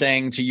say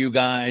anything to you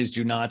guys,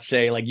 do not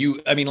say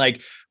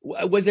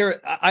was there,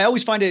 I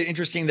always find it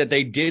interesting that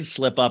they did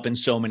slip up in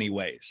so many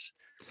ways.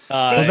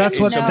 Well,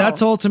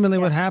 that's ultimately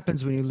what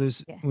happens when you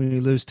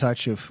lose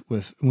touch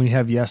with when you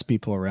have yes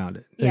people around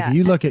it. Like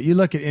you look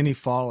at any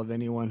fall of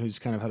anyone who's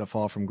kind of had a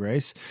fall from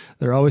grace,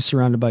 they're always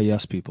surrounded by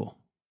yes people.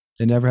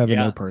 They never have a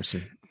no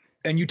person.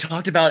 And you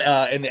talked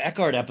about in the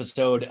Eckhart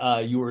episode,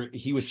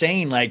 he was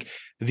saying like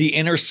the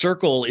inner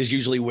circle is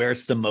usually where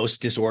it's the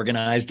most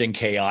disorganized and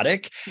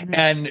chaotic. Mm-hmm.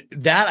 And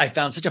that I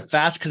found such a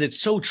because it's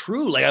so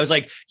true. Like I was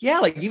like,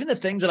 like even the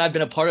things that I've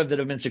been a part of that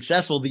have been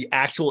successful, the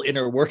actual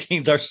inner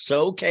workings are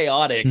so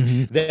chaotic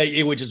that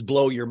it would just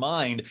blow your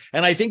mind.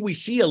 And I think we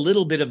see a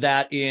little bit of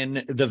that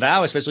in The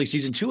Vow, especially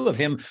season 2 of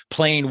him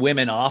playing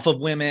women off of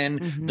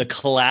women, the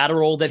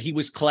collateral that he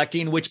was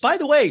collecting, which by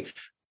the way,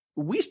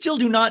 we still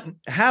do not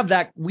have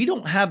that. We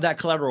don't have that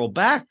collateral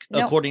back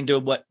according to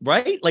what,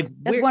 right? Like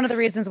that's one of the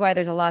reasons why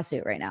there's a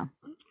lawsuit right now.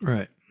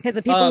 Right. Because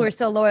the people who are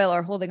still loyal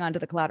are holding on to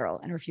the collateral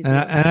and refusing.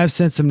 And I've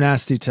sent some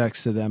nasty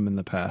texts to them in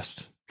the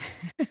past.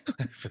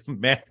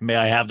 May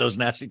I have those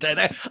nasty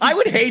texts? I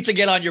would hate to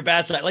get on your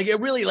bad side. Like it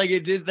really, like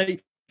it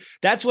did.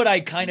 That's what I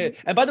kind of,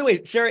 and by the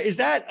way, Sarah, is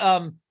that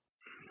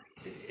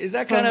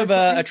kind of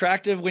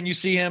attractive when you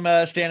see him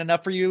standing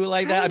up for you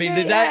like that? I mean,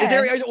 is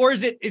there, or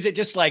is it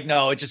just like,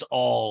 no, it's just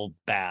all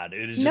bad.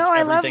 It is just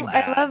I love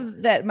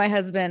that my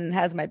husband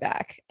has my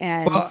back,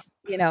 and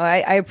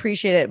I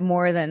appreciate it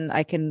more than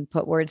I can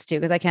put words to,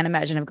 because I can't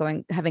imagine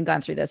him having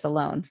gone through this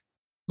alone.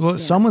 Well,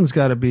 someone's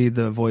got to be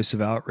the voice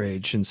of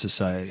outrage in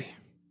society.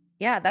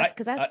 Yeah, that's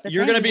because that's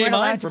you're going to be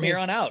mine from here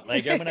on out.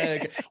 Like I'm going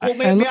to. Well,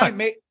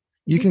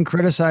 You can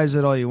criticize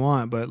it all you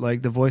want, but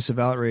like the voice of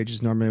outrage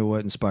is normally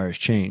what inspires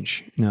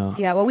change. No.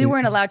 Yeah. Well, we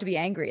weren't allowed to be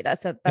angry.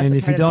 That's and the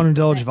if part you of don't the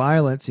indulge thing.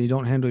 violence, you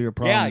don't handle your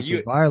problems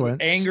with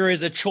violence. Anger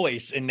is a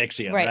choice in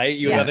NXVIM, right?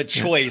 You Yeah. have a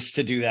choice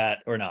to do that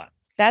or not.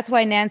 That's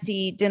why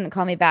Nancy didn't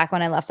call me back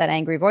when I left that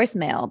angry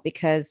voicemail,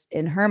 because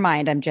in her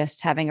mind, I'm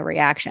just having a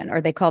reaction.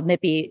 Or they called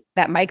Nippy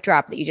that mic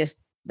drop that you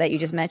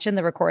just mentioned,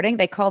 the recording.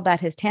 They called that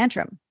his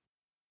tantrum.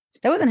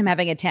 That wasn't him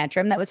having a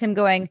tantrum. That was him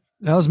going.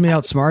 That was me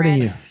outsmarting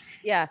you.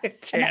 Yeah,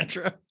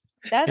 Tantrum.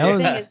 That's the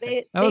thing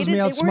is that was me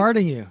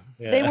outsmarting you.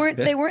 They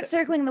weren't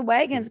circling the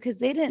wagons because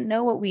they didn't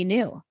know what we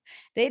knew.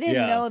 They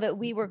didn't know that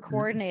we were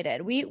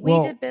coordinated. We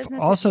did business.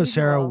 Also, as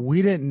Sarah, usual.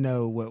 we didn't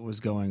know what was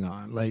going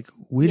on. Like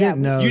we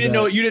didn't know. You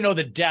didn't know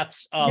the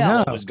depths of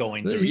what was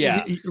going through.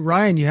 Yeah.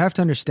 Ryan, you have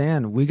to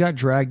understand, we got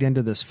dragged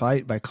into this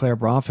fight by Claire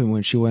Bronfman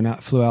when she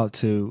flew out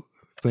to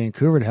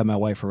Vancouver to have my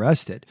wife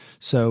arrested.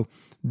 So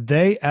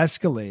they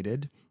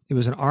escalated. It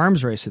was an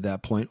arms race at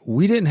that point.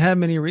 We didn't have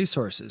many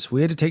resources.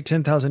 We had to take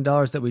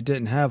 $10,000 that we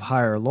didn't have,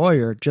 hire a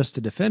lawyer just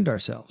to defend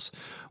ourselves.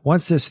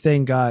 Once this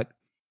thing got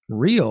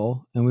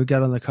real and we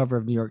got on the cover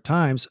of New York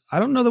Times, I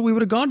don't know that we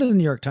would have gone to the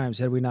New York Times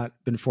had we not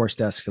been forced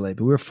to escalate,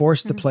 but we were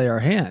forced to play our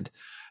hand.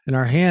 And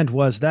our hand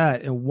was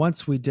that. And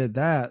once we did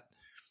that,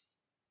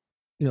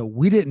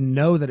 we didn't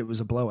know that it was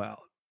a blowout,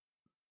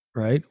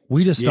 right?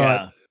 We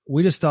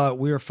just thought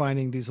we were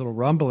finding these little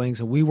rumblings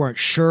and we weren't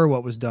sure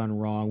what was done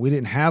wrong. We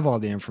didn't have all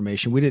the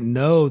information. We didn't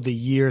know the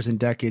years and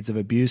decades of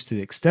abuse to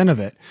the extent of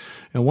it.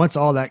 And once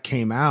all that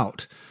came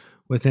out,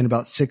 within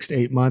about 6 to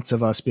 8 months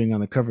of us being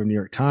on the cover of New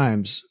York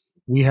Times,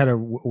 we had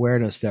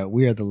awareness that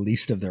we are the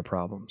least of their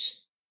problems.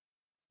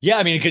 Yeah,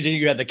 I mean, because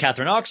you had the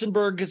Catherine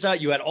Oxenberg,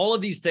 you had all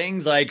of these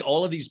things, like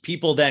all of these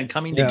people then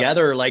coming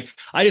together. Like,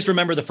 I just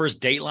remember the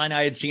first Dateline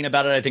I had seen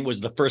about it, I think was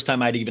the first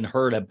time I'd even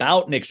heard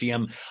about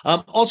NXVIM.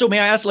 Also, may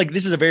I ask, like,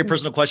 this is a very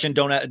personal question. You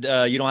don't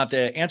have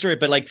to answer it,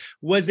 but like,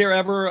 was there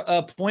ever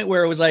a point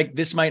where it was like,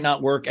 this might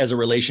not work as a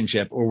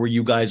relationship, or were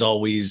you guys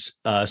always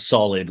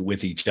solid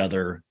with each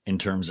other in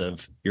terms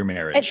of your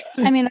marriage?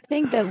 I mean, I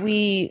think that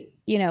we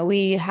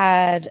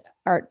had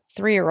our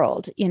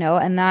 3-year-old,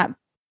 and that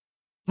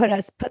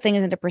put things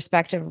into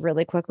perspective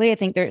really quickly. I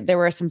think there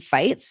were some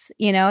fights,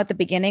 at the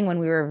beginning when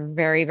we were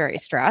very, very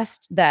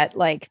stressed that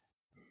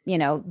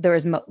there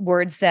was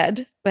words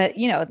said, but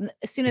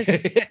as soon as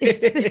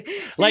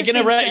like in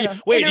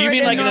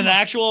an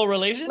actual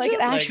relationship, like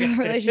an actual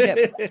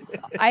relationship,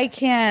 I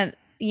can't,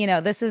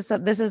 this is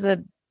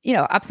a,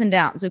 ups and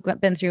downs. We've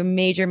been through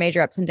major,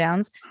 major ups and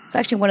downs. So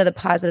actually one of the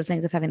positive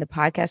things of having the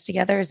podcast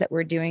together is that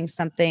we're doing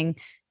something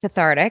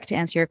cathartic, to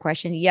answer your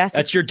question. Yes.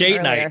 That's your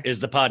date night is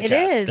the podcast. It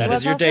is. That well,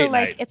 is your it's also date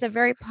night. It's a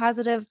very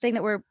positive thing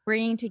that we're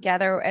bringing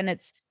together. And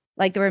it's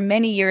like, there were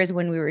many years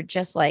when we were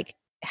just like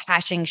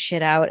hashing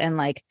shit out and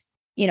like,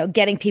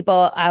 getting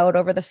people out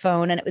over the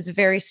phone. And it was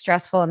very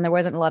stressful and there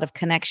wasn't a lot of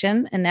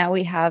connection. And now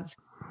we have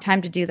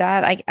time to do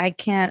that. I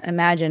can't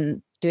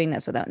imagine doing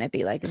this without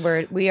Nippy. Like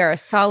we are a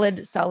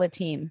solid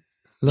team.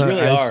 Look, you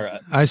really are.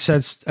 I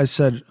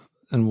said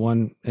in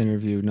one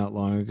interview not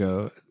long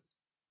ago,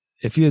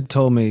 if you had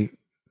told me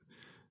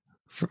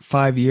for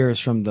 5 years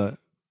from the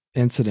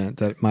incident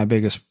that my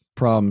biggest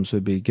problems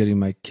would be getting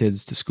my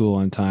kids to school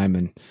on time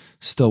and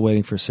still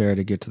waiting for Sarah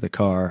to get to the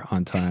car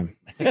on time.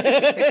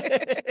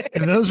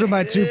 If those are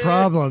my 2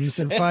 problems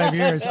in 5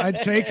 years,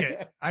 I'd take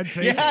it.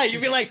 Yeah,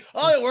 you'd be like,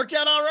 oh, it worked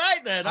out all right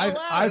then.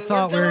 I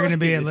thought we were going to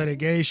be in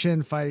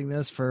litigation fighting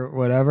this for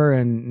whatever.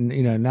 And,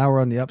 now we're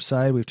on the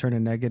upside. We've turned a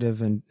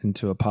negative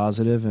into a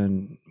positive,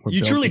 and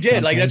you truly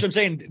did. Like, that's what I'm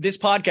saying. This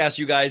podcast,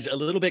 you guys, a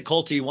little bit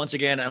culty once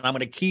again, and I'm going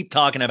to keep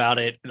talking about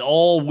it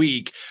all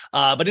week.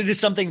 But it is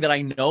something that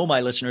I know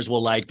my listeners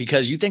will like,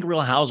 because you think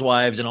Real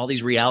Housewives and all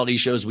these reality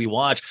shows we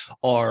watch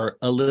are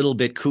a little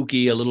bit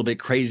kooky, a little bit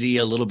crazy,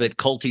 a little bit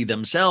culty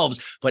themselves,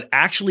 but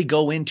actually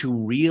go into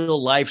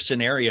real life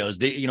scenarios.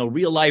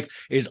 Real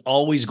life is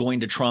always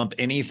going to trump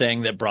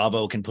anything that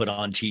Bravo can put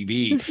on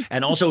TV.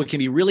 And also it can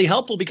be really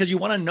helpful because you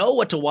want to know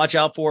what to watch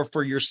out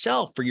for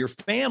yourself, for your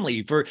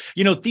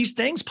these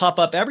things pop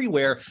up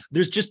everywhere.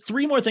 There's just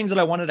 3 more things that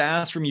I wanted to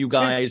ask from you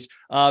guys.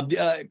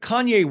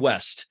 Kanye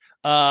West.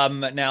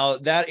 Now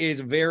that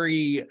is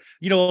very,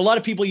 a lot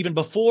of people, even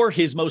before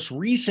his most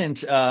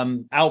recent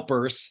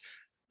outbursts,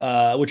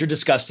 which are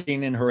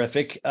disgusting and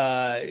horrific.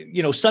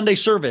 Sunday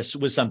service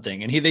was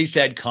something. And they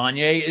said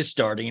Kanye is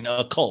starting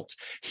a cult.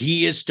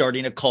 He is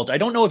starting a cult. I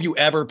don't know if you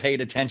ever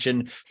paid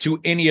attention to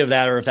any of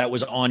that or if that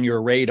was on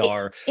your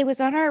radar. It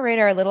was on our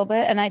radar a little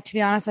bit. And to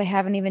be honest,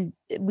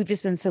 we've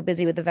just been so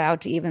busy with the VOW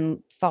to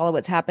even follow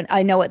what's happened.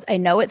 I know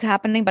it's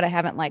happening, but I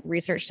haven't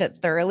researched it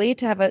thoroughly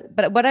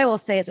but what I will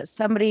say is that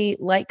somebody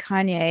like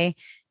Kanye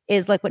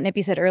is like what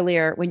Nippy said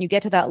earlier. When you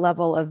get to that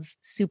level of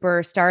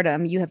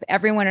superstardom, you have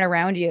everyone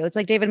around you. It's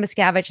like David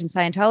Miscavige in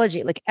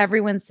Scientology. Like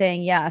everyone's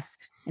saying yes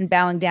and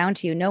bowing down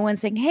to you. No one's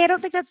saying, hey, I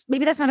don't think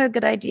maybe that's not a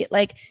good idea.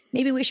 Like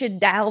maybe we should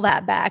dial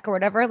that back or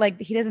whatever. Like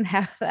he doesn't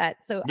have that.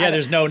 So yeah,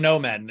 there's no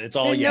men. It's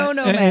all yes.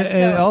 No men.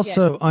 And it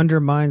also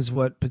undermines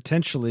what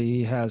potentially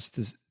he has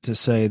to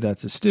say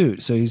that's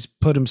astute. So he's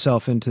put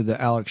himself into the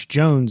Alex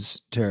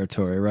Jones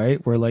territory,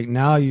 right? Where like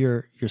now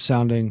you're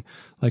sounding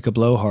like a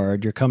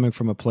blowhard. You're coming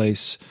from a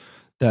place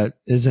that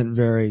isn't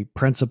very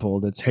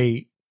principled. It's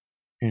hate.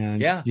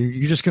 And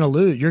you're just going to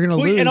lose. You're going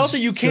to lose. And also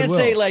you can't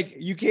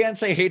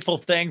say hateful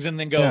things and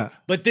then go,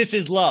 but this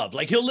is love.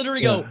 Like he'll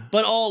literally go,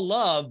 but all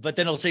love, but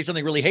then he'll say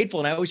something really hateful.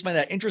 And I always find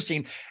that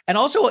interesting. And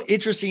also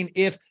interesting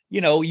if,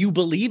 you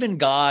believe in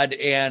God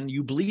and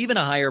you believe in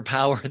a higher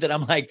power, that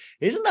I'm like,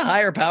 isn't the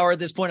higher power at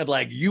this point of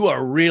like, you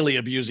are really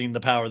abusing the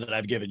power that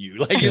I've given you.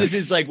 Like, this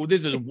is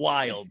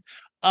wild.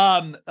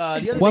 One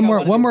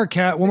more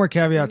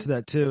caveat to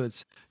that too.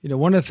 It's,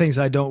 one of the things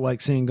I don't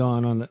like seeing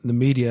going on the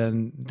media,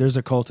 and there's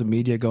a cult of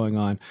media going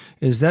on,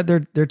 is that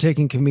they're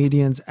taking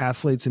comedians,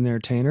 athletes, and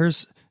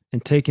entertainers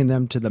and taking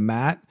them to the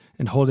mat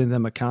and holding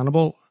them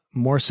accountable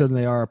more so than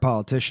they are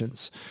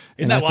politicians.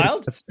 Isn't that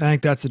wild? I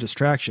think that's a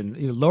distraction.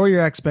 Lower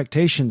your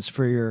expectations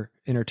for your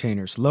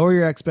entertainers. Lower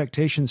your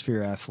expectations for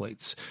your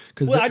athletes,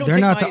 because I don't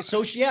take my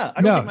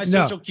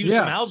social cues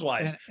from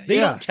housewives. They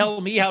don't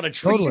tell me how to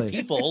treat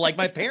people like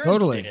my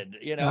parents did.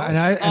 And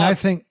I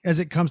think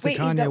as it comes to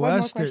Kanye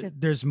West,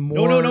 there's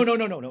more.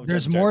 No.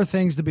 There's more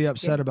things to be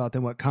upset about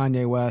than what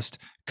Kanye West,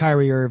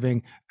 Kyrie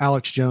Irving,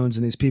 Alex Jones,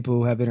 and these people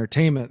who have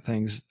entertainment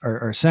things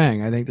are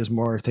saying. I think there's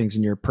more things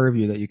in your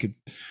purview that you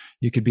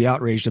could be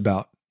outraged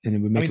about. And it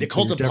would make the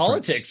cult of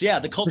politics. Yeah,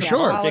 the cult of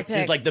politics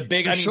is like the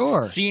big.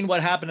 Seeing what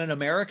happened in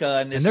America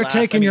and they're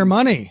taking your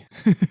money.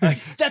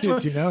 That's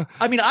what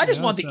I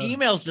just want the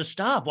emails to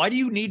stop. Why do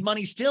you need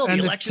money still? And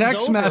the election's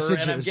text over,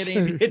 messages. and I'm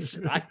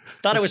getting. I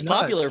thought it was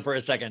popular for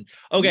a second.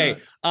 Okay,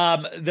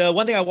 the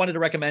one thing I wanted to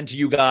recommend to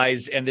you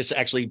guys, and this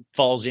actually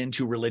falls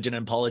into religion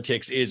and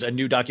politics, is a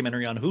new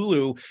documentary on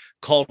Hulu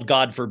called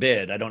God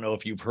Forbid. I don't know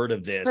if you've heard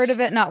of this. Heard of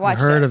it, not watched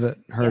it. Heard of it.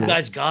 You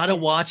guys got to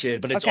watch it,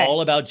 but it's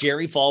all about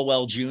Jerry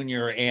Falwell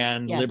Jr.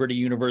 and Liberty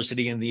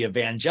University and the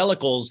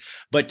evangelicals,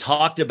 but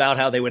talked about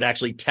how they would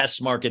actually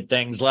test market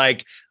things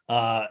like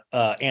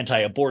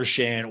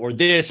anti-abortion or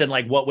this, and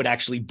like what would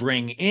actually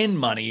bring in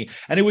money.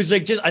 And it was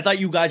like, I thought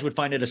you guys would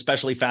find it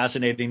especially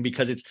fascinating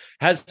because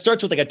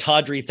starts with like a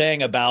tawdry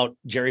thing about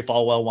Jerry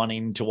Falwell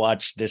wanting to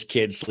watch this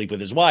kid sleep with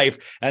his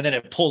wife. And then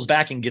it pulls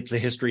back and gets the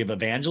history of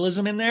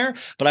evangelism in there.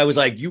 But I was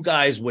like, you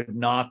guys would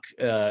knock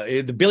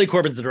Billy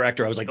Corbin's the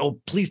director. I was like, oh,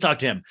 please talk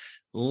to him.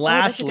 Lastly,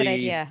 that's a good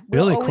idea.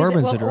 Billy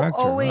Corbin's the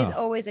director.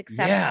 Always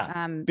accept.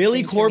 Yeah.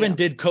 Billy Corbin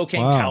did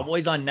Cocaine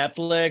Cowboys on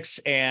Netflix,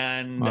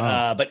 and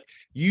but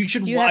you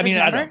should. I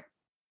don't.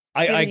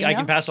 I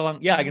can pass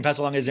along. Yeah, I can pass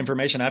along his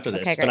information after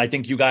this. But I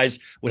think you guys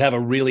would have a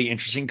really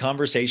interesting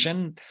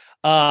conversation.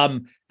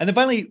 And then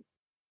finally,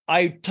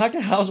 I talked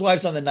to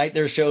housewives on the night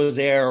their shows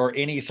air or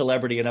any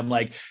celebrity, and I'm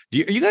like, are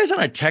you guys on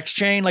a text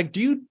chain? Like,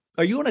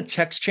 are you on a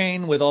text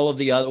chain with all of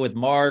with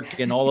Mark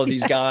and all of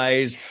these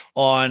guys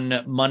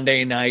on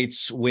Monday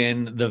nights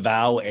when the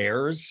VOW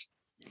airs?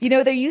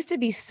 There used to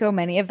be so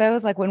many of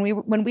those. Like when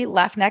we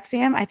left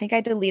NXVIM, I think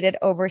I deleted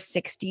over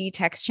 60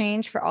 text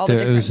change for all the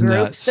different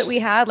groups that we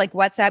had, like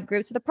WhatsApp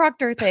groups for the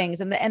proctor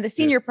things and the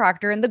senior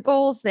proctor and the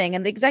goals thing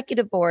and the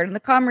executive board and the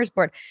commerce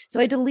board.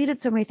 So I deleted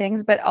so many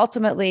things, but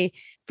ultimately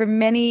for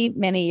many,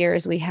 many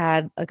years, we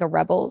had like the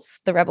Rebels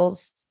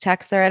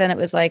text thread. And it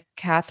was like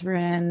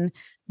Catherine,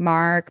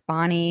 Mark,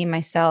 Bonnie,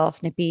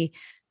 myself, Nippy.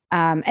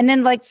 And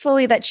then like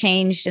slowly that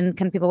changed and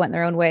kind of people went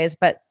their own ways.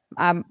 But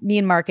me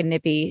and Mark and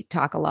Nippy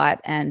talk a lot,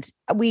 and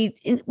we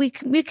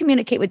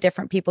communicate with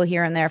different people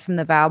here and there from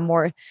the VOW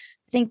more. I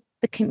think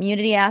the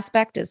community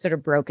aspect is sort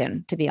of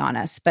broken, to be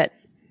honest, but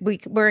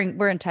we're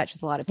in touch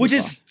with a lot of people. Which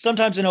is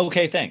sometimes an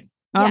okay thing.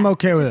 I'm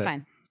okay with it.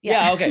 Fine.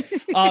 Yeah. Okay.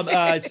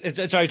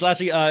 Sorry.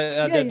 Lastly,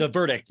 the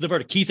verdict. The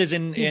verdict. Keith is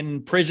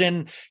in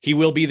prison. He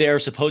will be there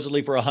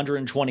supposedly for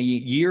 120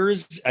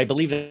 years. I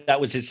believe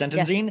that was his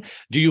sentencing. Yes.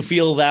 Do you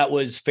feel that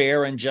was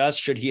fair and just?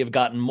 Should he have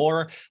gotten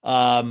more?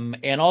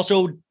 And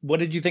also, what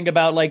did you think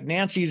about like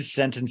Nancy's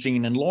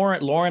sentencing? And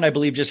Lauren, I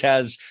believe, just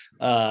has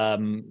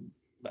home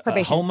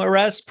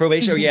arrest,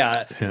 probation.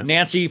 Yeah.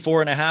 Nancy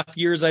 4.5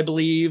 years, I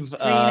believe.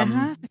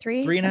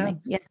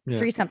 3.5. Yeah.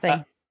 3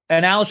 something.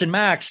 And Allison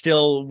Mack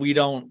still,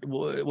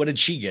 what did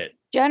she get?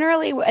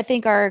 Generally, I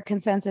think our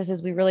consensus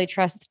is we really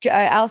trust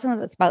Allison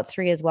was about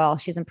 3 as well.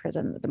 She's in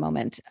prison at the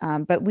moment.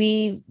 But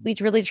we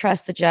really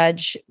trust the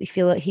judge. We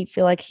feel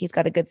like he's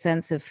got a good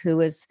sense of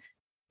who is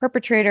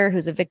perpetrator,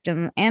 who's a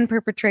victim and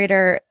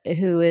perpetrator,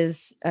 who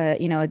is,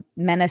 a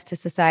menace to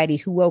society,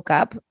 who woke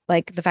up.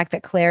 Like the fact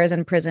that Claire is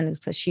in prison is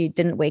because she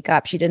didn't wake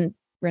up. She didn't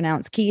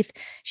renounce Keith.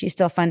 She's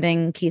still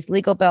funding Keith's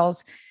legal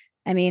bills.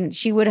 I mean,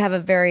 she would have a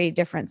very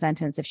different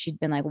sentence if she'd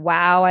been like,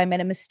 wow, I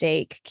made a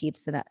mistake.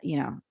 Keith's a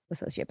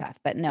sociopath.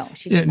 But no,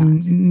 she did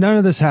not. None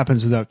of this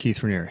happens without Keith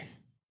Raniere.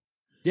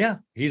 Yeah,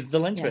 he's the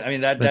linchpin. Yeah. I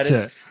mean, that's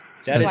it.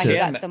 That's why he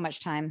got so much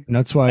time. And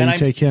that's why you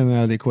take him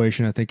out of the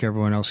equation. I think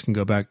everyone else can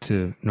go back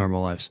to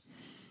normal lives.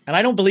 And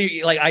I don't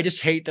believe, like, I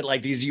just hate that,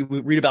 like, these, you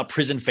read about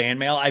prison fan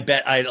mail.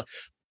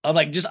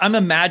 I'm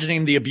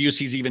imagining the abuse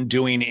he's even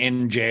doing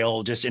in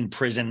jail, just in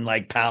prison,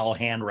 like pal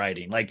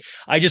handwriting. Like,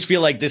 I just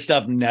feel like this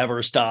stuff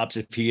never stops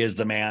if he is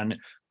the man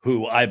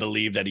who I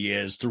believe that he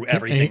is through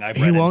everything I've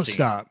read. He won't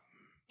stop.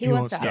 He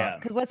won't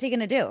stop. Because what's he going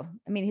to do?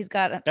 I mean, he's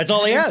got that's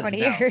all he has. 20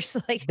 years.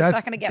 Like, it's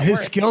not going to get worse.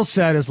 His skill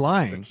set is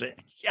lying.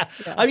 Yeah.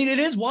 I mean, it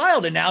is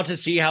wild. And now to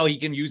see how he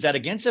can use that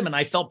against him. And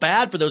I felt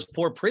bad for those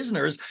poor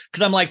prisoners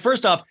because I'm like,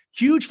 first off,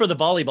 huge for the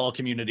volleyball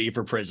community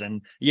for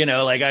prison. You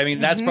know, like, I mean,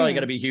 that's probably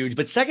going to be huge.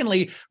 But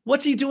secondly,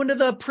 what's he doing to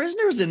the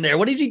prisoners in there?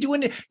 What is he doing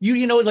to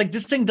you know, like,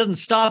 this thing doesn't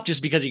stop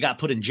just because he got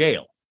put in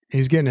jail.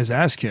 He's getting his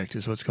ass kicked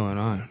is what's going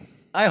on.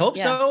 I hope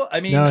so.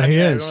 I mean, no, he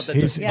is.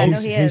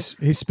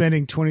 He's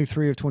spending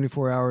 23 of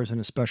 24 hours in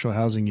a special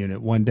housing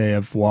unit, one day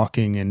of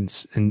walking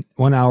and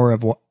 1 hour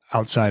of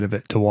outside of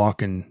it to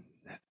walk and.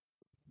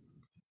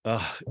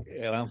 Oh,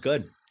 yeah, well,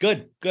 good.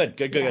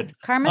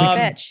 Karma's a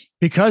bitch.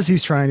 Because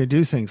he's trying to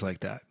do things like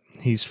that.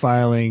 He's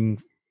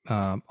filing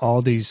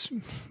all these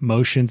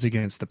motions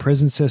against the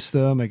prison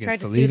system,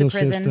 against the legal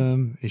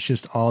system. It's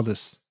just all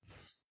this.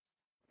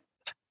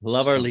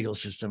 Love our legal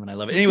system, and I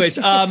love it. Anyways,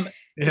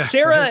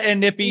 Sarah and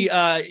Nippy,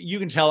 you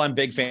can tell I'm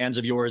big fans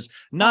of yours.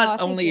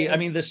 Not only, I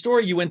mean, the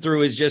story you went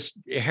through is just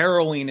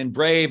harrowing and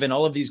brave and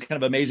all of these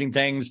kind of amazing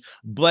things.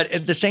 But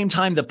at the same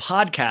time, the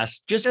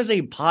podcast, just as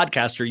a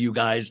podcaster, you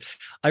guys,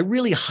 I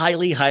really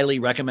highly, highly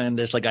recommend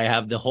this. Like, I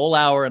have the whole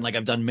hour and like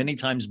I've done many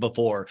times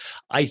before.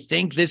 I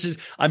think this is,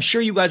 I'm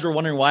sure you guys were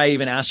wondering why I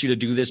even asked you to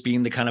do this,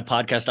 being the kind of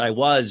podcast I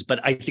was, but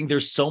I think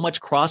there's so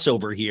much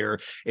crossover here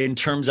in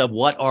terms of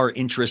what our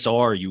interests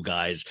are, you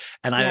guys.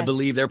 And I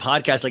believe their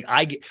podcast, like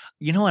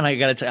and I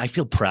got to tell you, I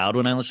feel proud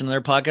when I listen to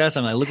their podcast.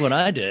 I'm like, look what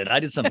I did. I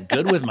did something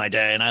good with my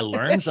day, and I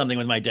learned something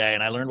with my day,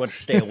 and I learned what to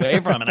stay away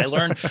from. And I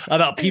learned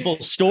about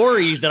people's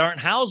stories that aren't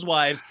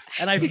housewives.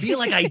 And I feel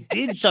like I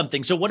did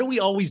something. So what do we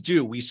always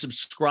do? We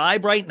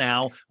subscribe right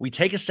now. We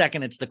take a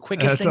second. It's the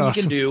quickest thing you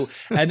can do.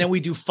 And then we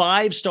do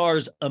 5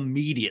 stars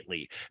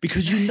immediately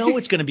because you know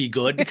it's going to be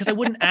good, because I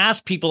wouldn't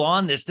ask people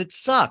on this that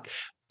suck.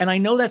 And I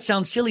know that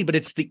sounds silly, but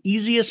it's the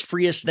easiest,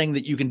 freest thing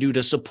that you can do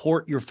to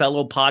support your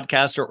fellow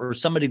podcaster or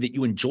somebody that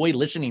you enjoy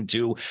listening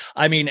to.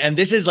 I mean, and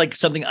this is like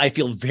something I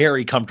feel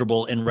very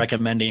comfortable in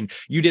recommending.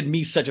 You did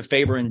me such a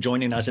favor in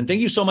joining us. And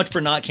thank you so much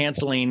for not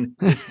canceling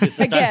this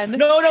again.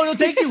 No,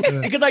 thank you.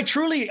 Because I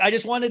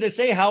just wanted to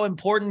say how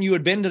important you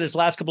had been to this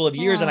last couple of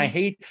years. And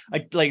I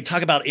like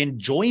talk about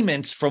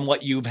enjoyments from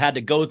what you've had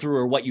to go through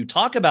or what you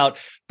talk about.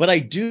 But I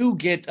do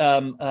get,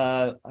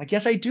 I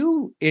guess I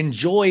do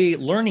enjoy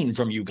learning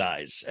from you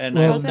guys. And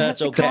I hope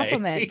that's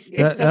okay.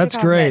 That's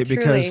great,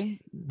 because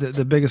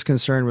the biggest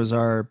concern was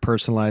our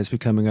personalized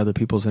becoming other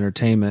people's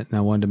entertainment. And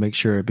I wanted to make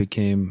sure it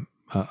became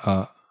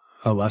a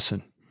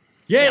lesson.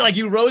 Yeah, like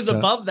you rose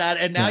above that,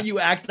 and now you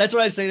act. That's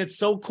what I say. It's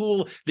so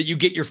cool that you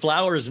get your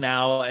flowers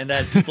now, and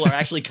that people are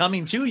actually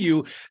coming to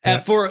you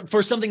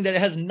for something that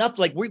has nothing.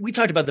 Like we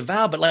talked about the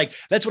VOW, but like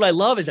that's what I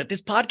love is that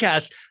this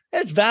podcast,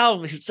 there's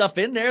VOW stuff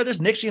in there,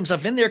 there's NXVIM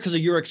stuff in there because of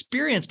your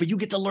experience, but you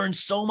get to learn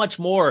so much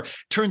more.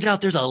 Turns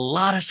out there's a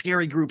lot of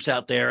scary groups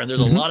out there, and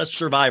there's a lot of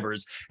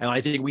survivors, and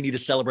I think we need to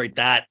celebrate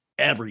that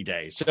every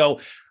day.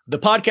 So the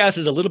podcast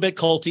is a little bit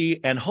culty,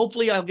 and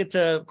hopefully I'll get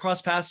to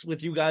cross paths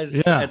with you guys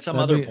at some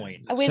other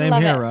point. Same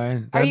here,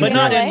 Ryan. Are you but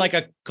not LA? in like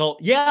a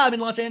cult. Yeah, I'm in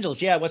Los Angeles.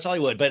 Yeah, West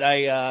Hollywood. But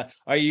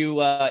are you?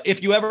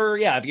 If you ever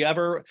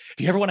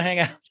want to hang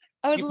out,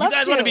 I would love to.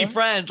 You guys want to be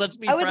friends? Let's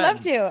be. I would love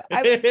to.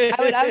 I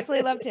would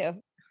absolutely love to.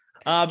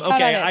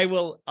 Okay, I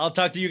will. I'll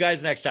talk to you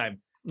guys next time.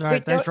 All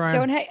right, thanks,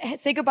 Ryan. Don't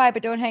say goodbye,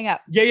 but don't hang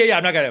up. Yeah.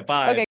 I'm not gonna.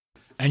 Bye. Okay.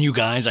 And you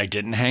guys, I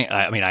didn't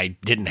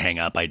hang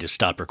up. I just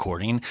stopped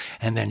recording.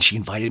 And then she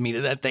invited me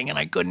to that thing and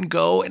I couldn't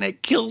go. And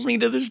it kills me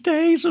to this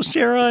day. So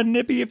Sarah and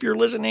Nippy, if you're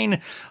listening,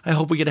 I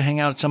hope we get to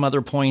hang out at some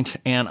other point.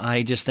 And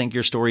I just think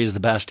your story is the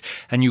best.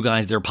 And you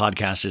guys, their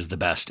podcast is the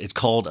best. It's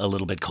called A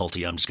Little Bit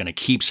Culty. I'm just going to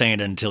keep saying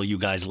it until you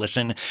guys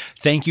listen.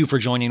 Thank you for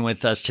joining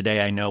with us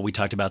today. I know we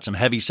talked about some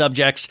heavy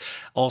subjects.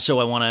 Also,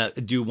 I want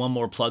to do one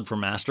more plug for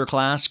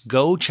Masterclass.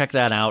 Go check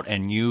that out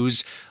and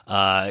use,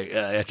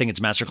 I think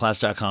it's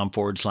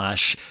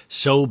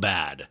masterclass.com/so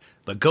bad.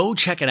 But go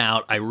check it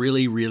out. I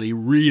really, really,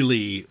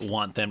 really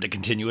want them to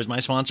continue as my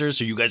sponsors.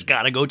 So you guys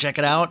got to go check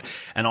it out.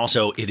 And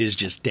also, it is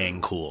just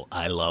dang cool.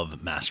 I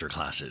love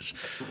Masterclasses.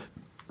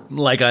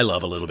 Like I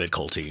love A Little Bit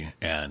Culty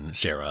and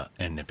Sarah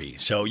and Nippy.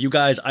 So you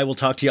guys, I will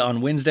talk to you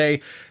on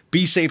Wednesday.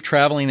 Be safe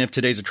traveling if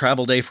today's a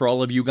travel day for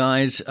all of you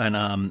guys. And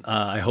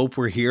I hope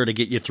we're here to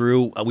get you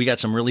through. We got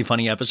some really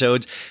funny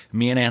episodes.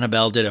 Me and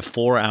Annabelle did a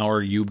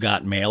 4-hour You've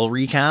Got Mail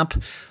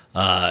recap.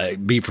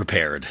 Be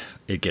prepared.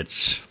 It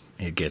gets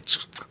a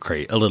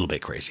little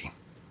bit crazy.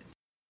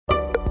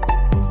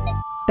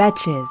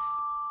 Betches.